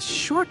 A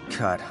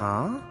shortcut,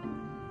 huh?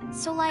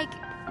 So, like,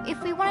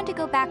 if we wanted to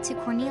go back to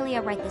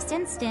Cornelia right this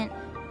instant,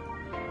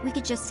 we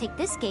could just take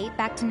this gate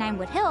back to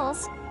Ninewood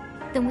Hills,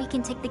 then we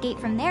can take the gate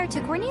from there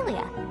to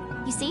Cornelia.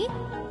 You see?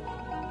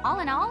 All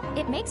in all,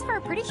 it makes for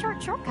a pretty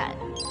short shortcut.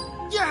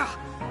 Yeah!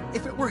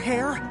 If it were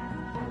hair,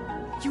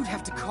 you'd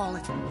have to call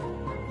it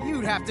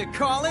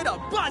a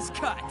buzz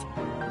cut!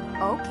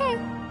 Okay.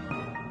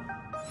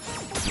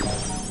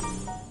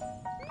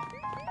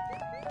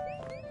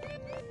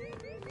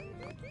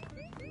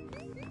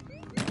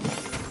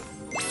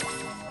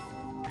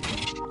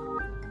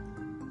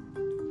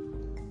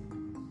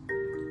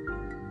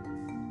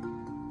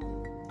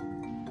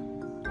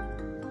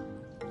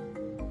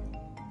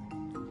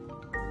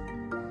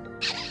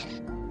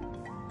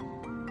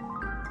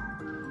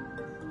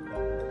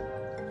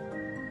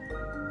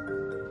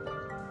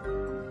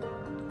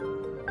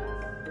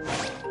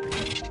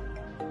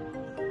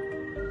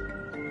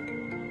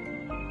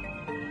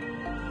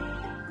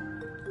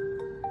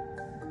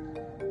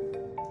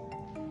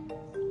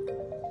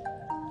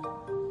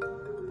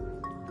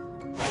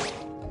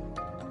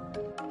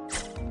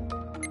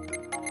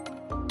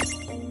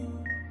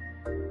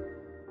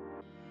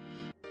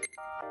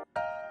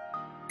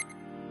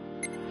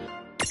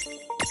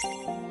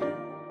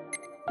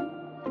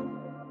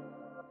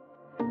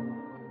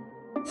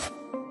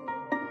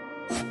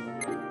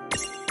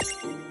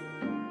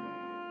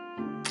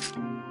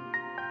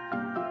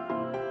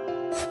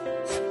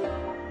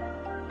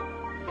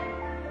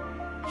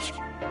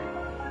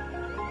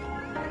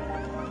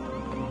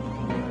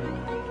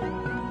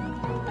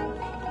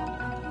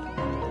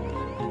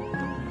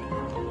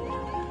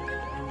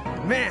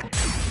 Man!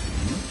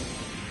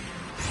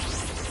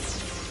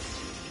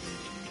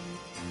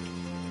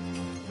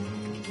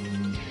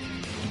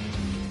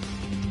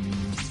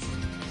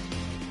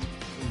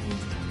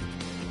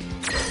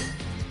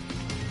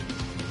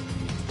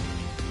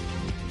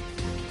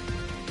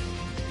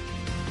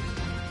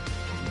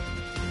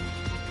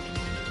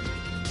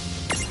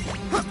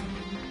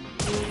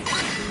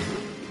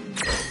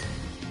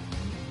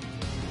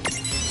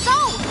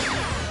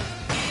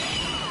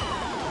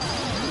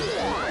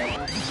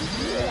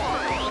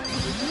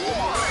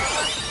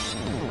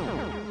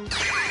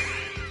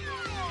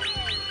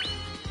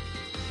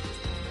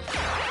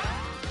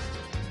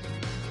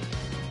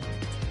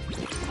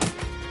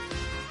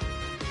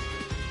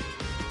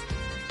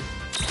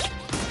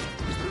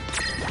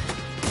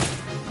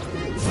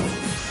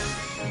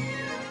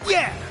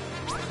 Yeah!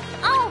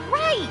 All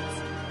right!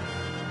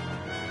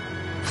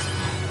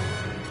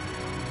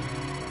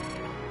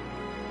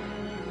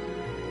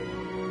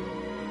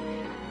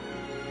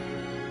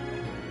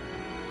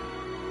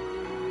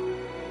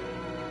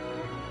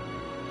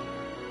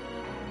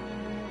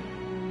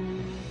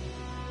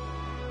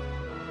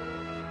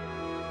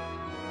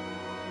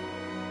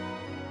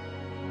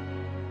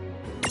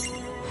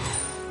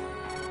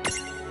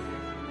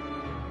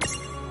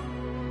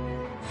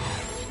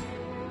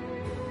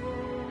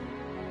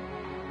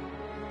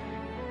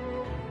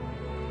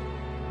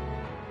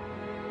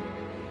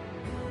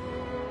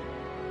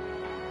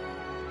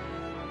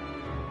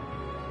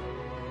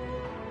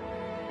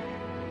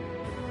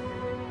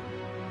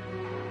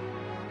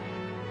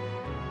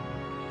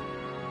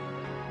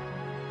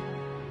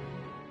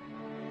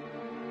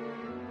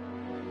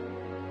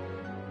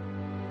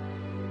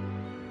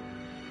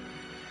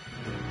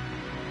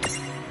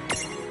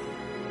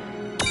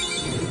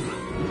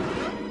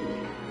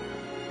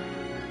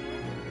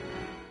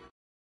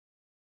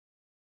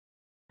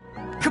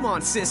 Come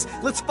on, sis.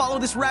 Let's follow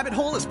this rabbit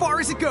hole as far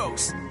as it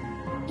goes.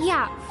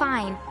 Yeah,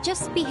 fine.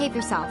 Just behave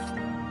yourself.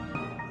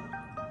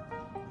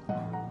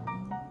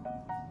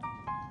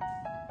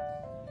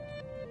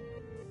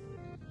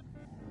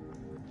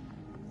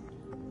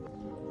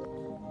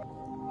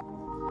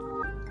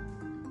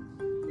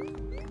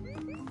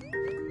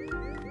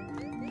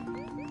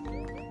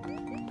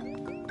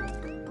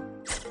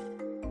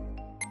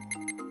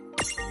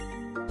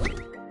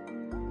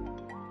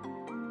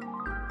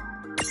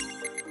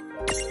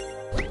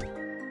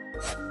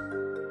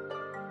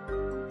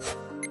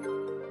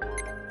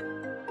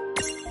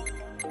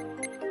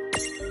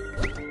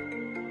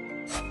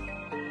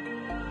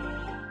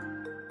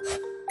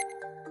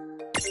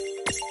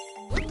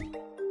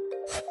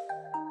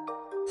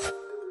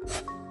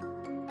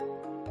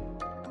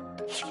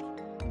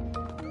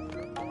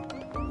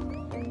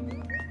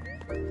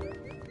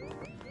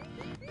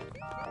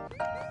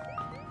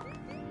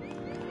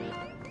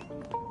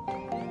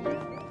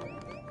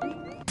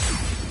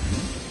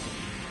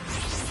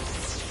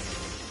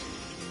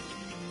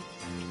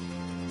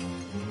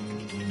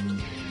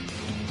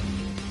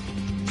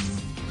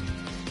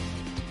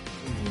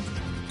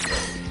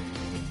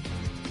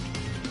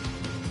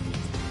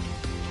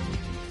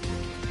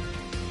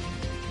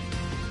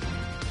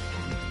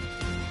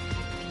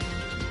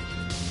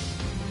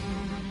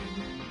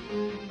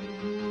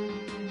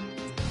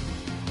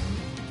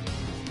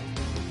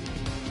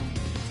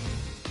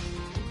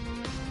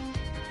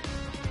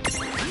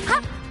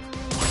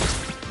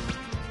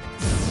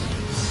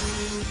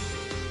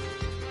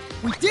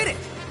 We did it!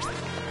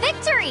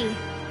 Victory!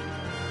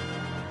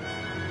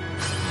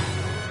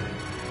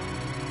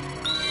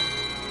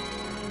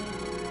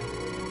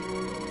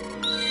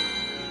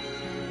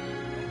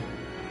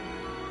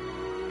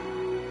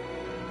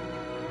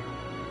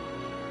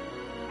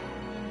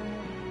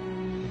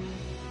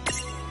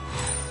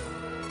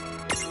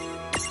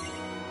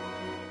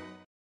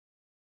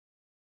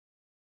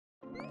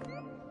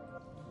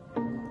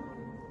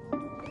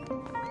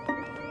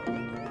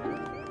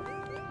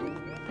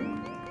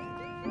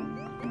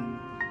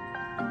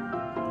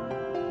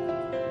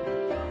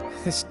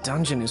 This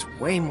dungeon is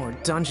way more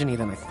dungeony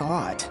than I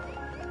thought.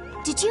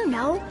 Did you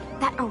know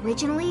that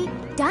originally,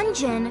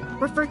 dungeon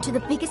referred to the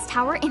biggest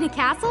tower in a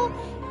castle?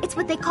 It's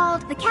what they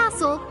called the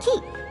castle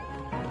keep.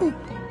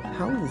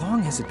 How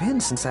long has it been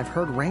since I've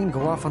heard Rain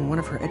go off on one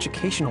of her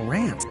educational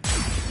rants?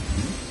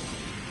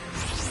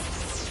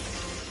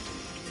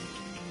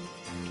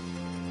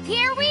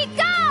 Here we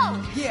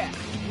go! Yeah,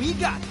 we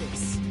got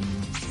this.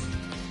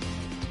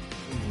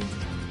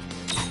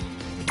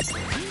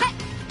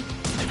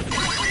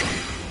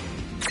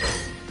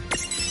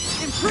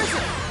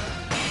 Imprison!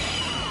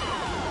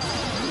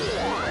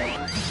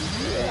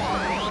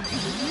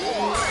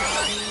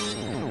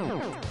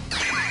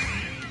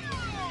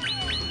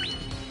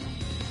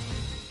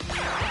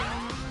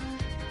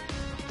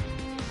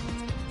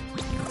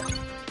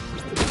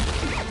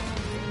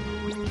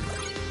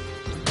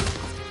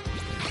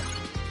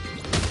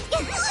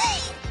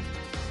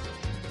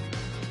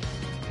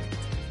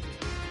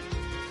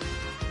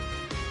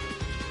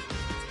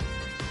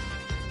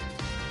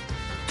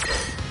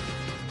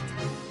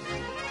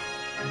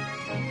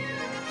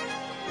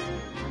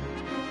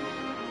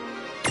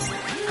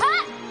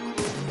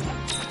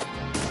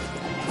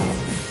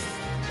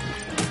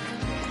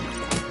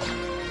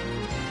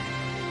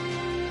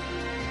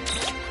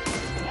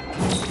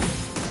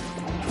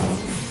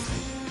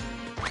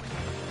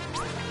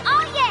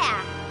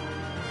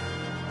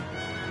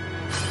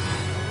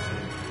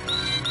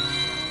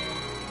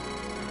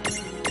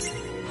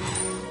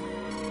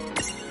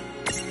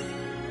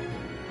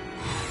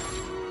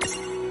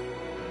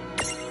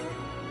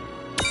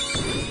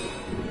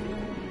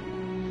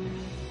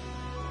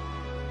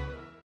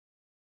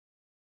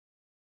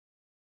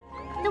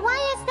 Why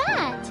is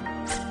that?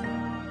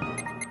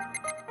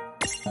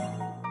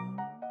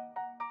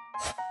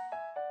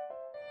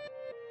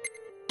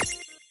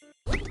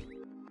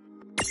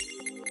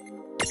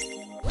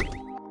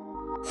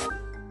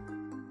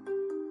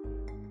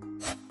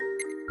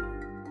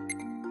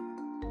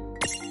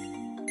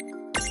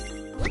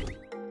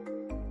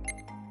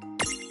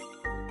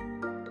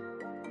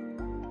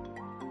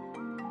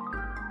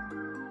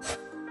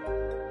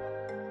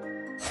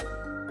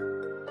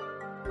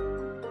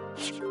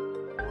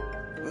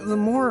 The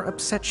more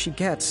upset she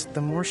gets,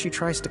 the more she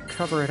tries to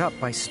cover it up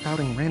by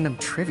spouting random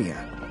trivia.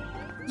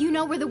 You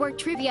know where the word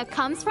trivia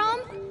comes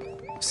from?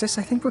 Sis,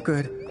 I think we're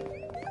good.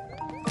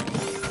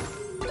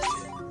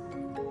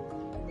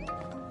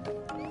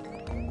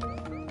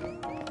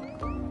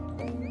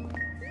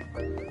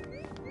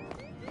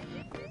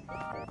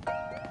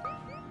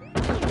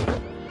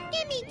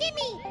 Gimme,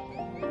 gimme!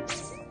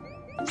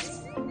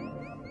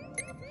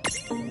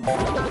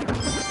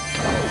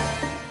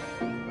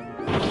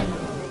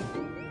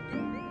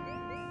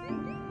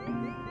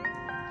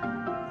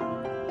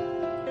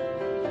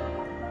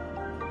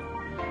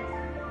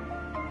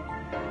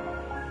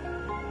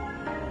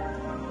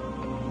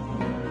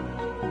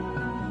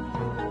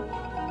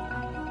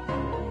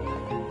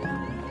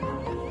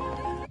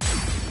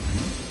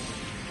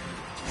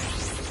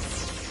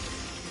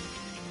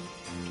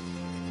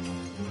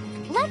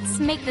 Let's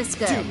make this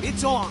good. Dude,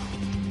 it's on!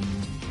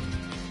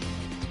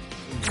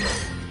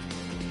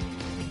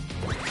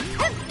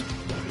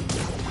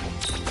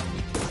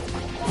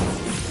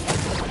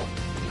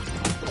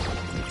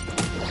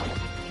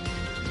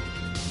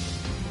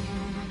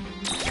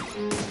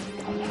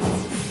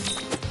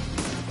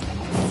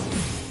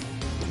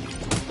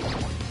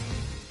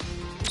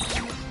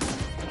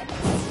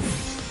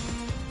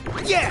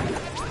 Yeah!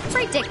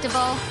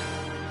 Predictable.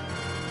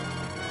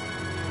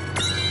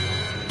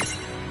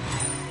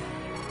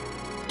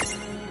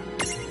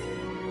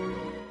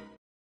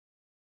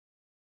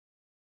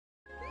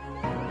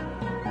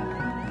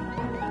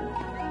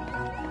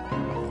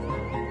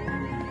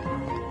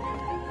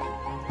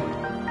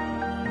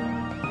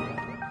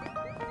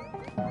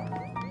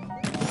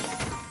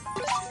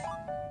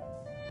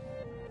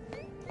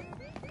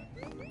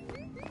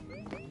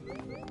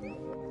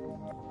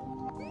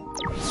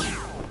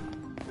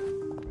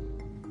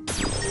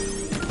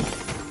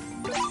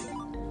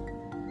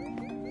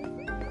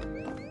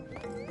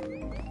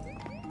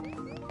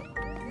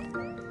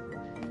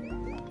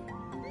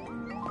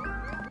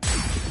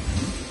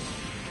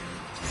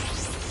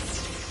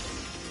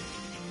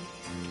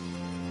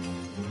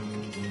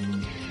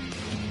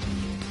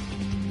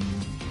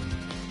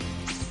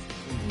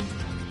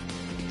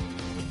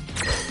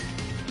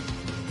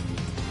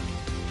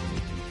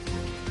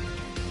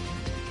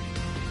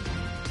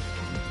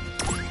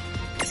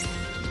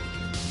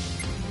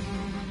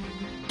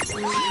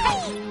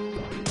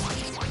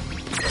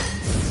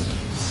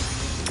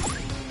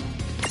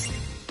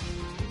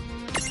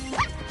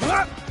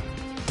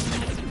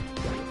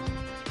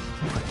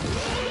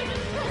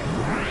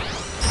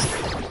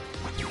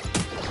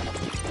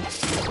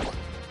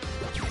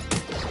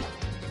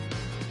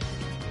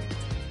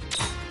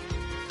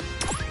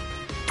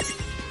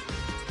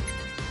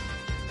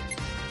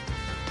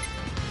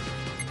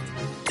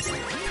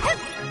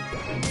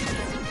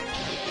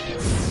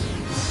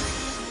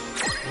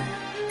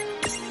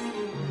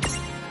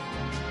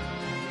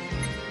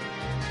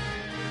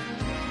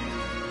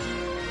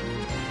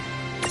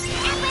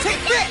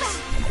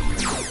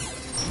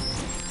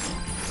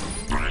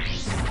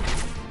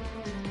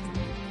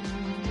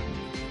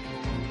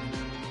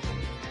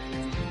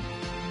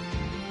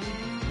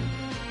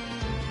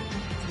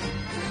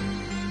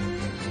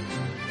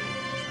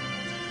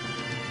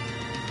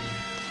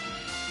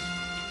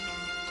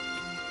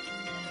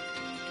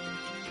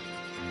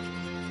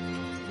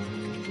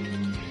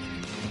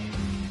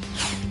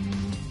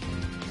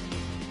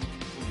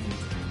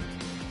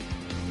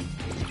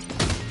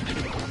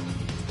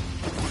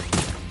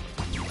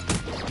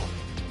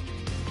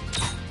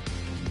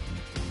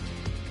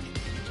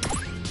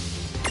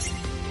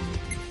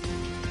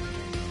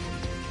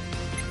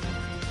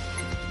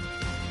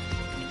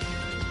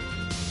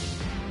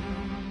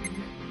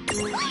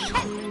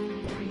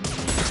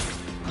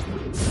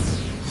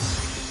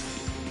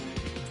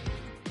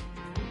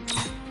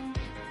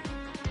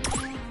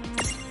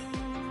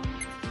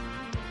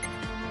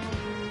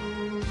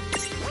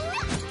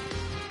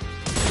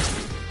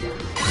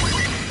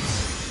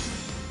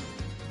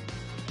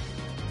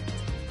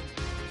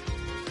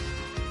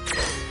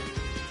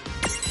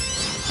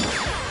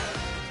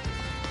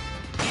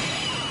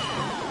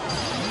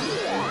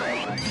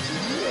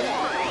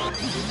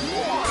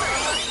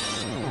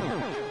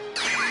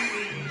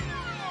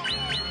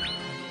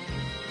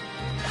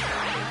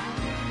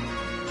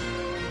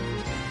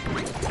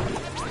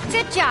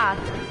 Good job.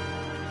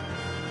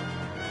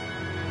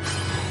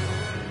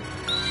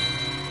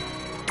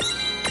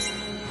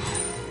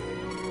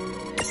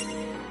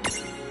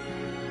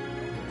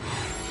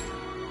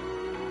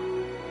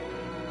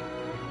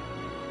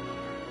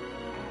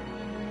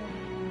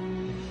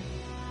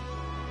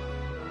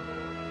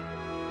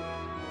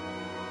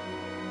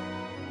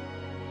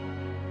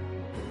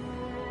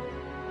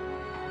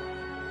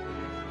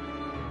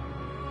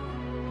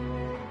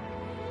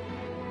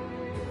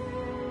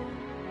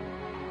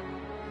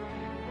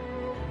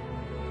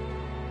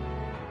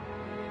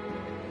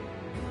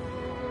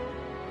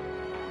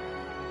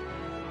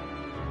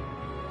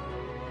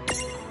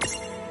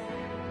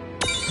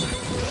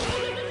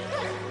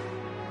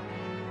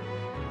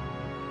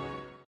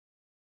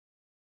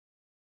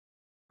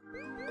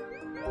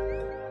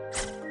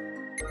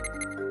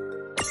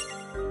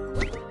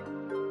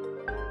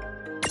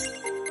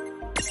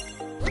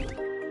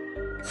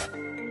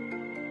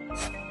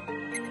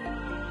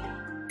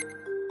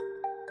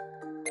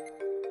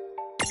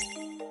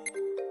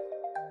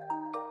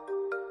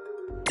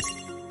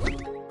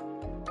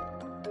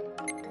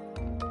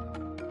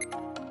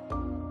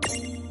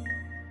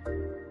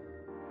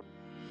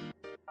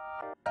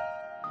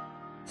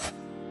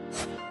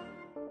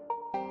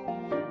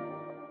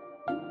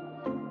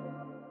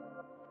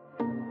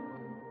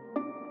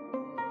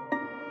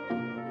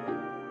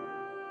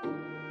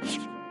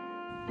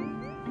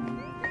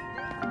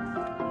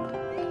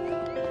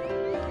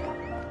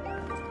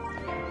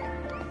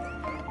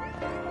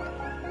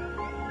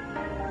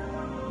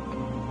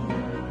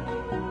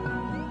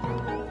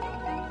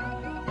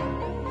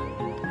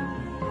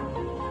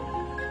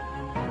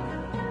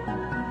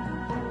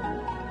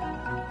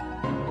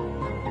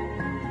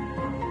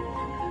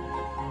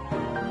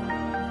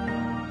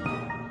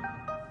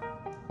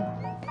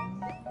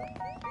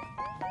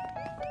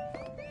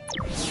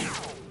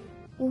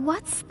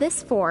 What's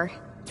this for?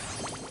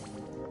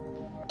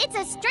 It's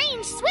a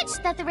strange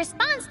switch that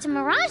responds to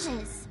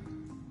mirages.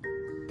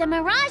 The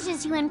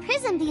mirages you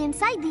imprisoned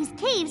inside these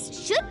caves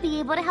should be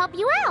able to help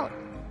you out.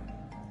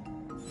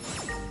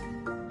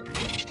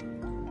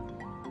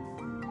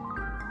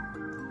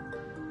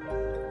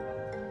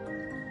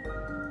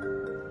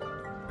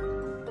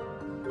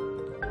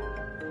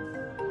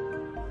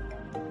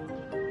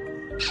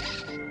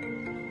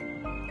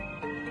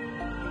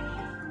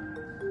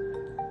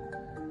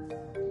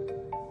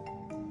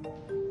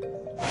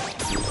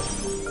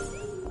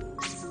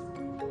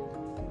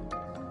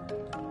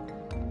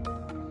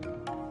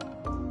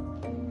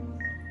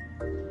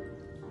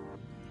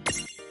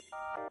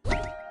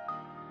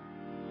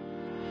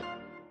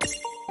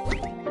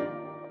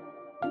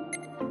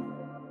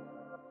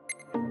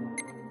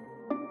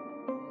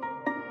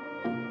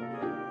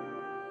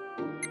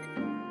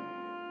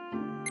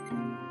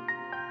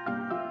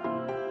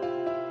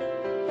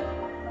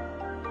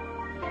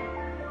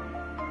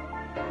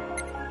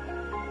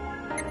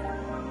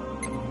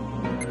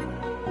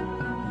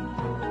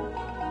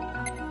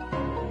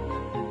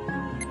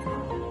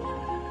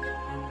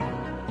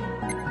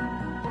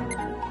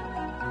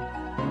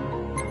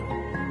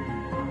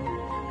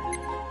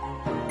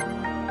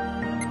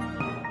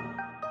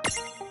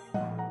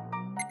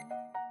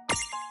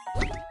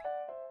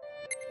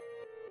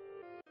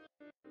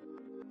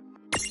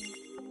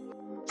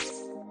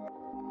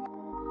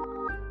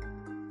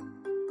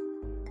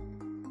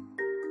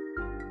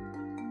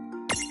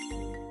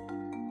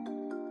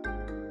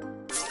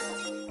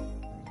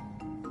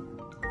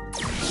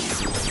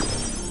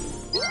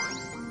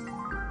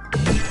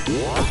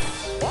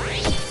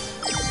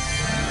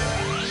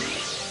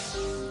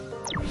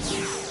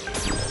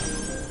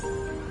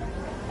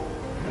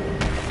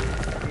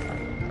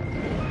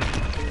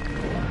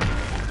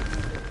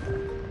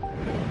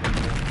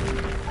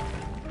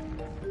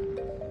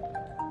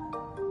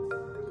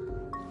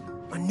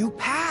 A new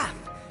path!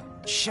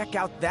 Check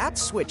out that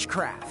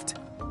switchcraft!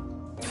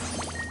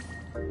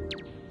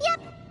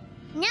 Yep!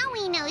 Now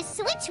we know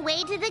which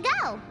way to the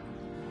go.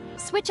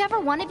 Whichever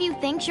one of you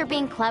thinks you're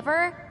being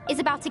clever is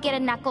about to get a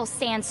knuckle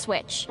sand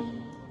switch.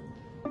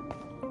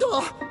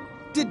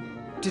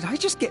 Did I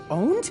just get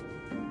owned?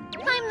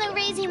 I'm the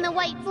raising the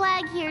white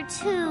flag here,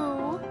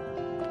 too.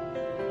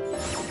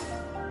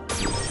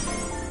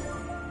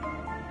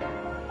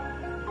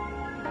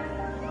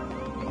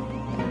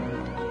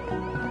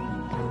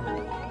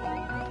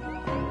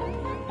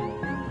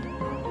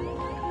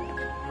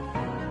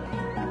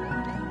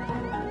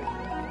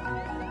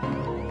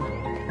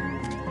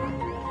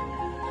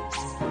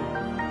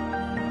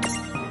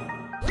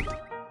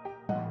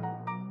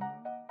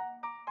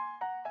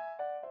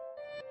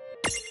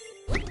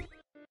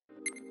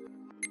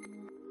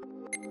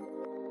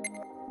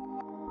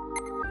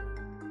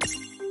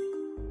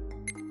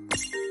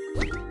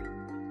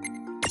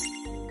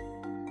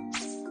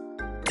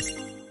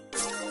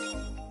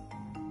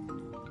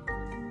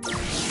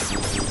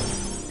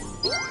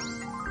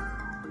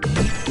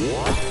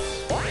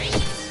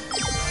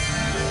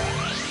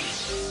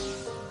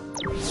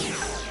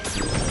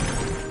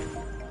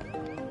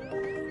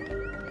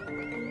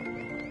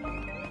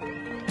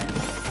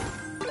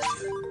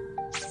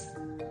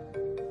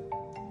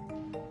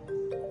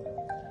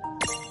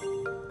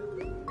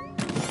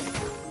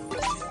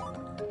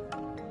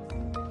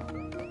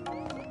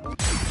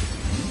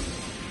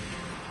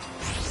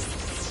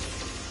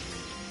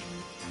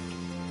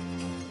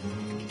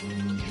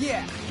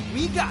 yeah,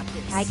 we got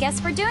this. I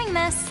guess we're doing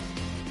this.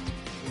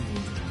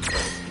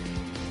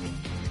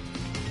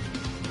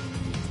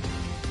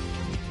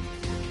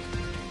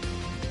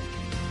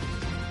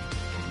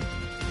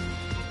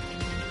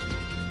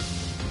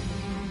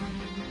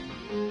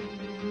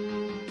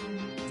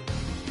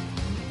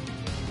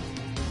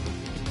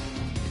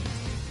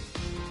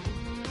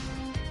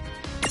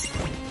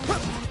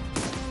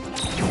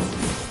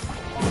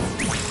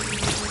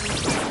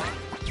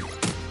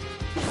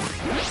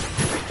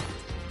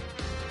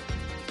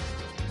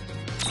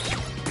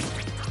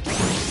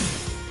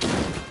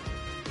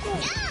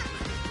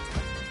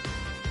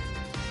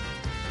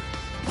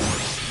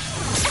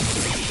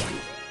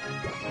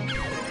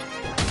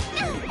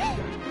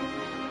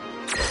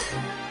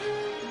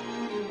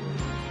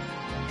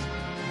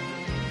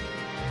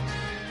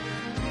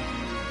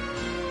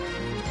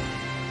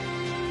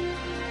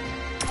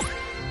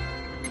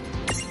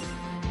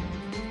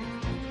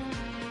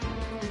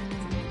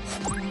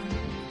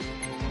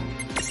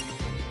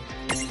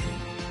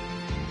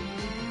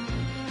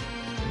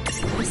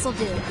 This'll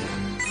do.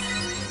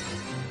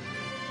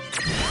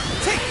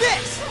 Take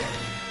this!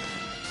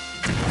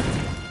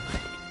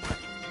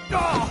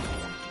 Oh!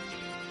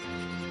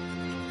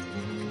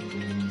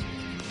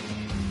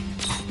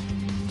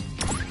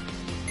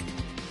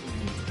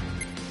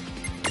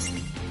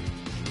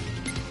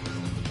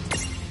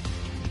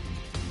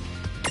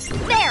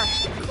 There!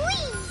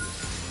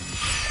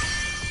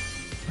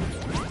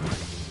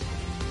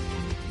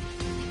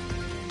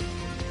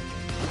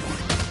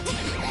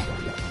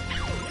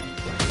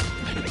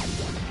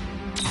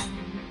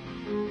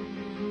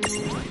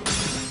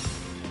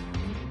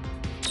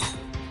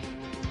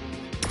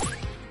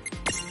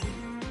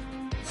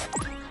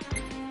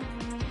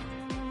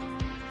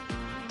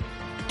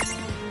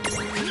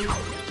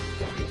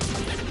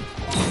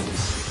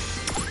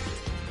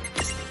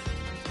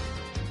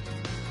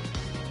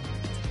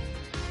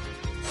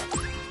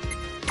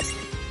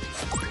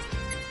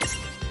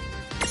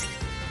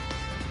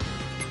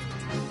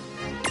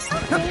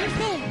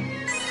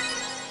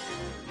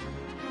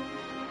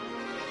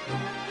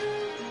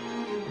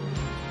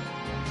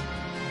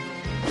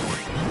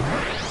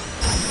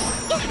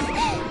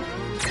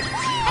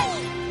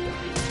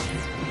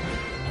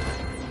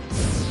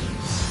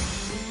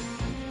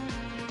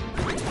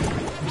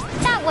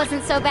 That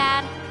wasn't so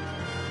bad.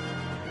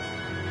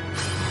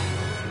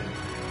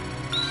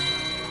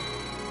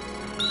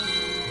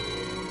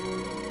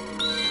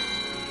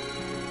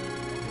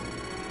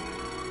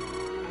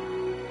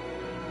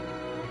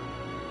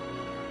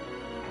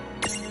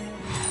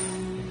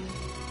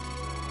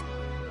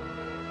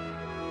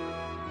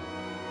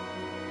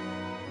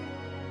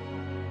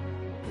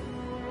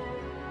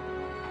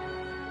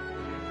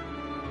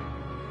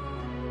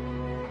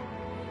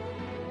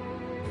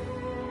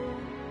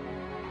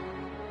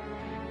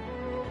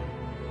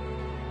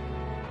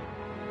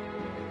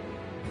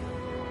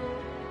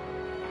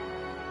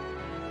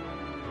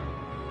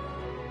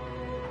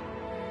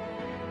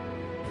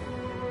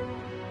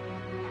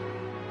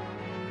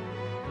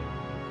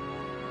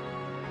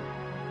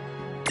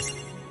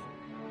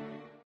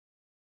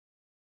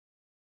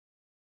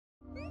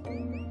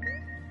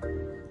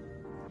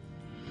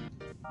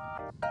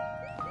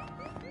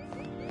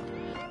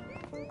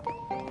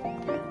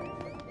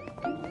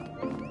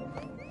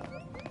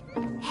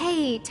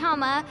 Hey,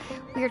 Tama.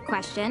 Weird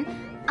question.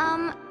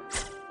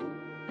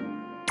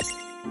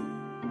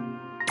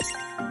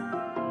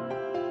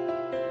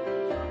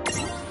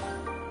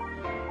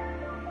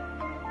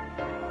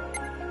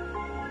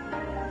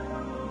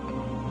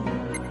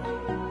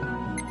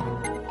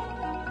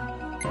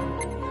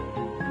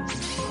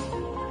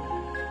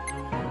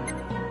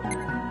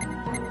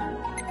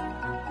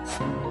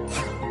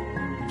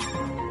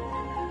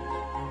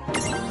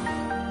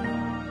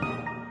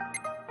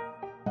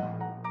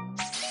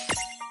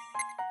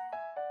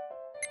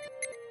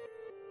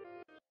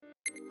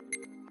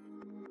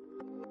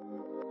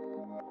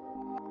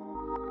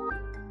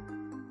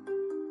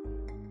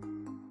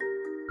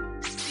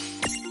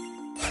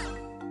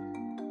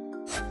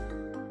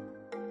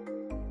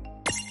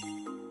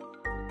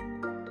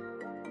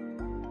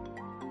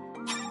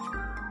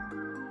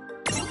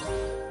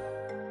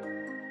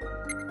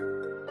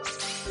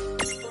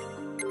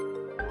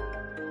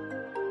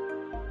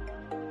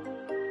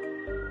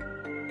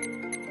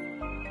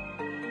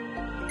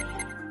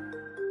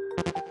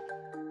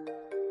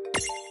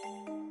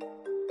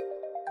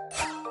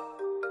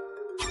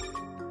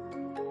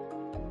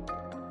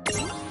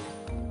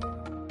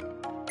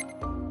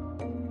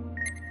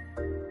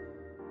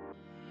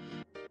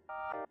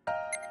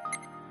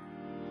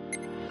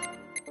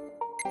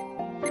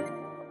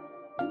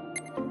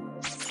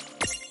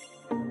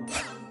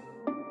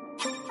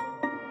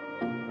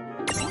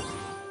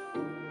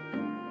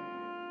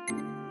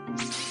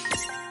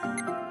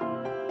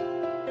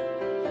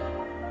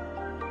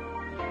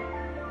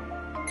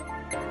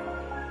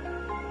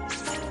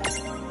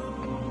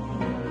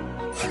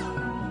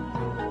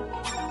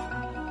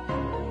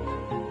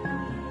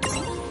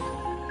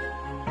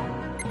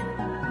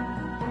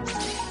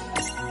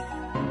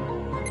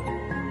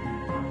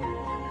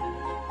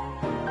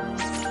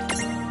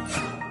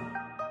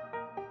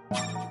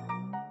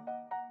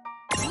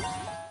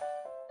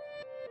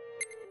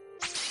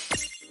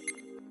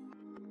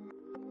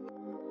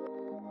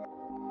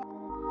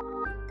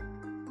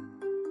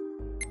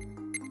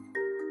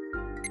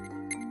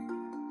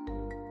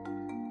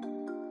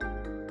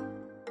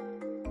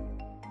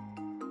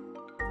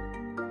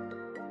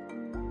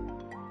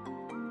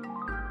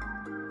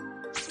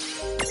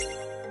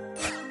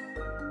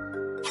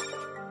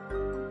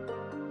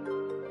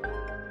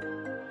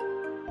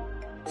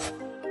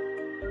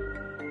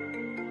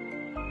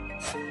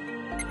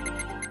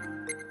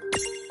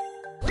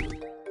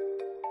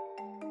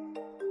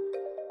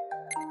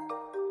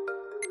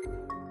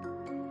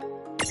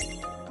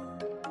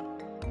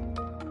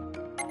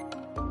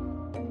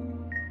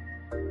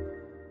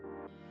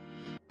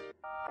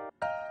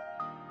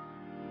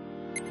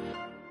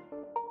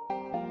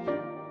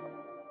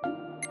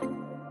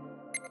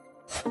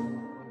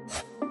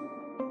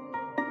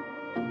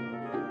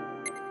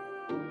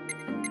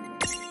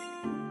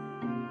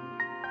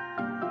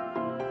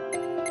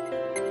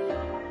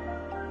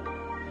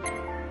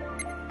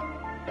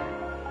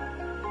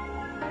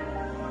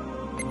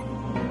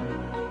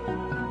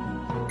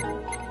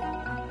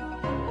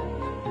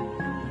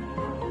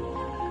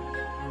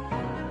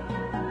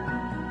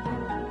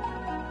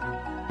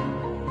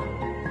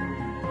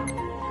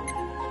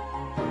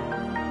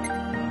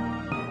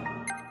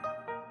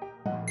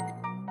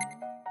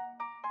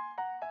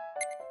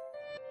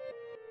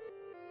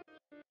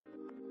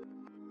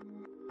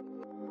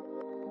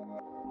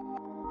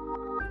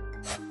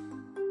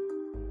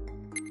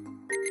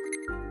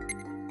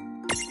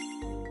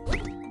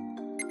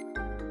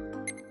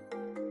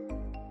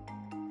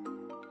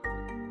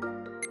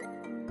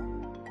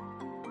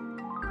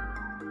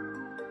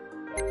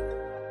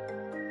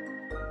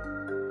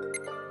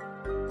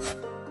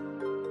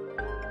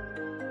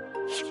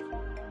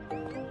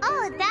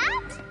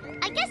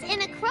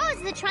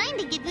 Trying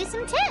to give you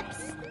some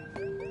tips.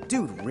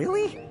 Dude,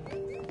 really?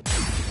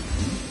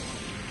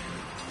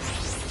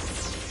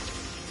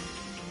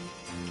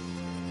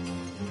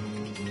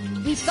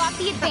 We've got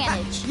the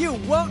advantage. You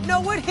won't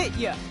know what hit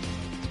you.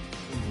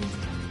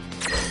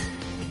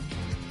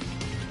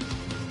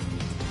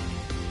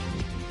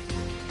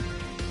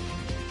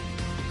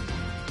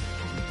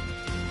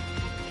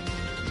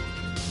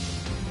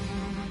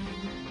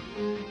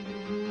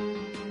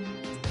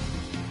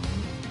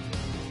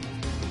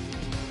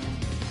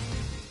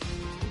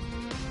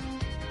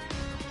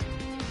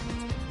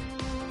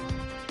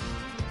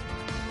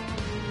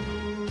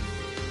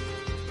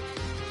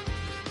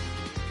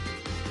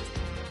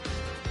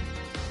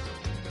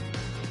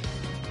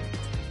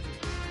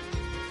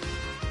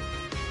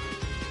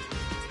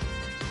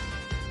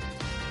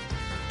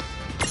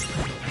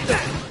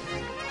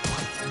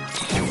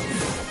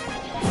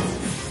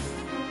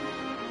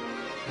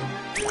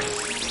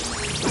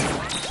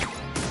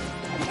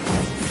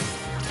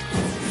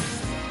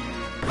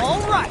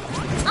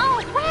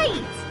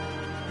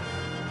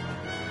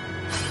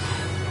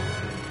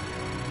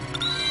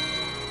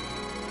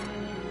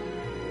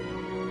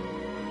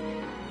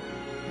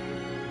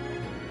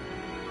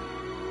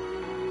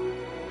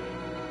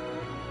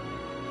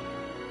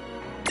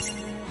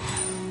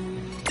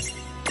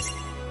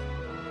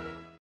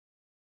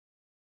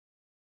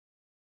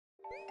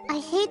 I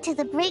hate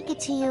to break it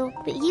to you,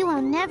 but you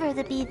will never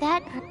be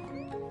that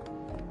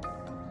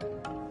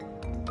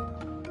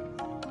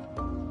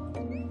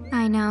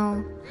I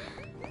know.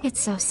 It's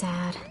so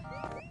sad.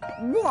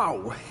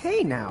 Whoa,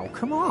 hey now,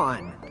 come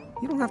on.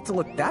 You don't have to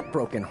look that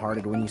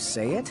broken-hearted when you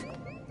say it.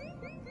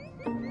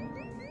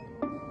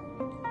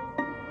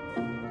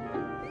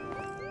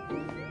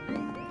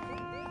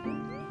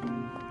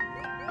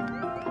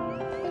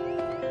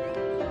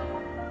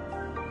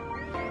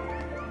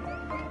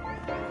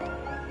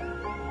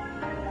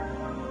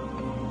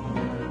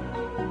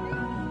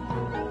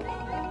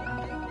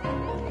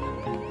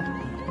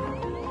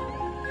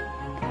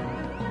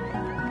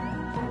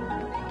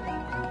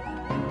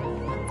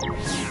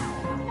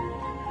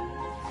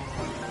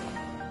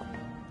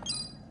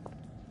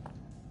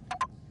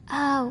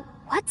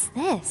 What's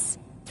this?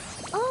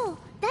 Oh,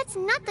 that's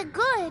not the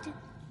good.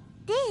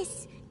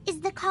 This is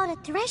called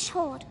a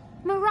threshold.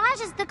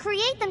 Mirages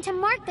create them to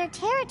mark their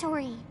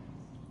territory.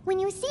 When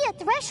you see a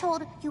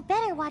threshold, you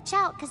better watch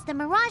out because the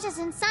mirages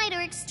inside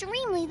are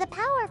extremely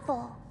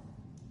powerful.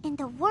 And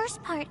the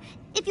worst part,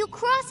 if you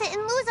cross it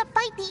and lose a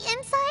fight the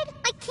inside,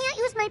 I can't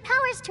use my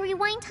powers to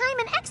rewind time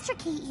and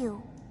extricate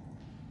you.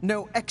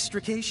 No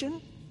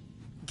extrication?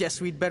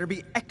 Guess we'd better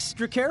be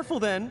extra careful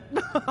then.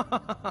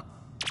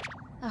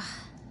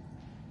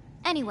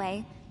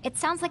 Anyway, it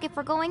sounds like if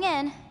we're going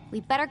in, we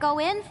better go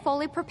in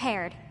fully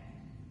prepared.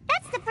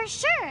 That's for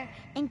sure.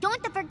 And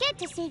don't forget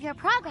to save your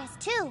progress,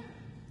 too.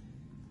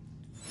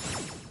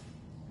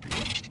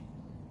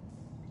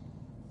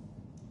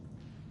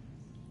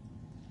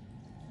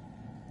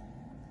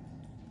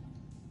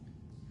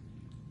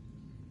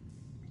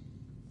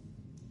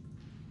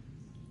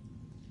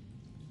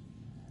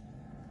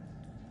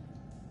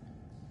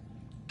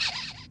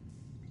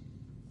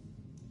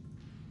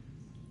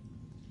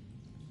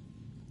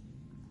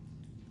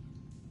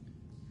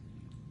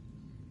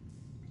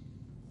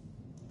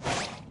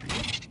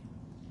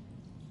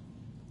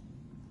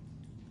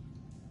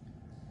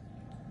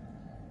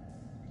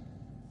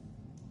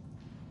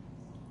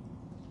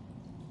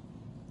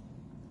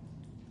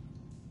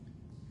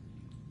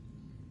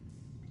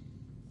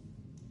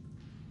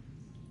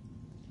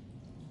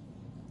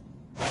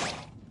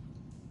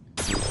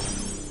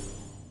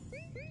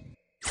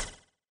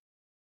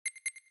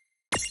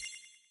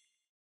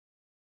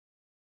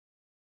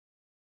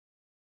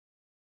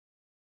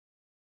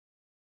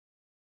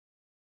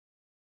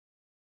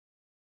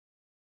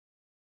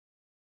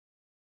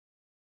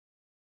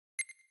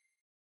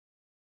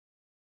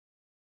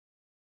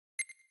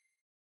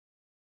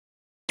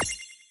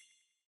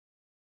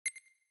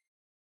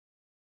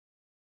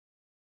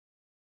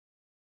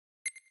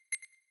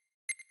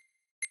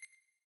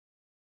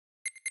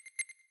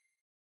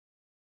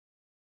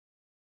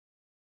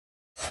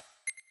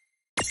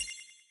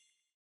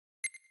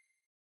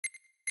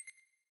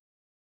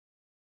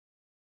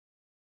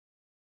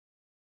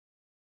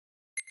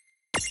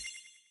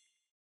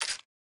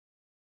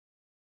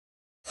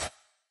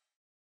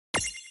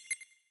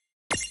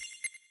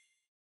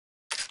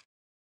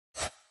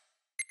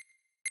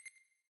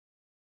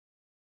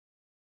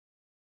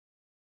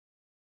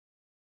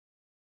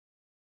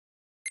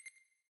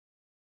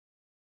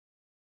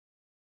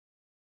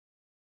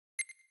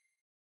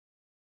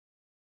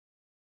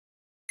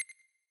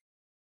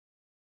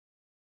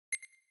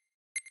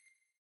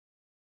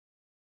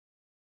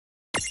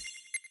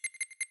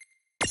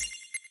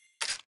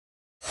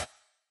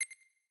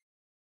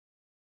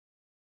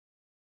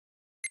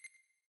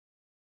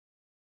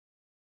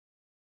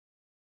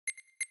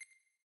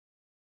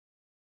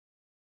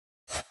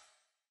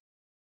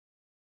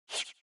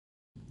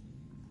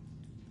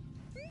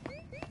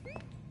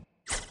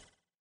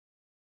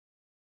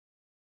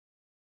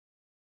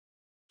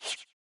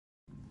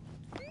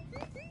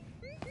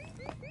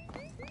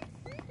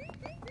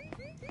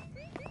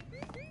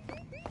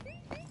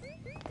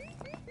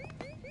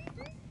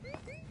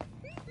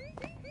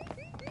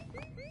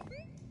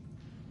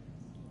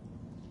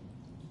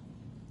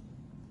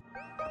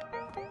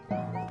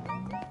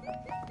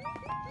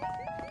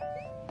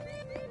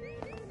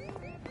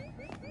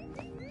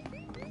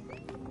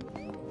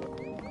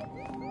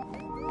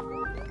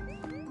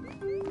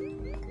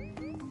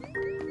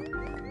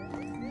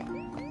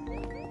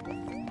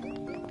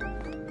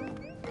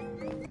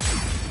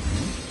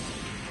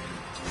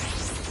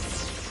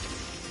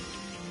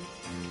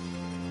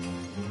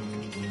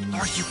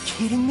 Are you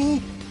kidding me?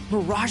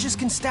 Mirages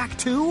can stack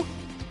too?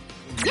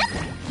 Yep,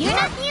 you're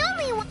not the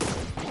only one.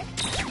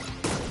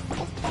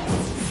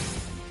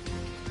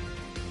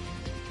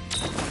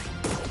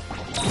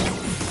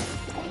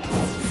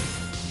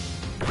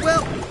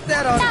 Well,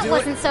 that ought to That do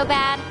wasn't so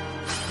bad.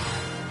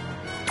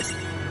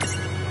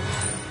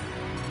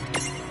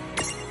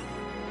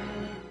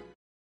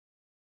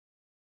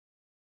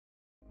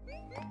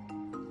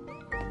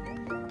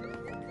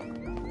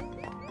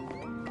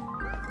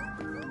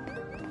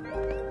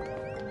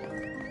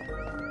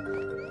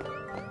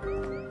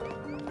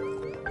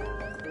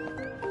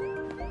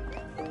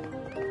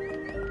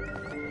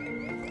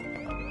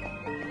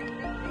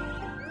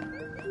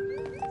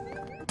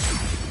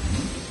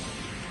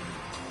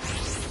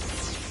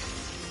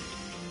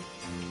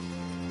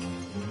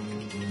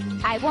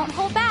 I won't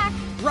hold back.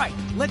 Right,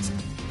 let's...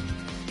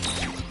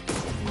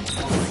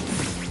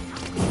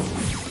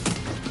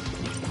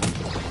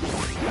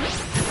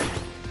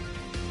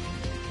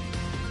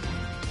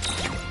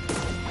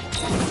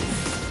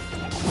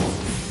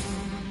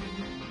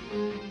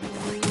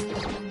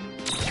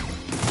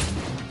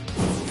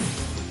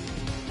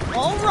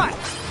 All right.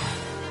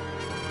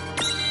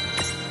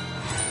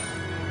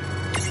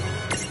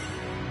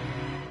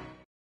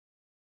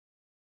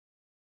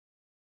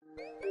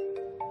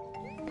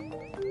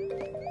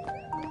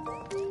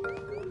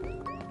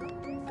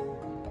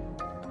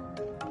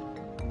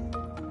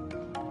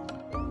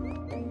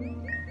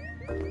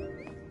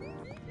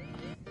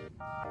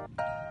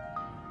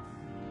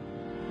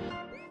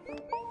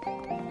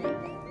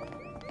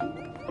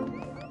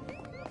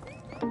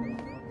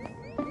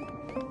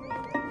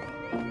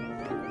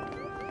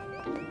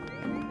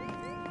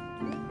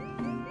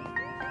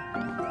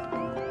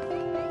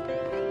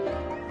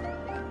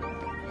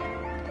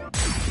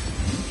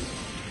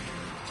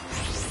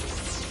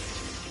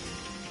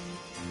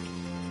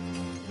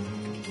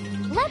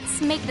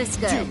 Let's make this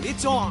good. Dude,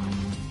 it's on.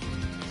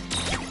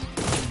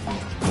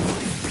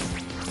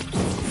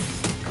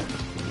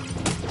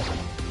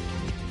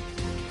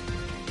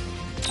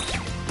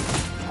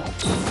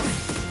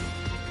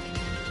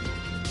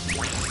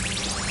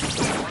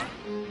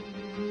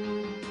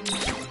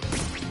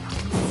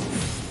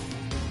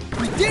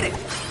 We did it!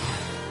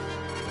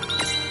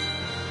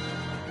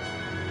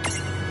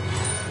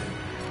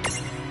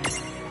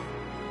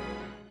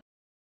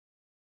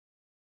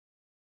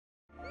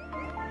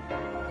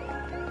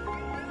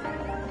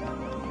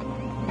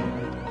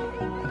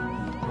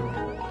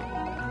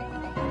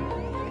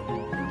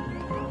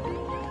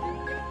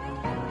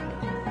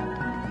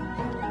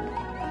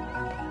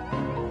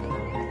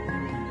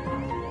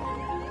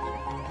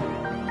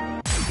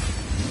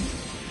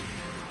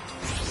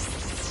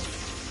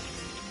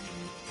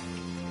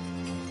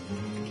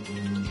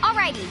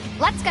 Alrighty,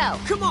 let's go.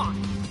 Come on!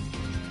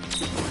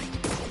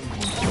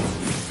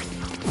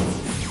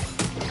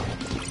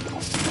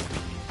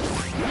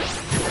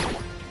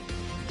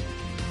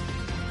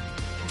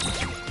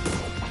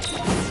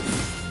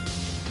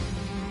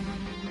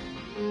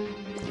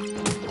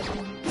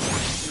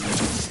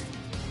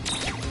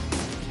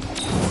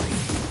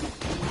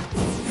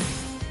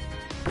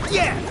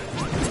 Yeah!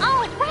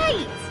 All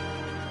right!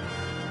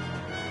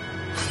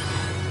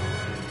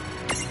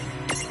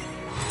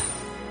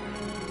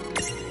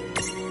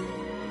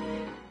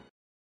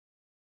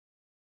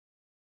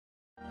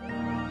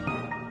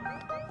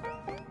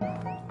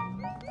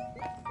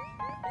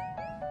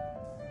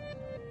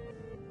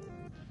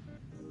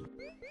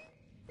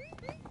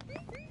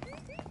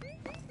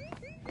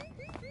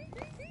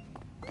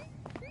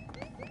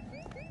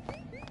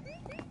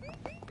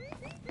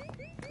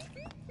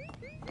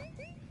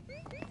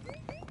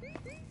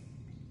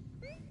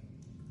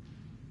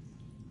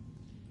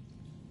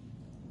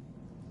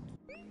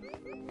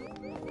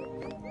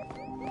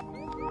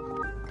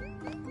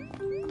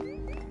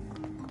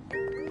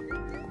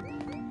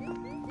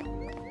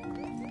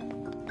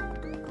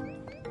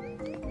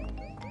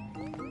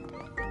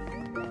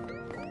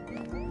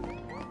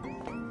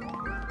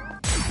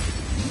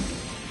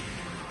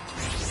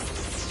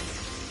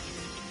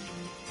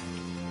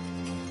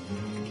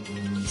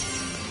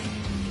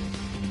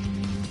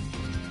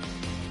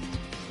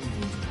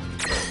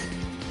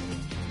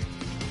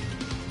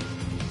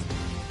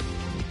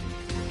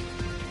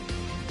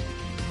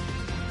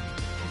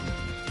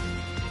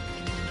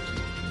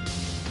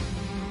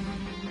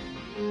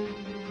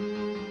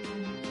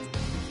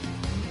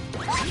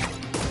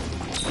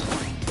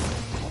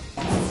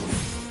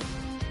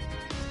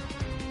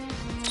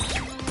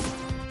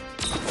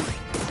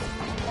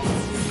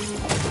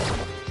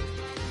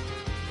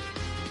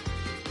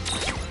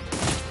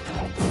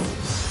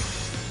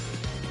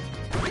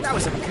 That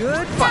was a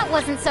good fight. That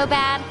wasn't so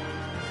bad.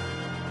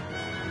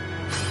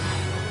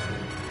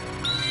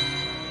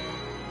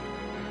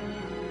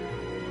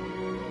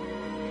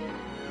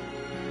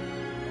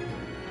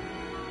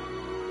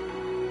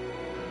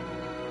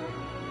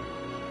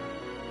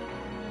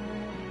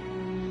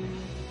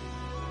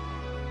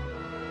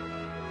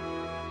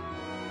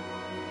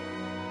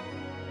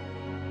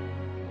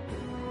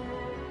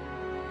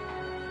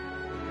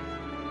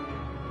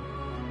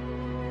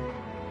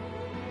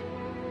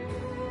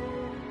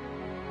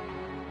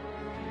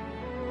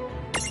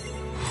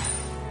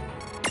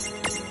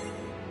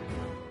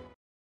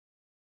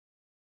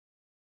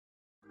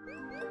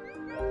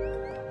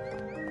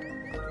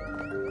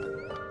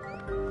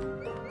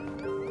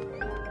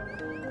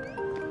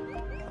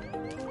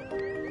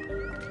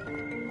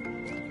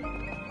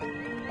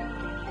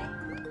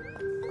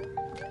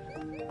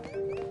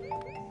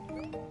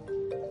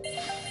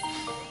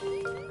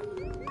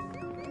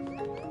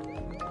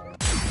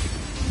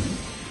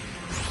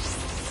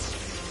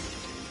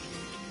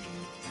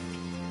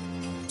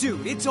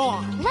 Dude, it's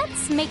on!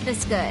 Let's make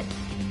this good.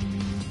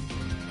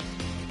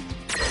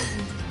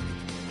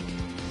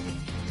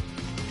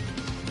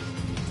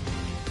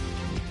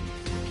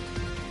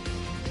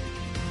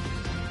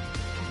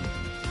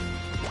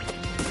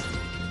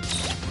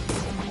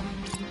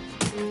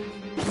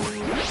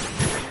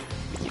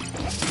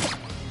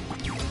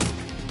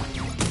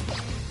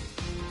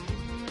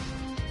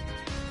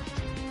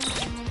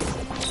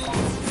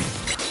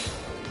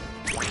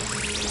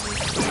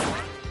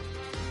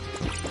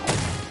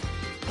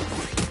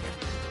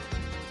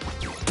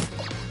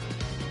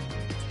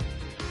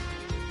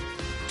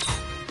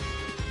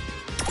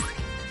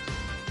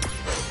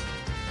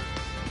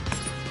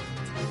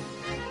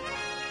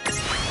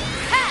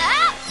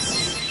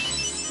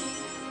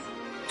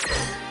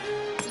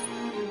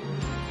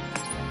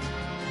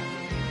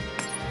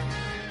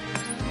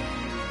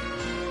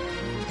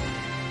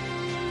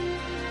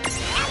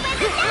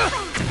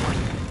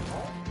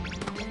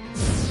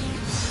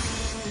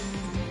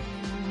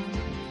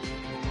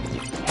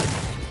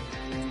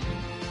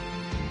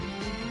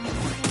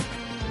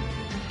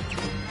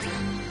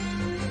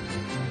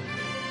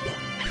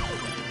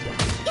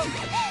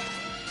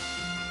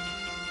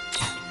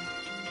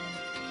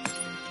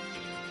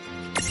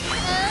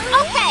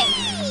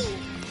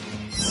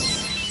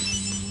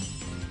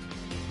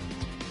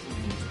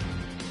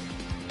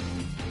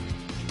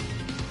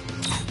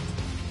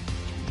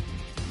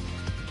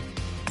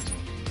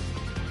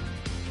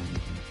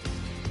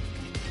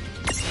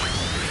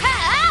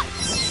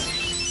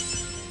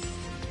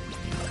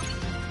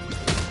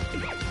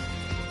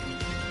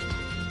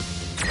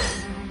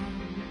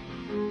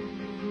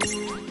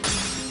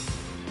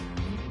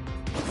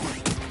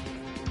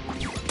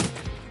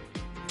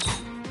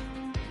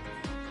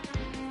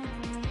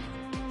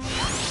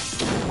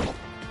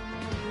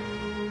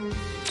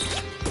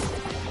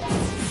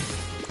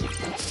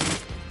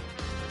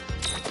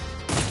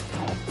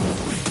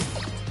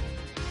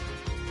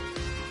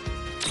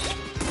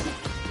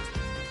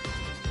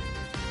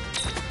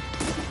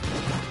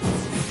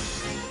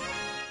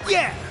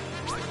 Yeah!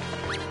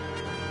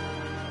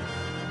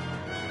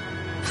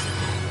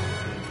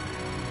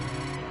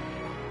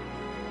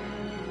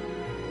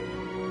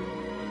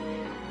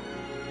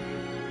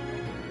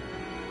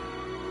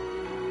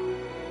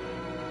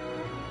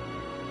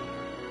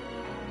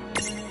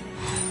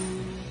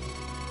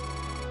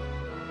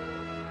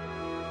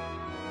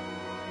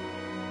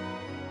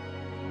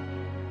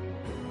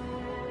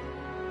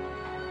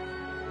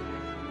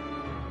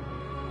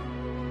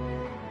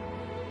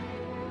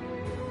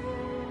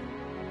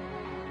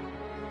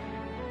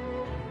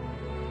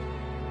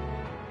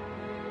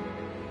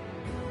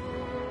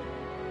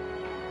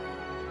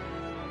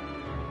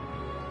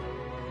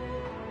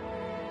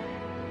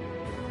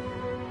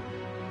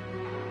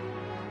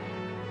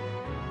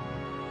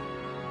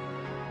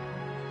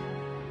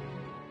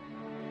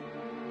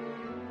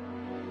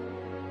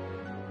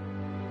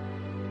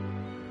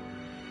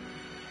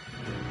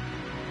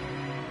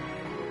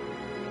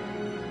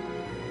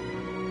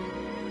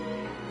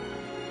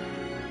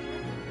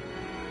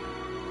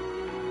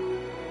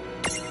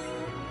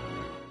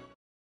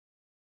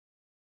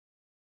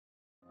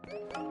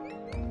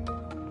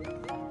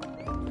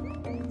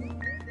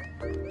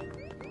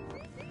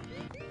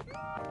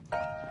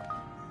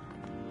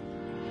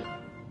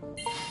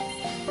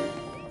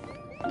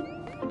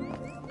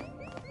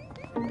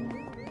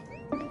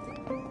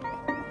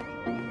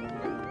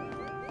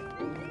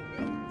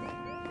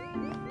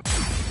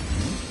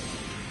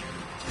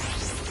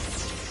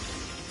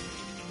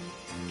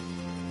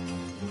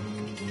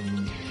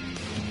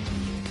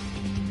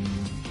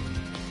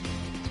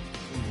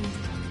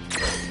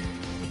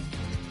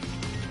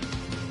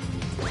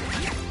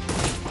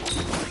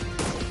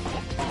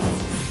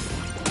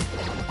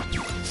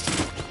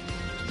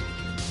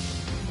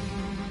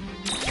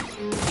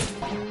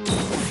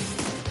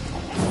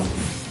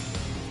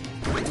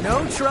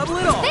 No trouble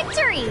at all.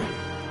 Victory!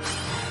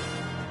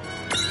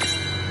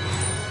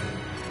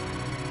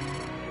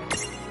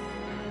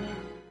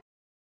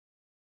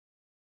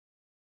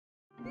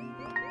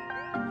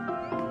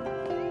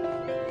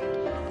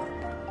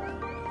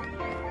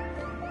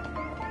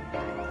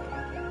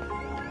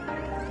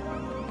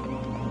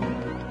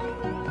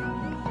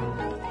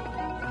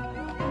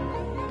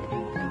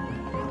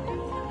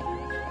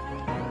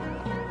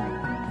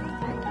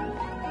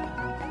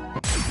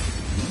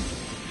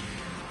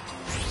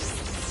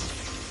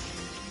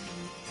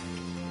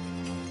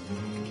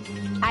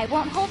 I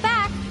won't hold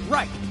back.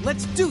 Right,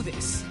 let's do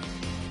this.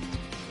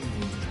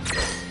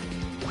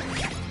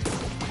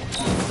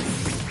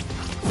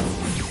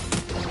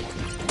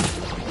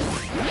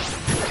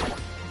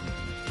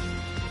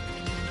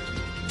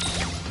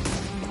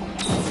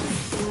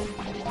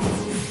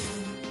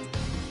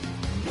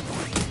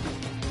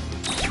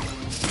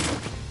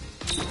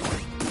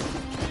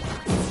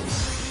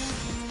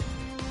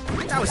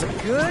 That was a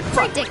good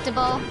fight.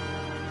 Predictable.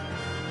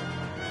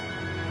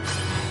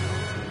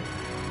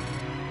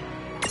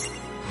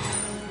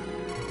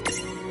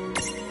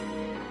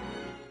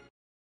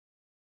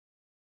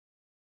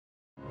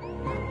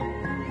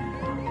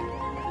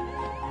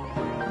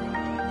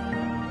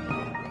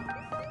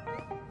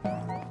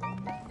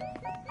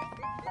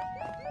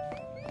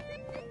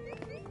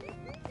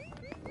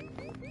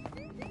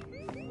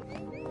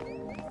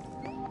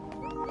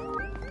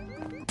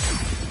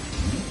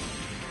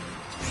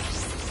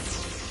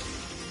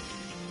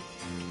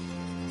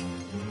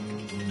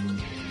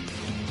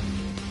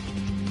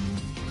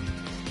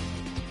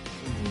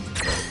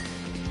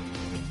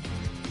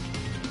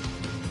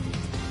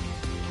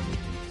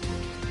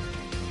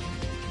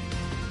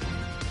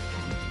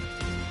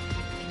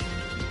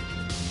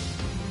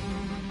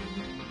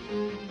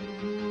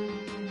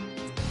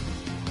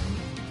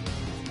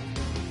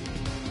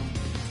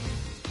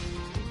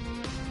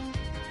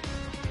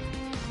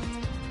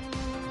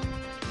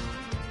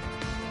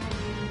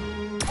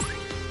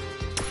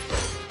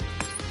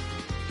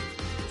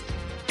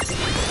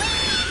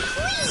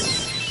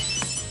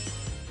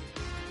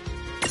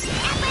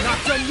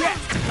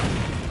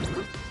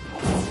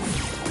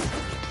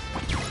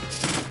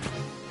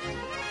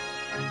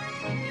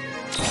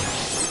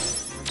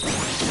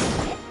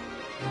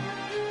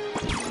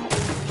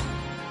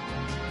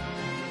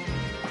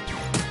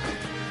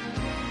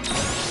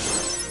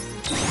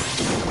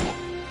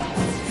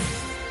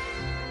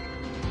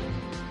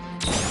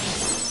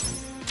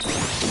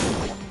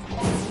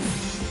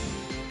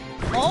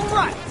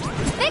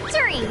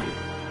 Victory!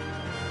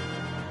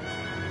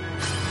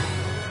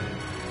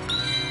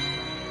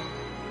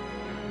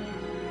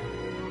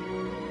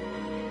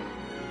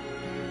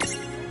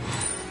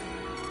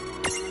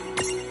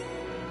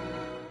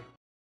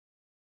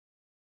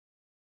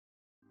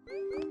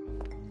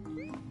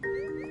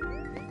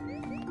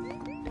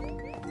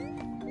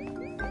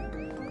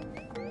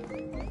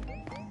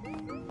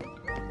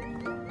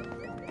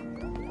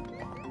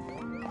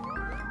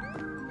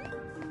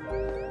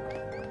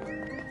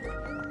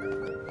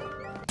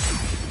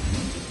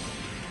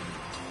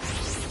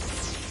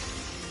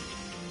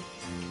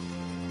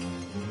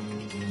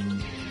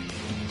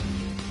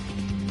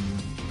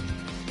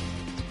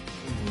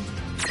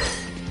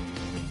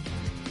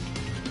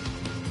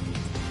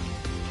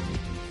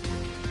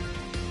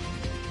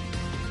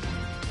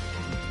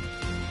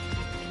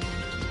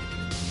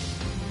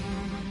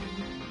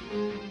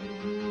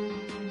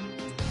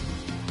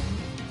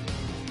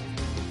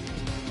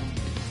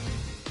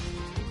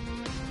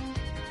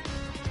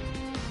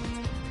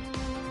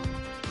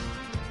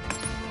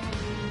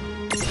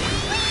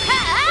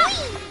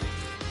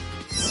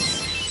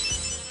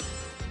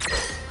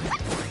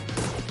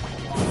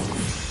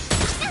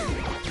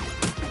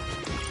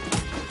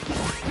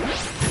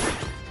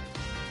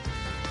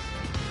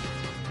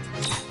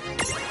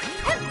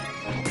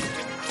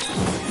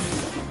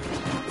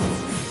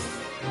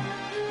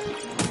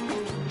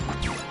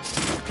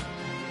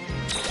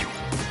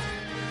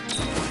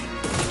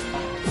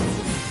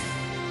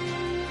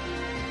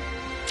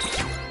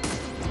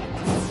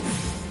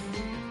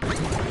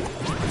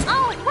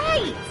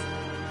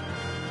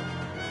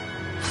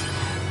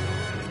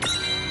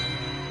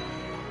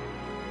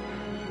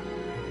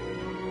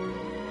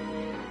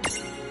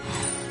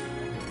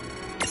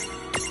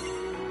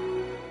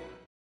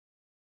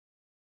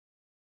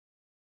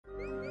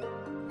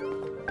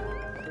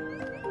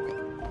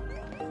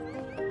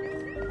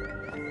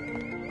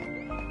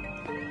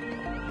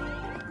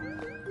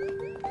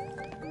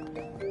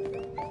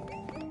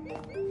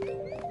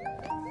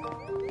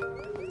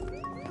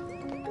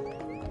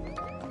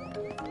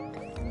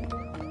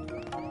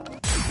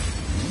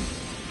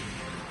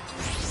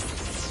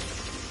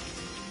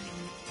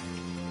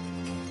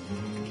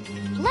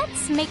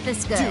 Let's make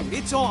this good. Dude,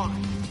 it's on!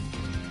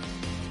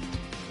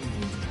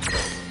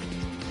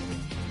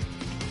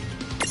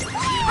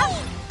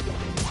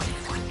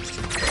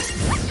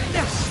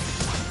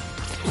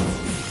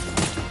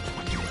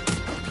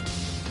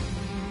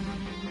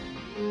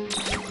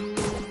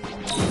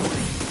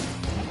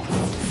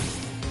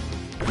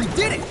 We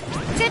did it!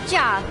 Good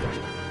job.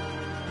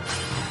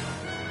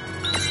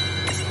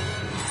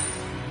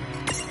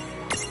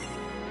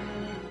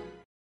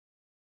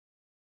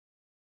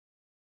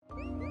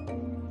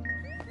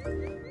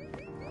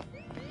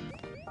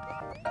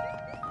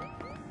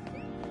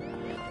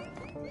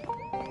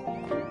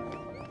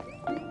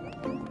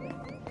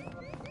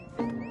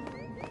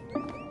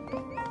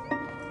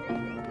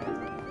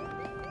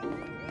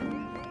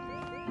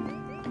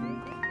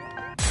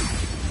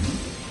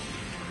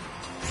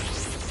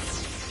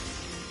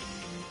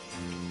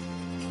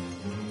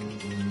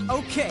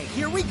 Okay,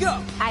 here we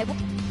go! I will.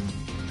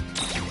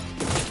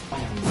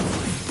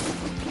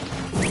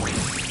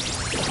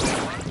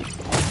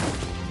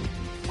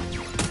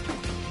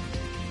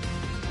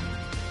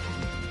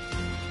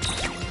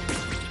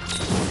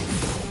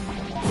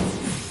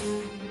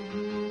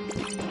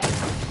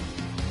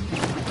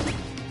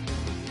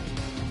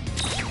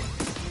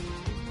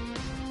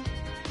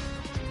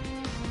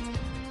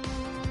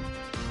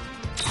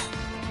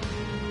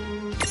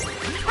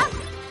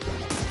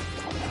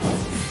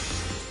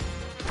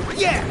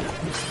 Yeah!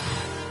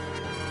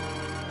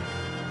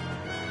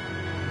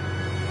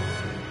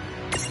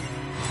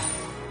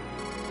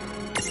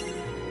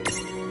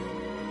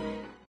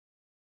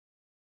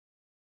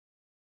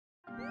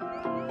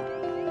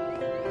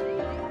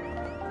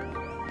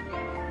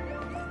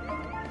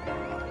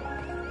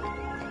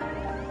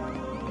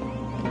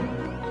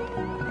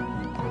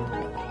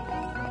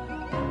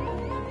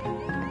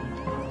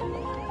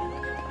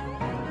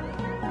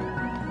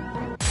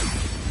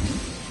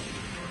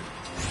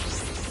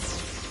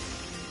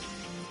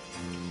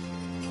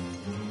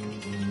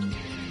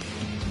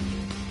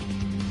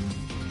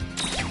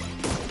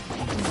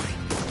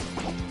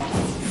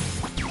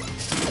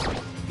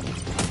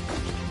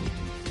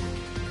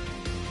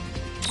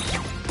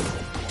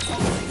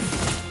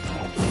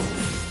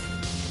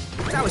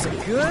 That was a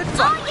good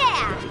fight. Oh,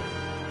 yeah!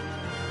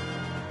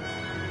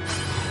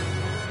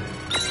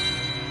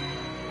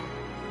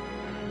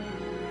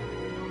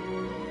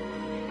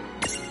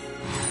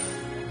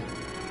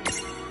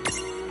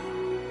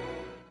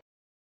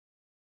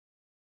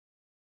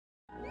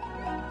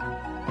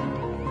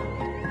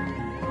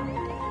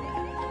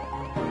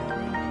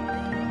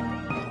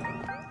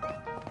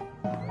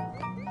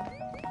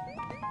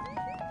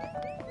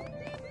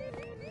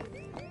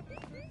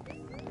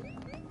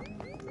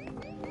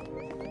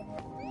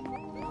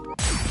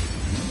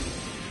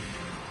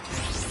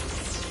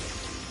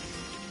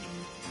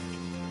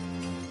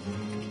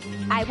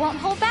 I won't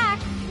hold back.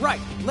 Right,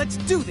 let's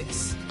do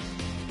this!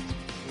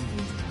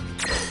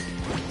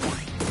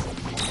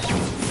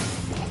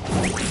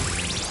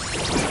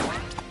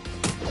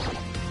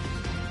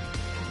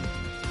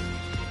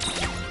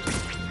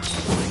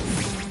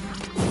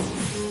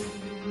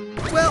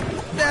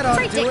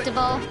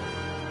 predictable.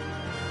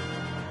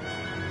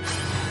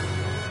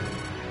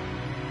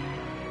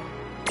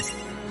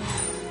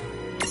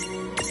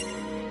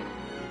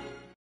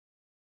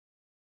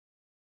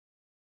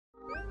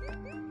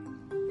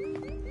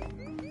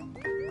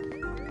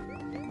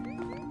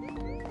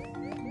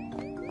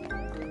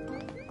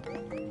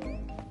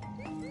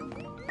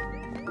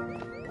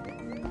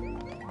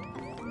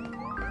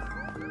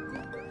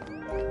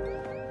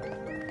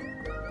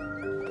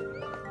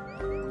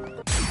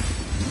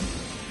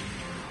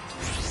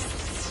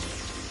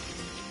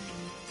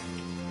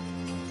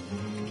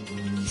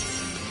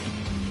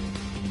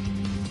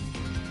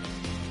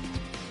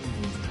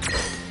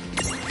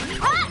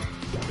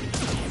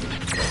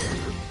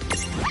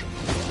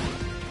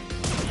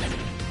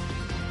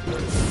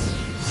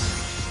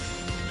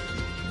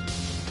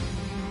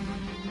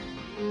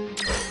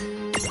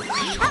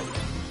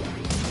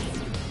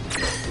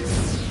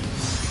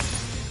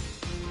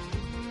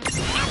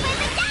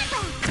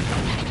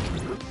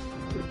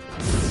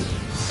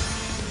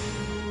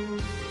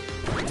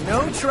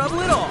 No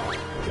trouble at all.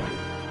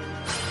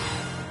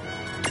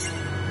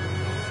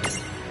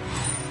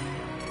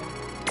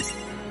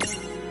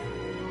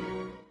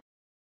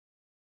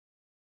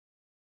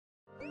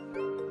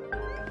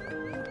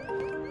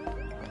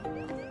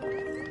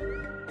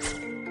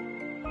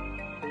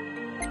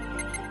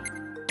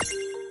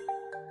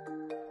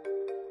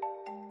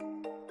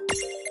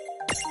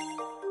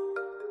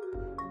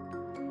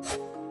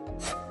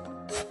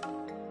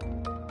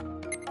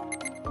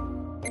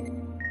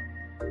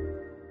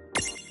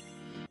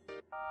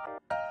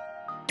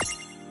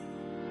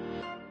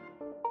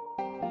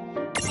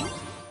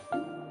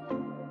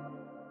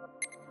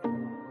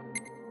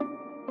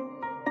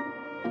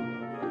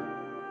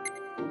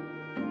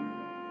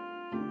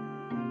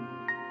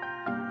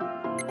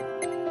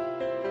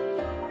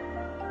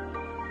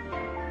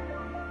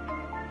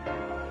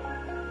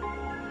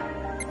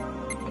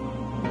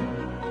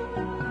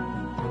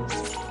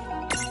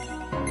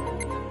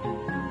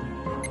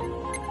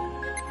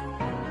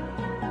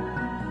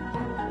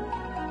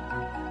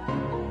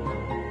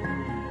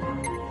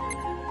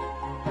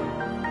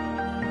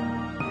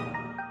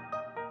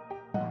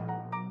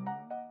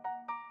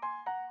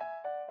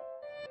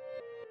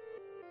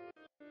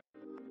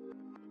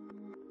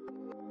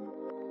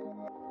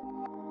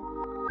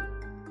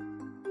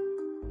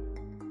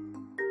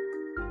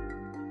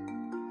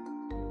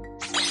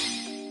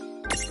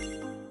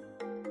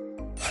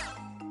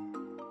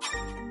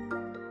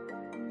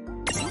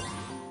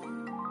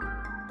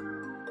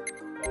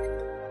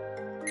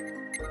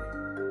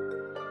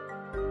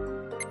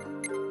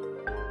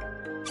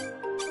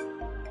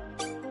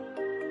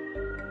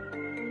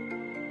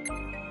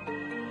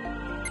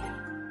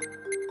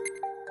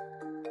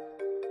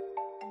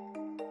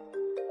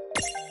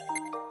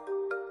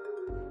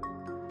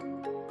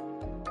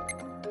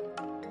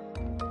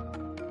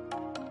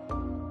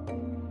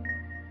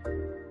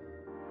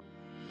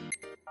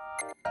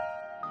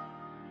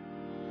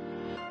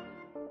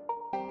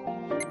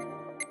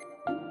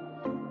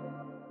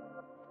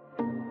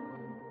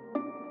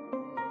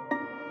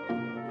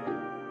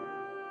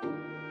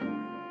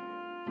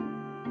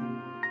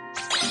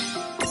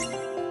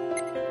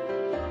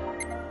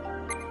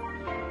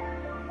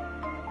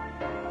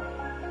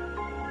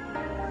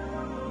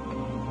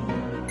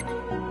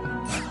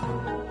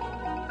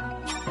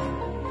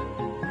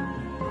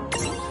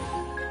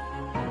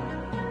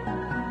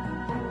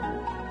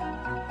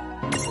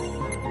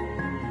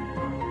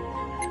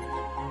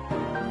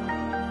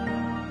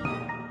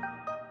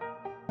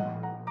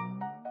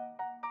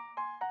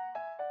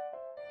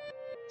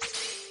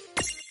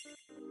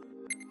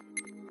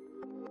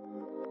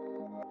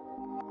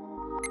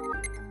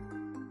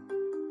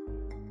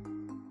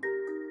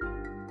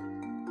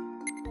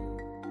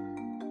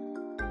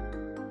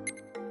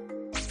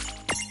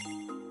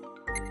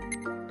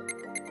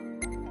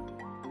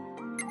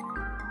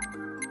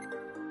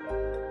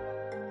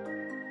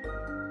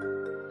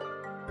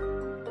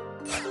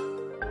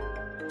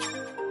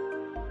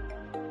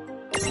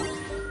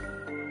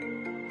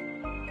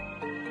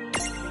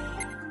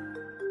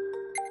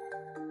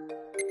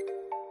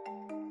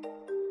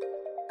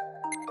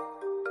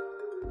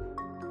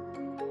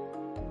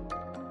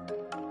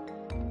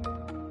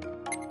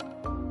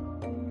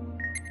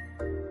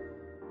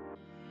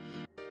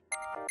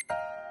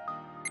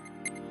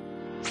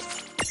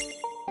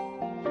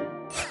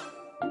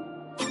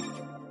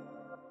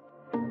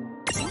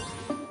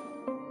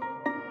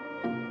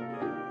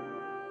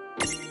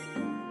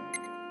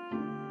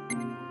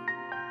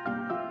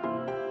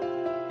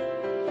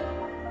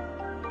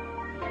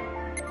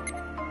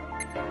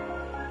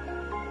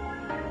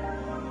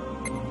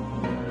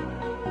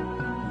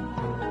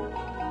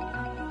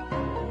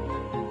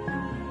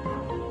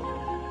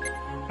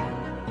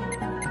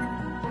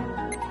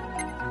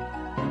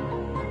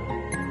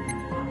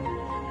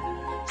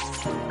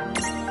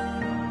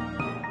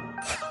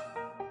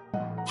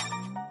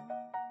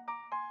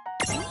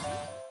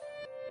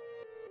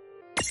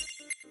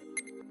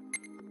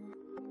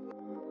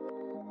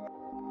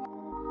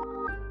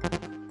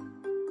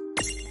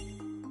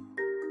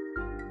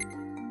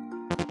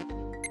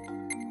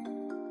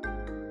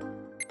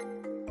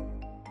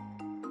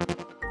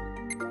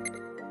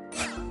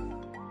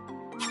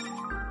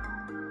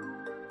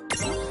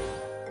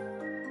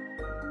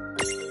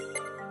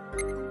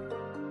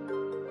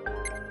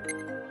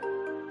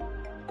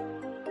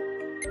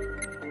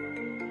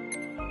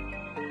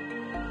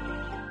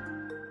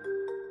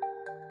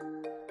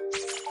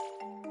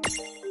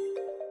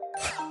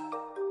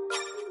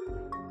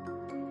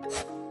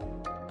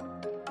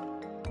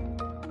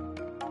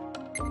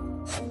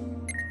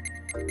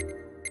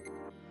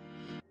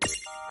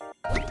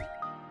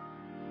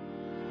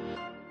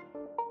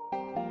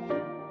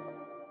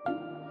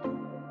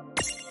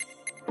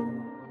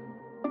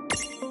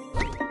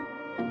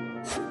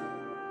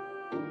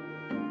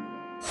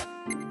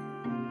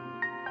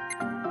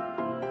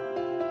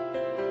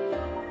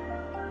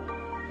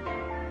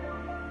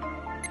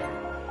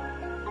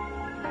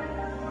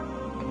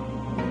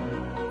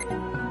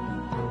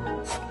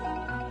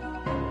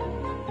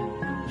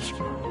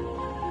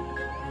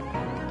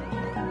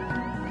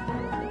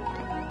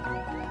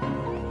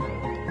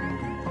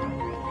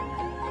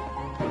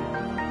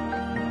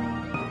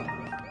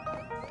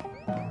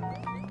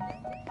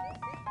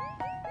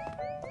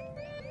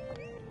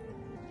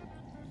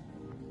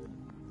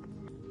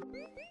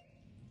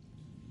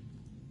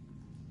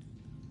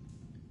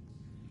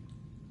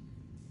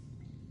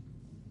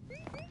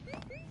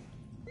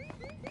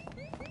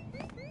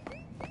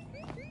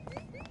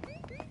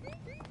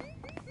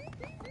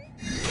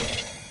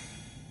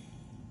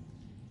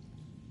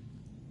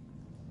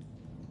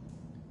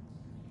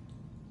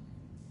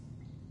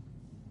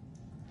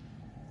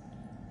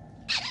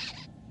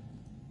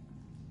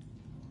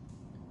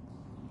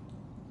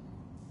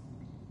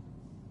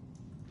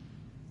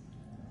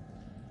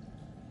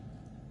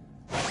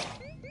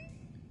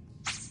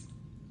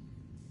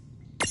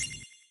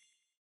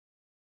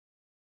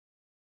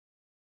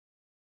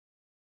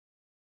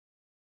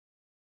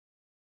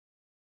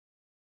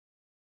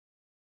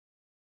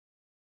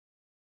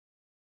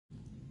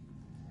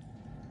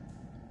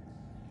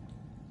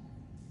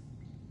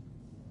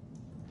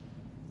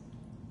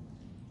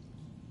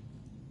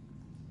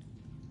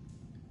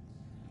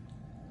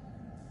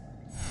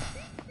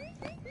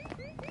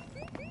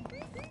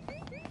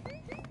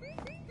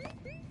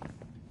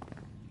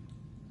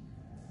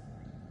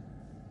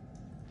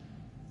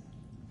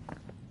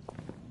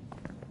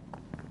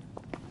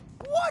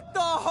 What the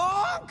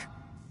honk?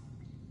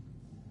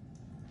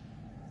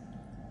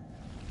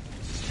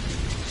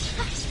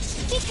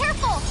 Be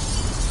careful!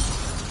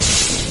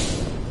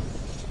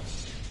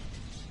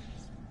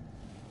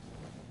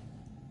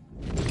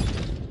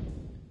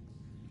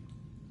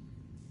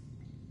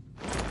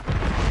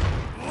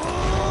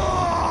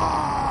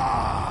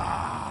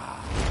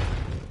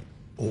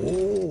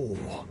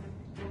 Oh,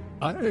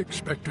 I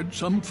expected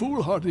some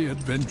foolhardy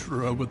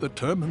adventurer with a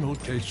terminal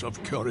case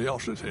of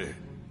curiosity.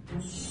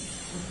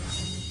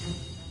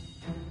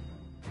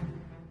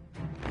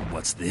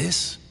 What's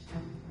this?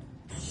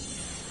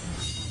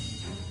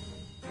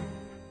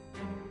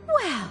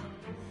 Well,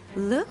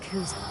 look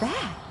who's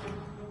back.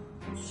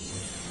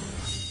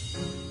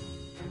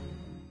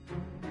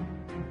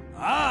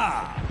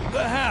 Ah,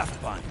 the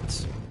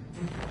half-pints.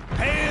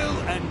 Hail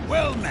and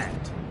well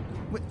met.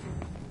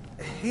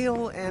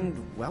 Hail and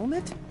well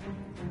met?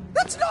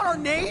 That's not our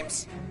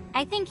names!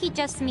 I think he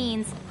just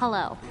means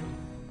hello.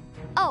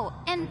 Oh,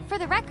 and for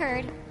the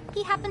record,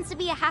 he happens to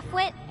be a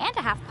half-wit and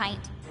a half-pint.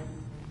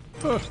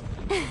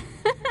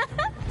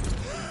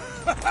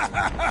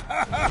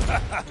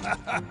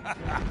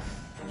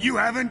 You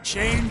haven't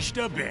changed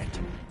a bit.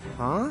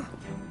 Huh?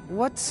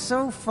 What's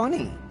so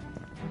funny?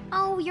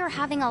 Oh, you're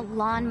having a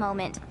lawn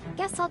moment.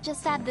 Guess I'll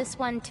just add this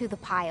one to the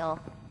pile.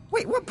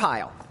 Wait, what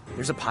pile?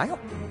 There's a pile?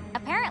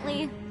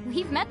 Apparently,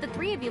 we've met the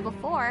three of you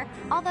before,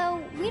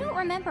 although we don't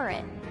remember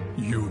it.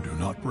 You do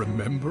not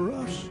remember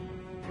us?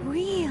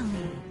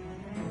 Really?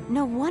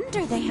 No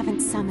wonder they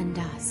haven't summoned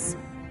us.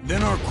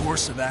 Then our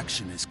course of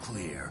action is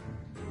clear.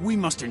 We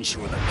must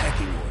ensure the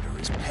pecking order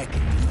is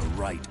pecking in the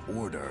right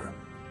order.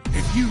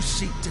 If you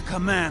seek to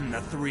command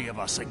the three of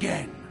us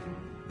again,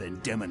 then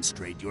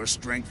demonstrate your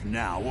strength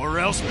now or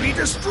else be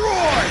destroyed!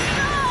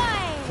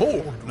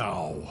 Hold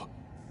now.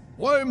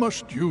 Why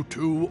must you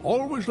two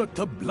always let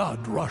the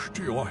blood rush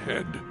to your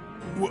head?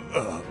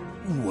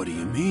 What do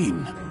you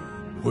mean?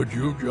 Would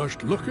you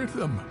just look at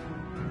them?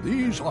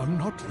 These are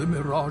not the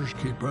Mirage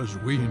Keepers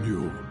we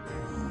knew.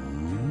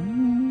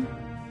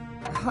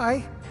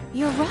 Hi.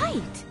 You're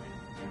right.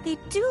 They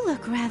do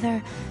look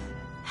rather...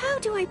 How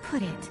do I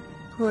put it?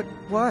 Put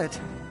what?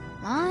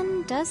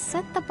 Lon does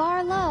set the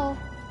bar low.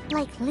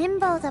 Like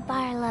Limbo the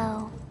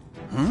Barlow.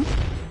 Huh?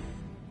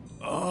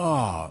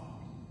 Ah,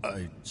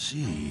 I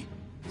see.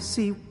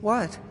 See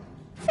what?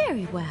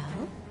 Very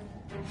well.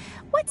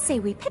 What say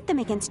we pit them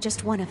against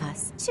just one of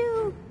us,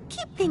 to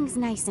keep things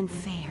nice and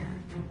fair?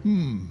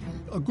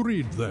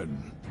 Agreed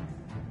then.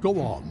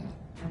 Go on.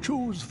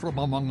 Choose from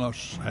among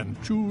us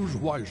and choose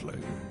wisely.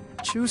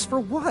 Choose for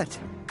what?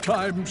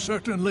 Time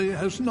certainly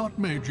has not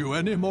made you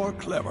any more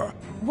clever.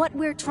 What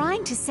we're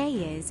trying to say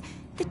is,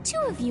 the two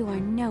of you are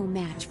no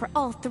match for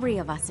all three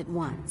of us at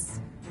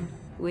once.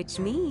 Which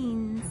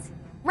means...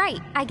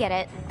 Right, I get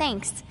it.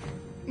 Thanks.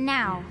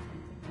 Now,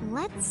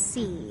 let's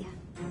see.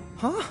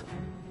 Huh?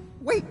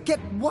 Wait, get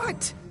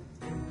what?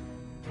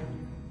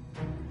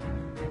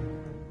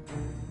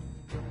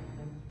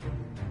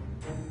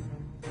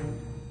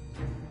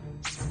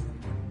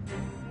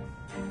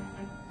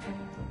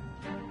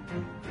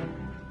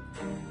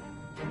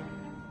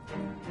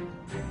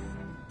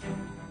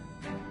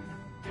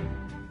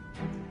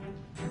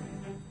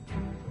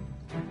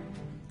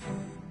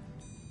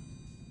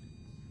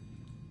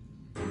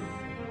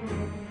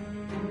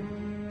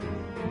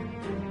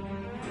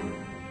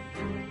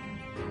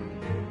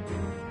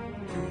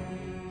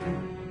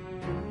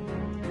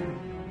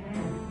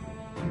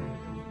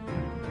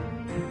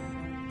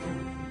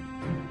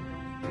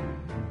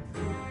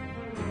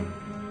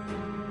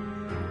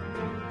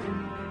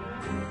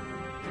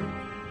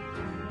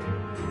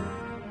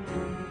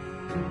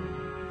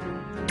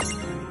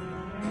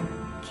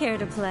 Care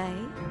to play?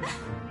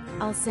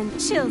 I'll send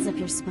chills up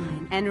your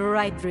spine and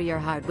right through your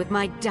heart with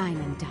my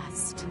diamond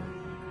dust.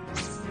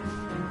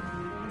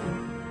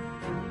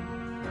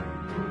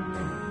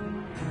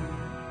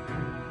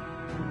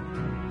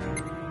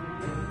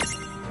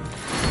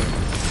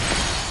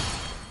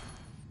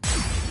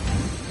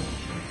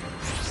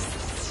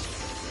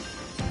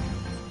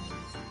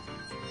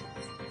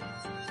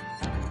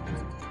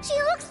 She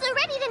looks so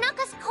ready to knock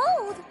us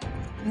cold.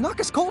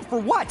 Knock us cold for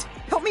what?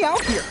 Help me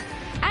out here.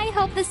 I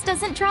hope this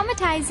doesn't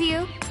traumatize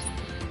you.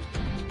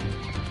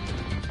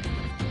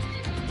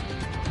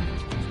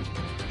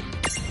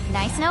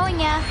 Nice knowing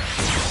ya.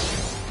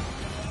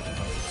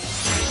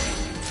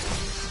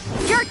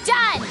 You're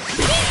done!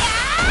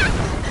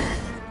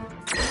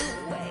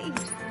 No way.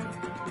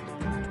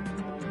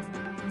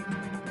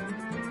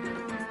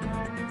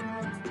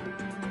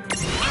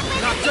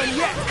 Not done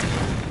yet!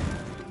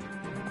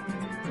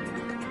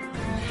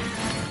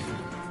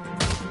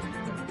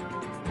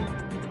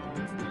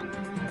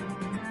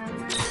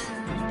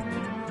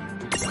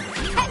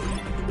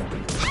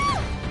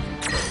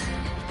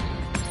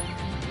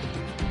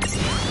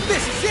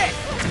 This is it!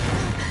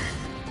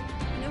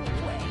 No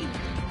way.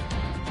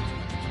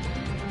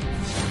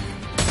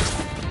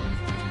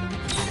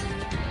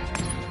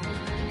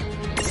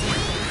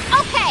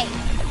 Okay!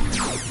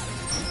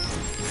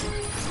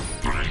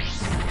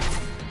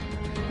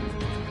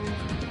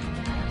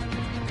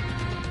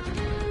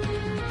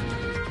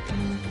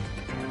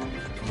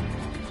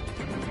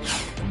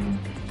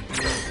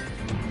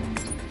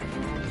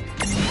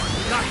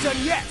 Not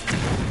done yet!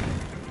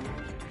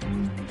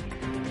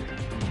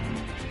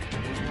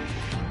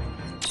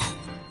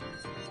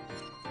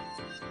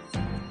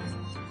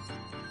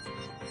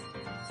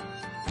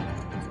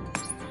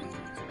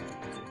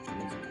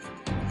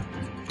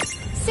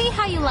 See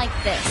how you like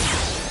this.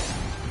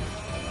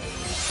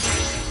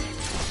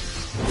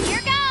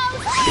 Here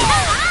goes!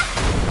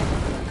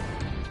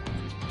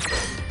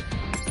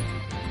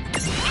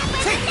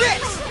 Take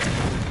this!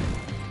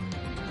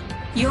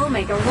 You'll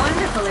make a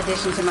wonderful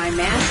addition to my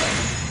mansion.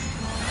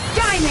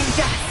 Diamond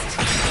dust!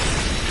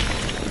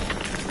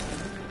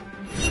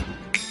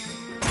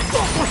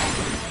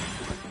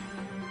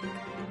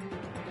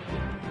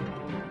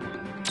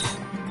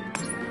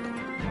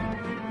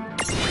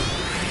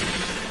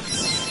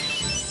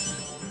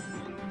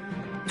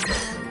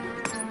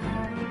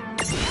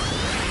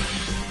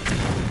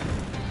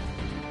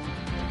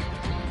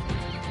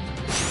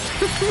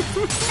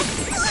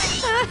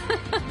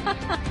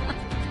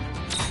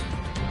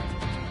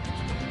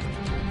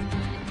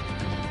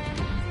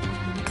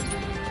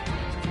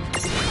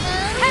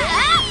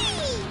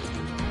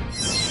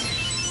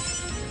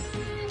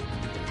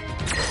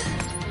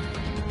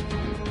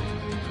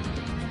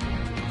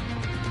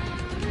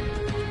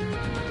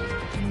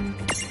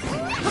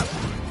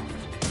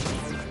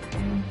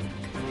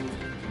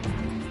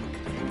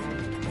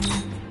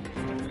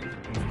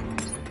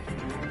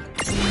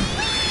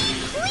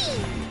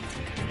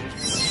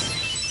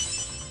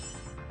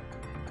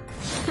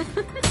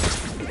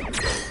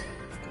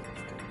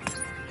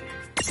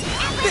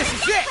 This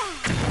is it!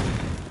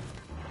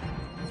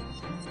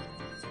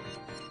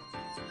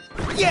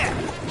 Yeah!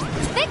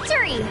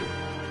 Victory!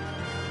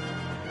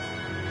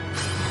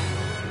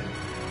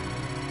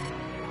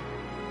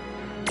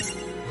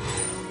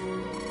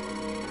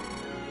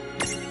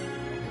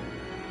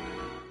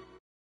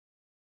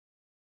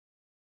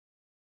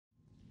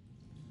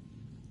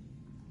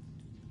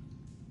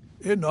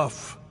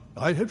 Enough.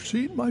 I have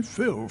seen my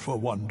fill for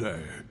one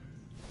day.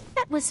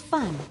 That was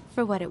fun,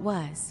 for what it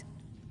was.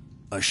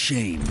 A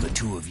shame the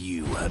two of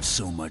you have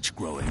so much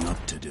growing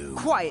up to do.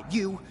 Quiet,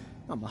 you!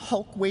 I'm a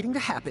Hulk waiting to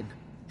happen.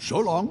 So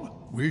long.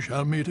 We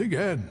shall meet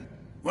again.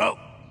 Well,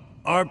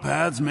 our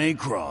paths may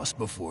cross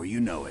before you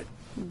know it.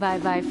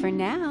 Bye-bye for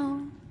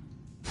now.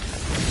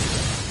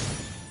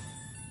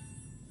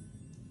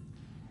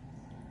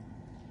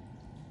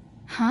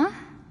 Huh?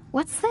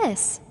 What's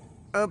this?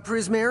 A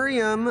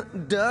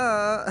prismarium,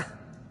 duh.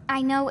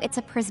 I know it's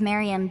a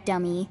prismarium,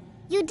 dummy.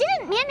 You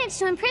didn't manage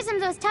to imprison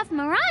those tough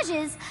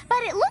mirages,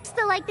 but it looks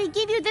though like they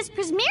give you this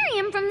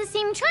prismarium from the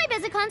same tribe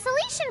as a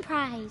consolation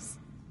prize.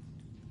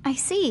 I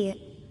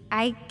see.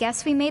 I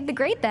guess we made the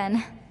grade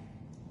then.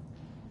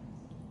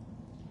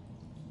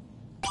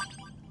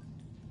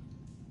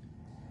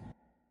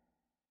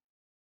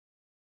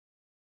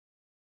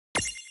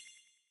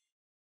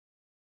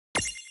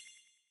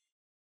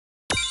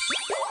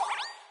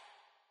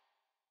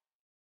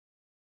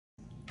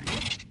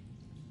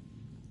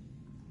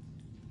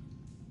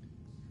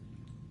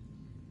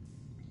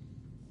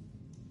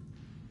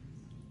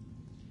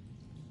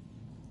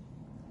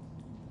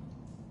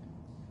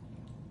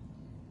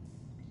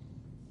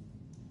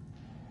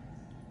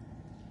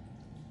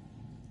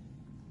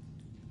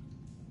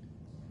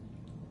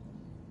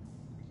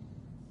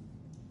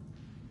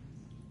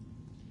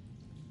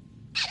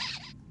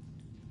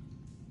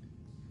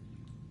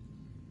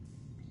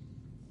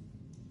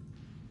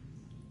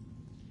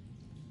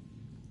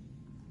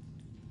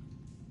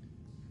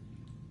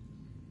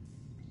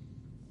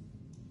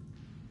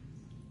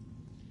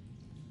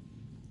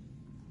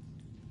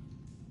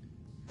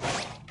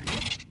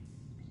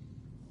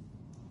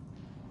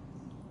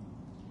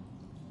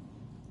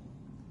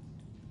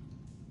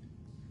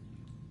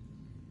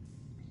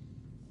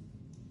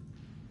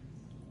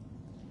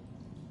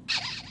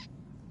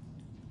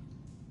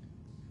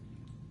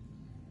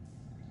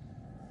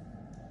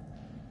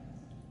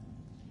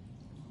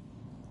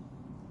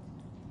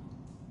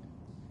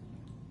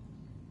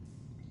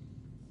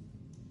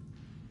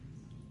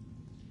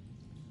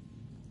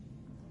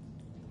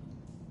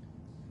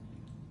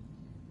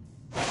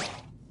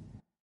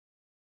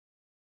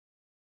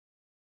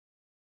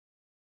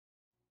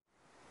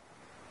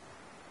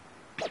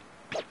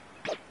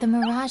 The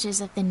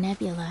mirages of the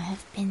nebula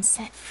have been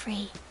set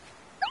free.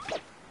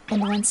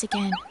 And once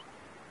again,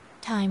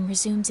 time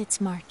resumes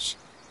its march.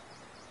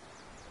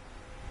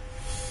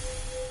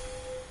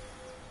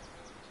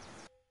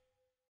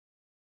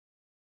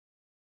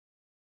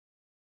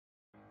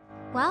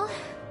 Well,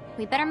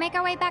 we better make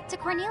our way back to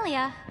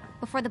Cornelia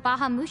before the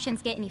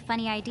Bahamutians get any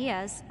funny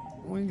ideas.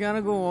 We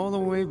gotta go all the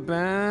way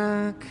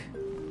back.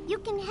 You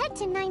can head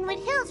to Ninewood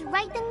Hills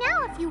right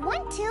now if you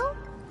want to.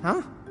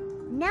 Huh?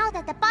 Now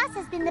that the boss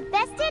has been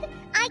bested,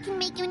 I can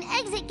make you an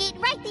exit gate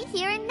right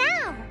here and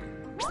now.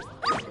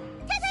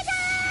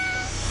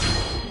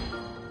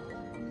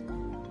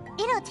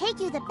 It'll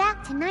take you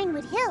back to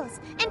Ninewood Hills,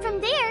 and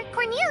from there,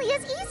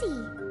 Cornelia's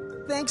easy.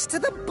 Thanks to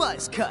the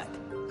buzz cut.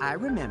 I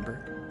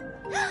remember.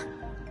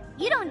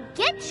 You don't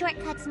get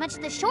shortcuts much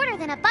shorter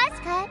than a buzz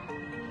cut.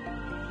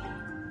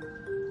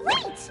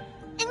 Wait!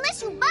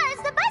 Unless you buzz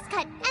the buzz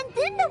cut, and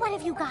then what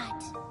have you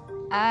got?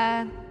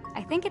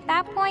 I think at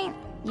that point,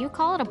 you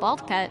call it a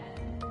bolt cut.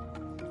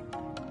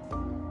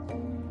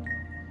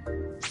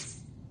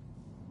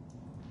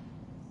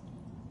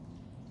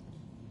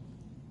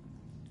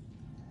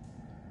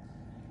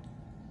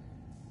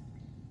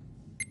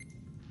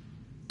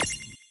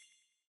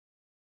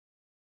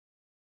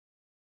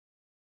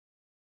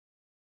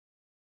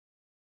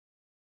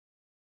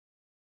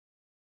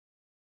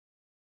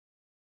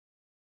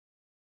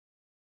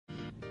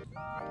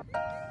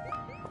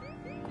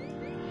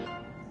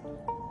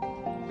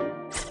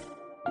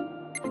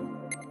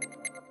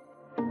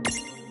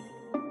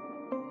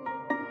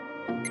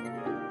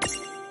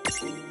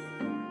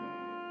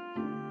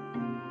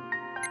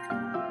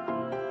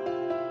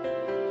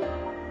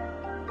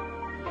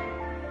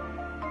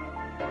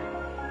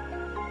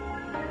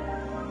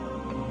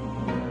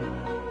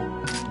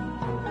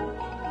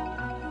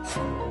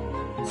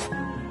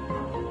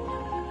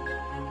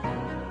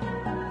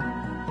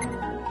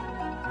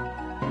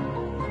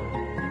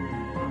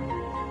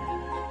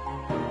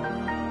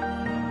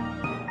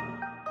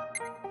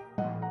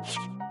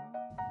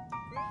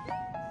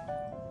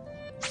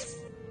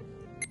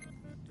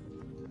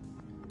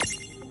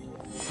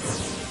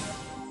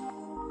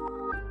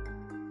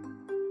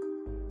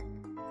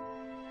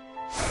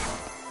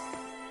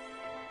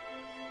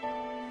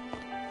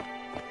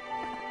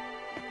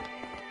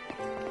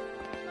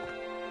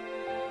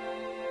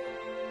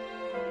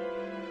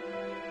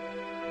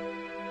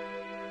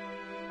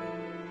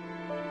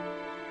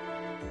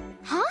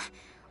 Huh?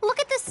 Look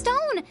at the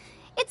stone!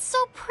 It's so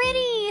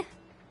pretty!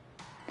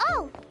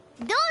 Oh,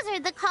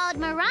 those are called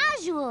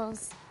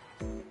mirages.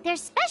 They're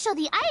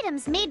specialty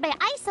items made by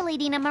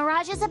isolating a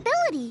mirage's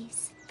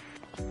abilities.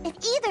 If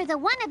either the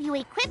one of you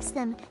equips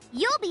them,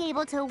 you'll be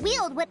able to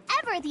wield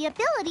whatever the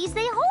abilities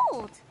they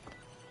hold.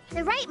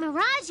 The right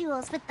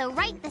mirages with the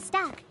right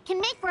stack can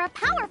make for a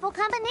powerful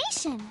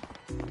combination.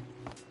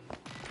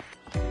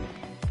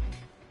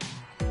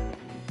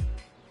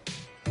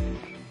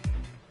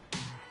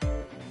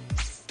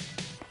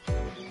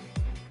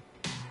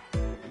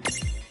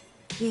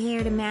 You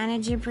here to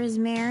manage your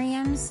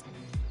prismariums?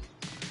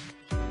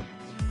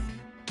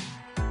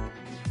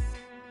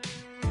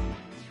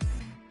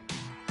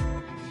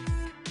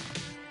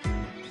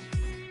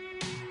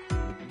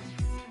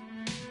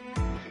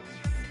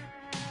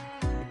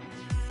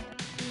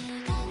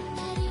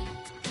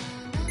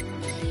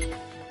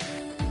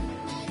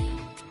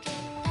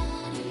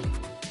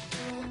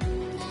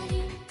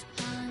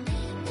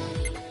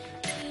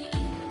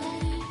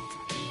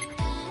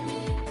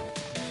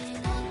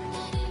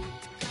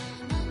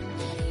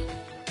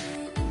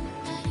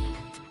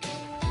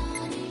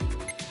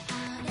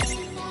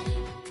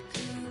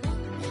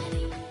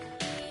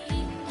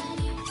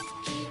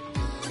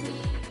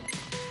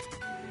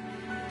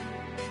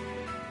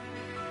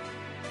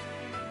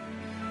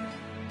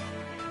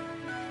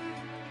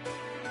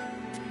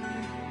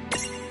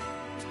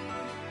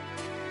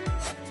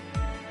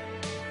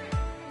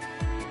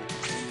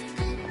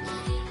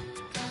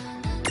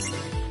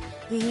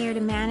 You here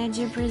to manage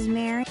your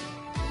prismarium?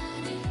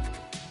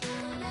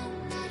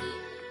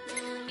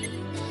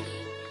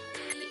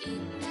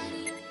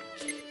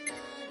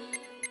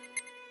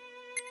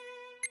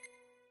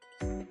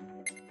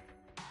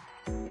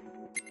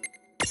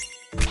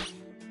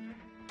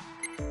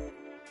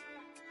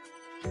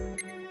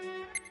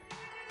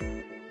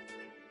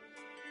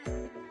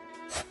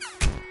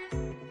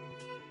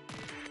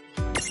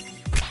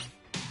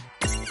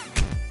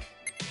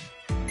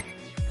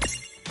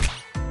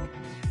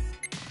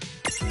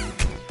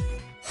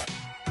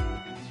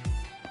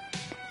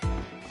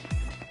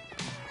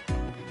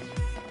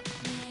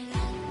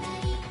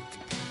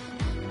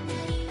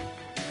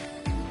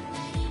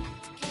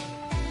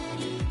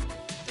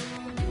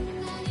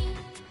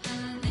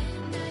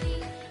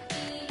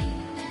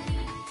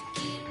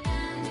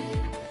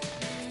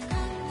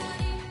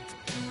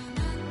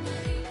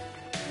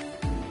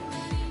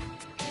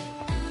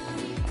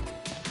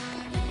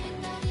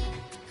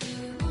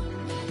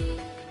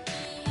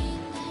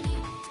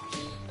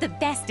 The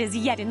best is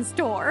yet in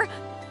store.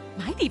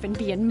 Might even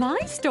be in my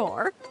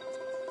store.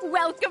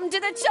 Welcome to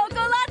the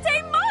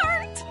Chocolate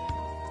Mart!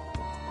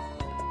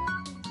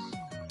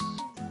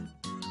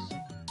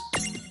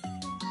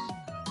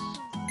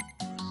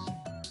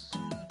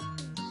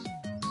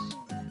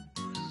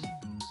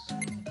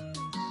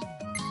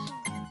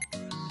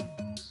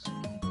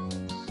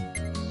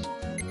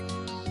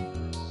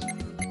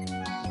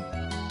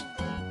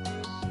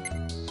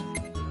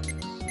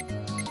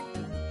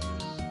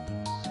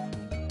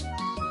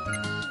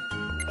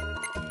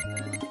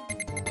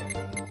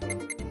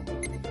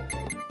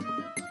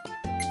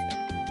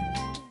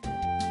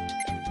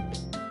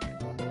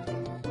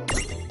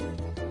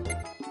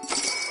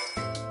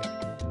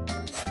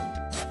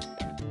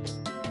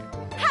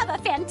 Have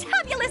a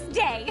fantabulous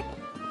day!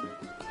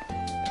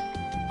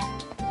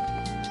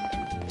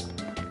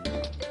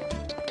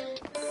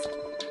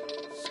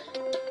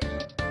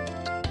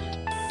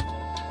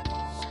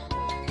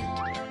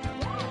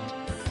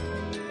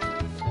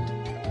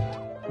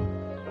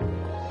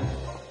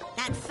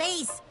 That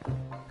face!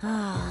 Oh,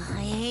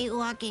 I hate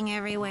walking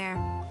everywhere.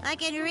 I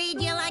can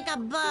read you like a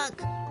book.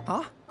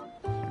 Huh?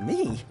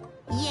 Me?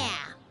 Yeah.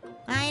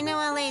 I know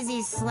a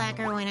lazy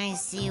slacker when I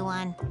see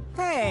one.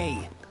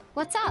 Hey!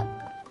 What's up?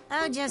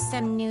 Oh, just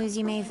some news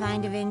you may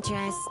find of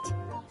interest.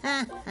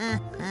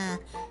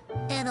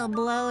 It'll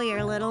blow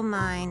your little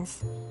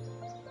minds.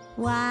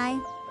 Why?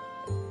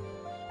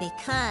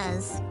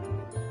 Because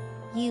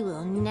you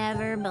will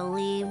never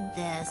believe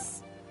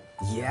this.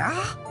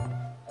 Yeah?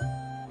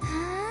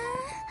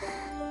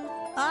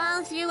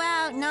 All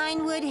throughout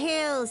Ninewood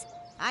Hills,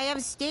 I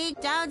have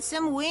staked out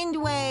some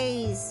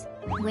windways.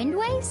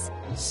 Windways?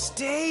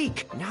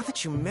 Steak! Now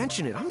that you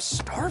mention it, I'm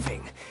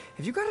starving.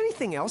 Have you got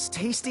anything else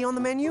tasty on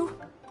the menu?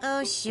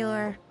 Oh,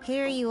 sure.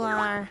 Here you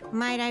are.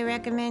 Might I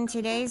recommend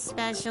today's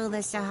special, the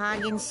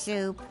Sahagin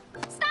soup?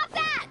 Stop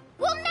that!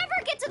 We'll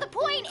never get to the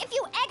point if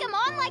you egg him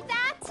on like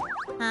that!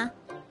 Huh?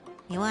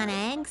 You want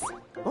eggs?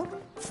 Oh,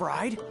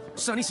 fried?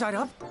 Sunny side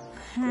up?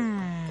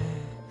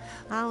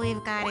 All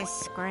we've got is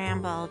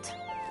scrambled.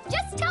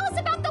 Just tell us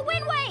about the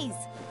windways!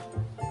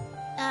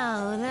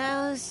 Oh,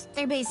 those?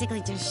 They're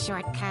basically just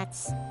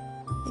shortcuts.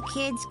 The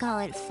kids call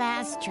it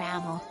fast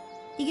travel.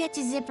 You get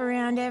to zip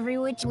around every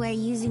which way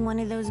using one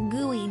of those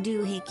gooey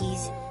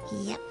doohickeys.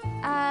 Yep.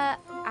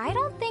 I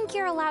don't think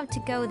you're allowed to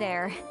go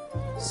there.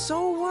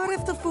 So what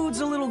if the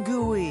food's a little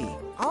gooey?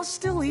 I'll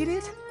still eat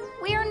it.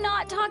 We are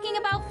not talking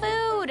about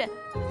food!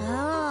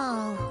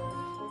 Oh.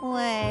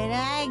 Wait,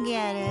 I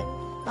get it.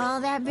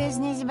 All that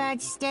business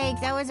about steak,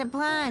 that was a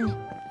pun.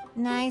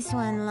 Nice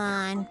one,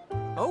 Lon.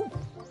 Oh,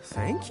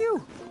 thank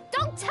you.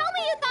 Don't tell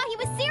me you thought he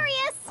was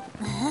serious!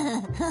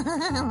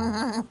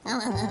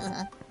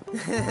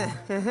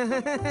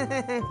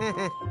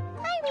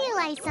 I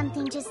realized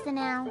something just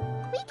now.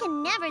 We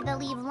can never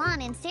leave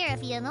Lon and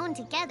Seraphy alone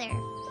together.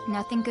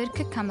 Nothing good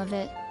could come of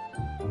it.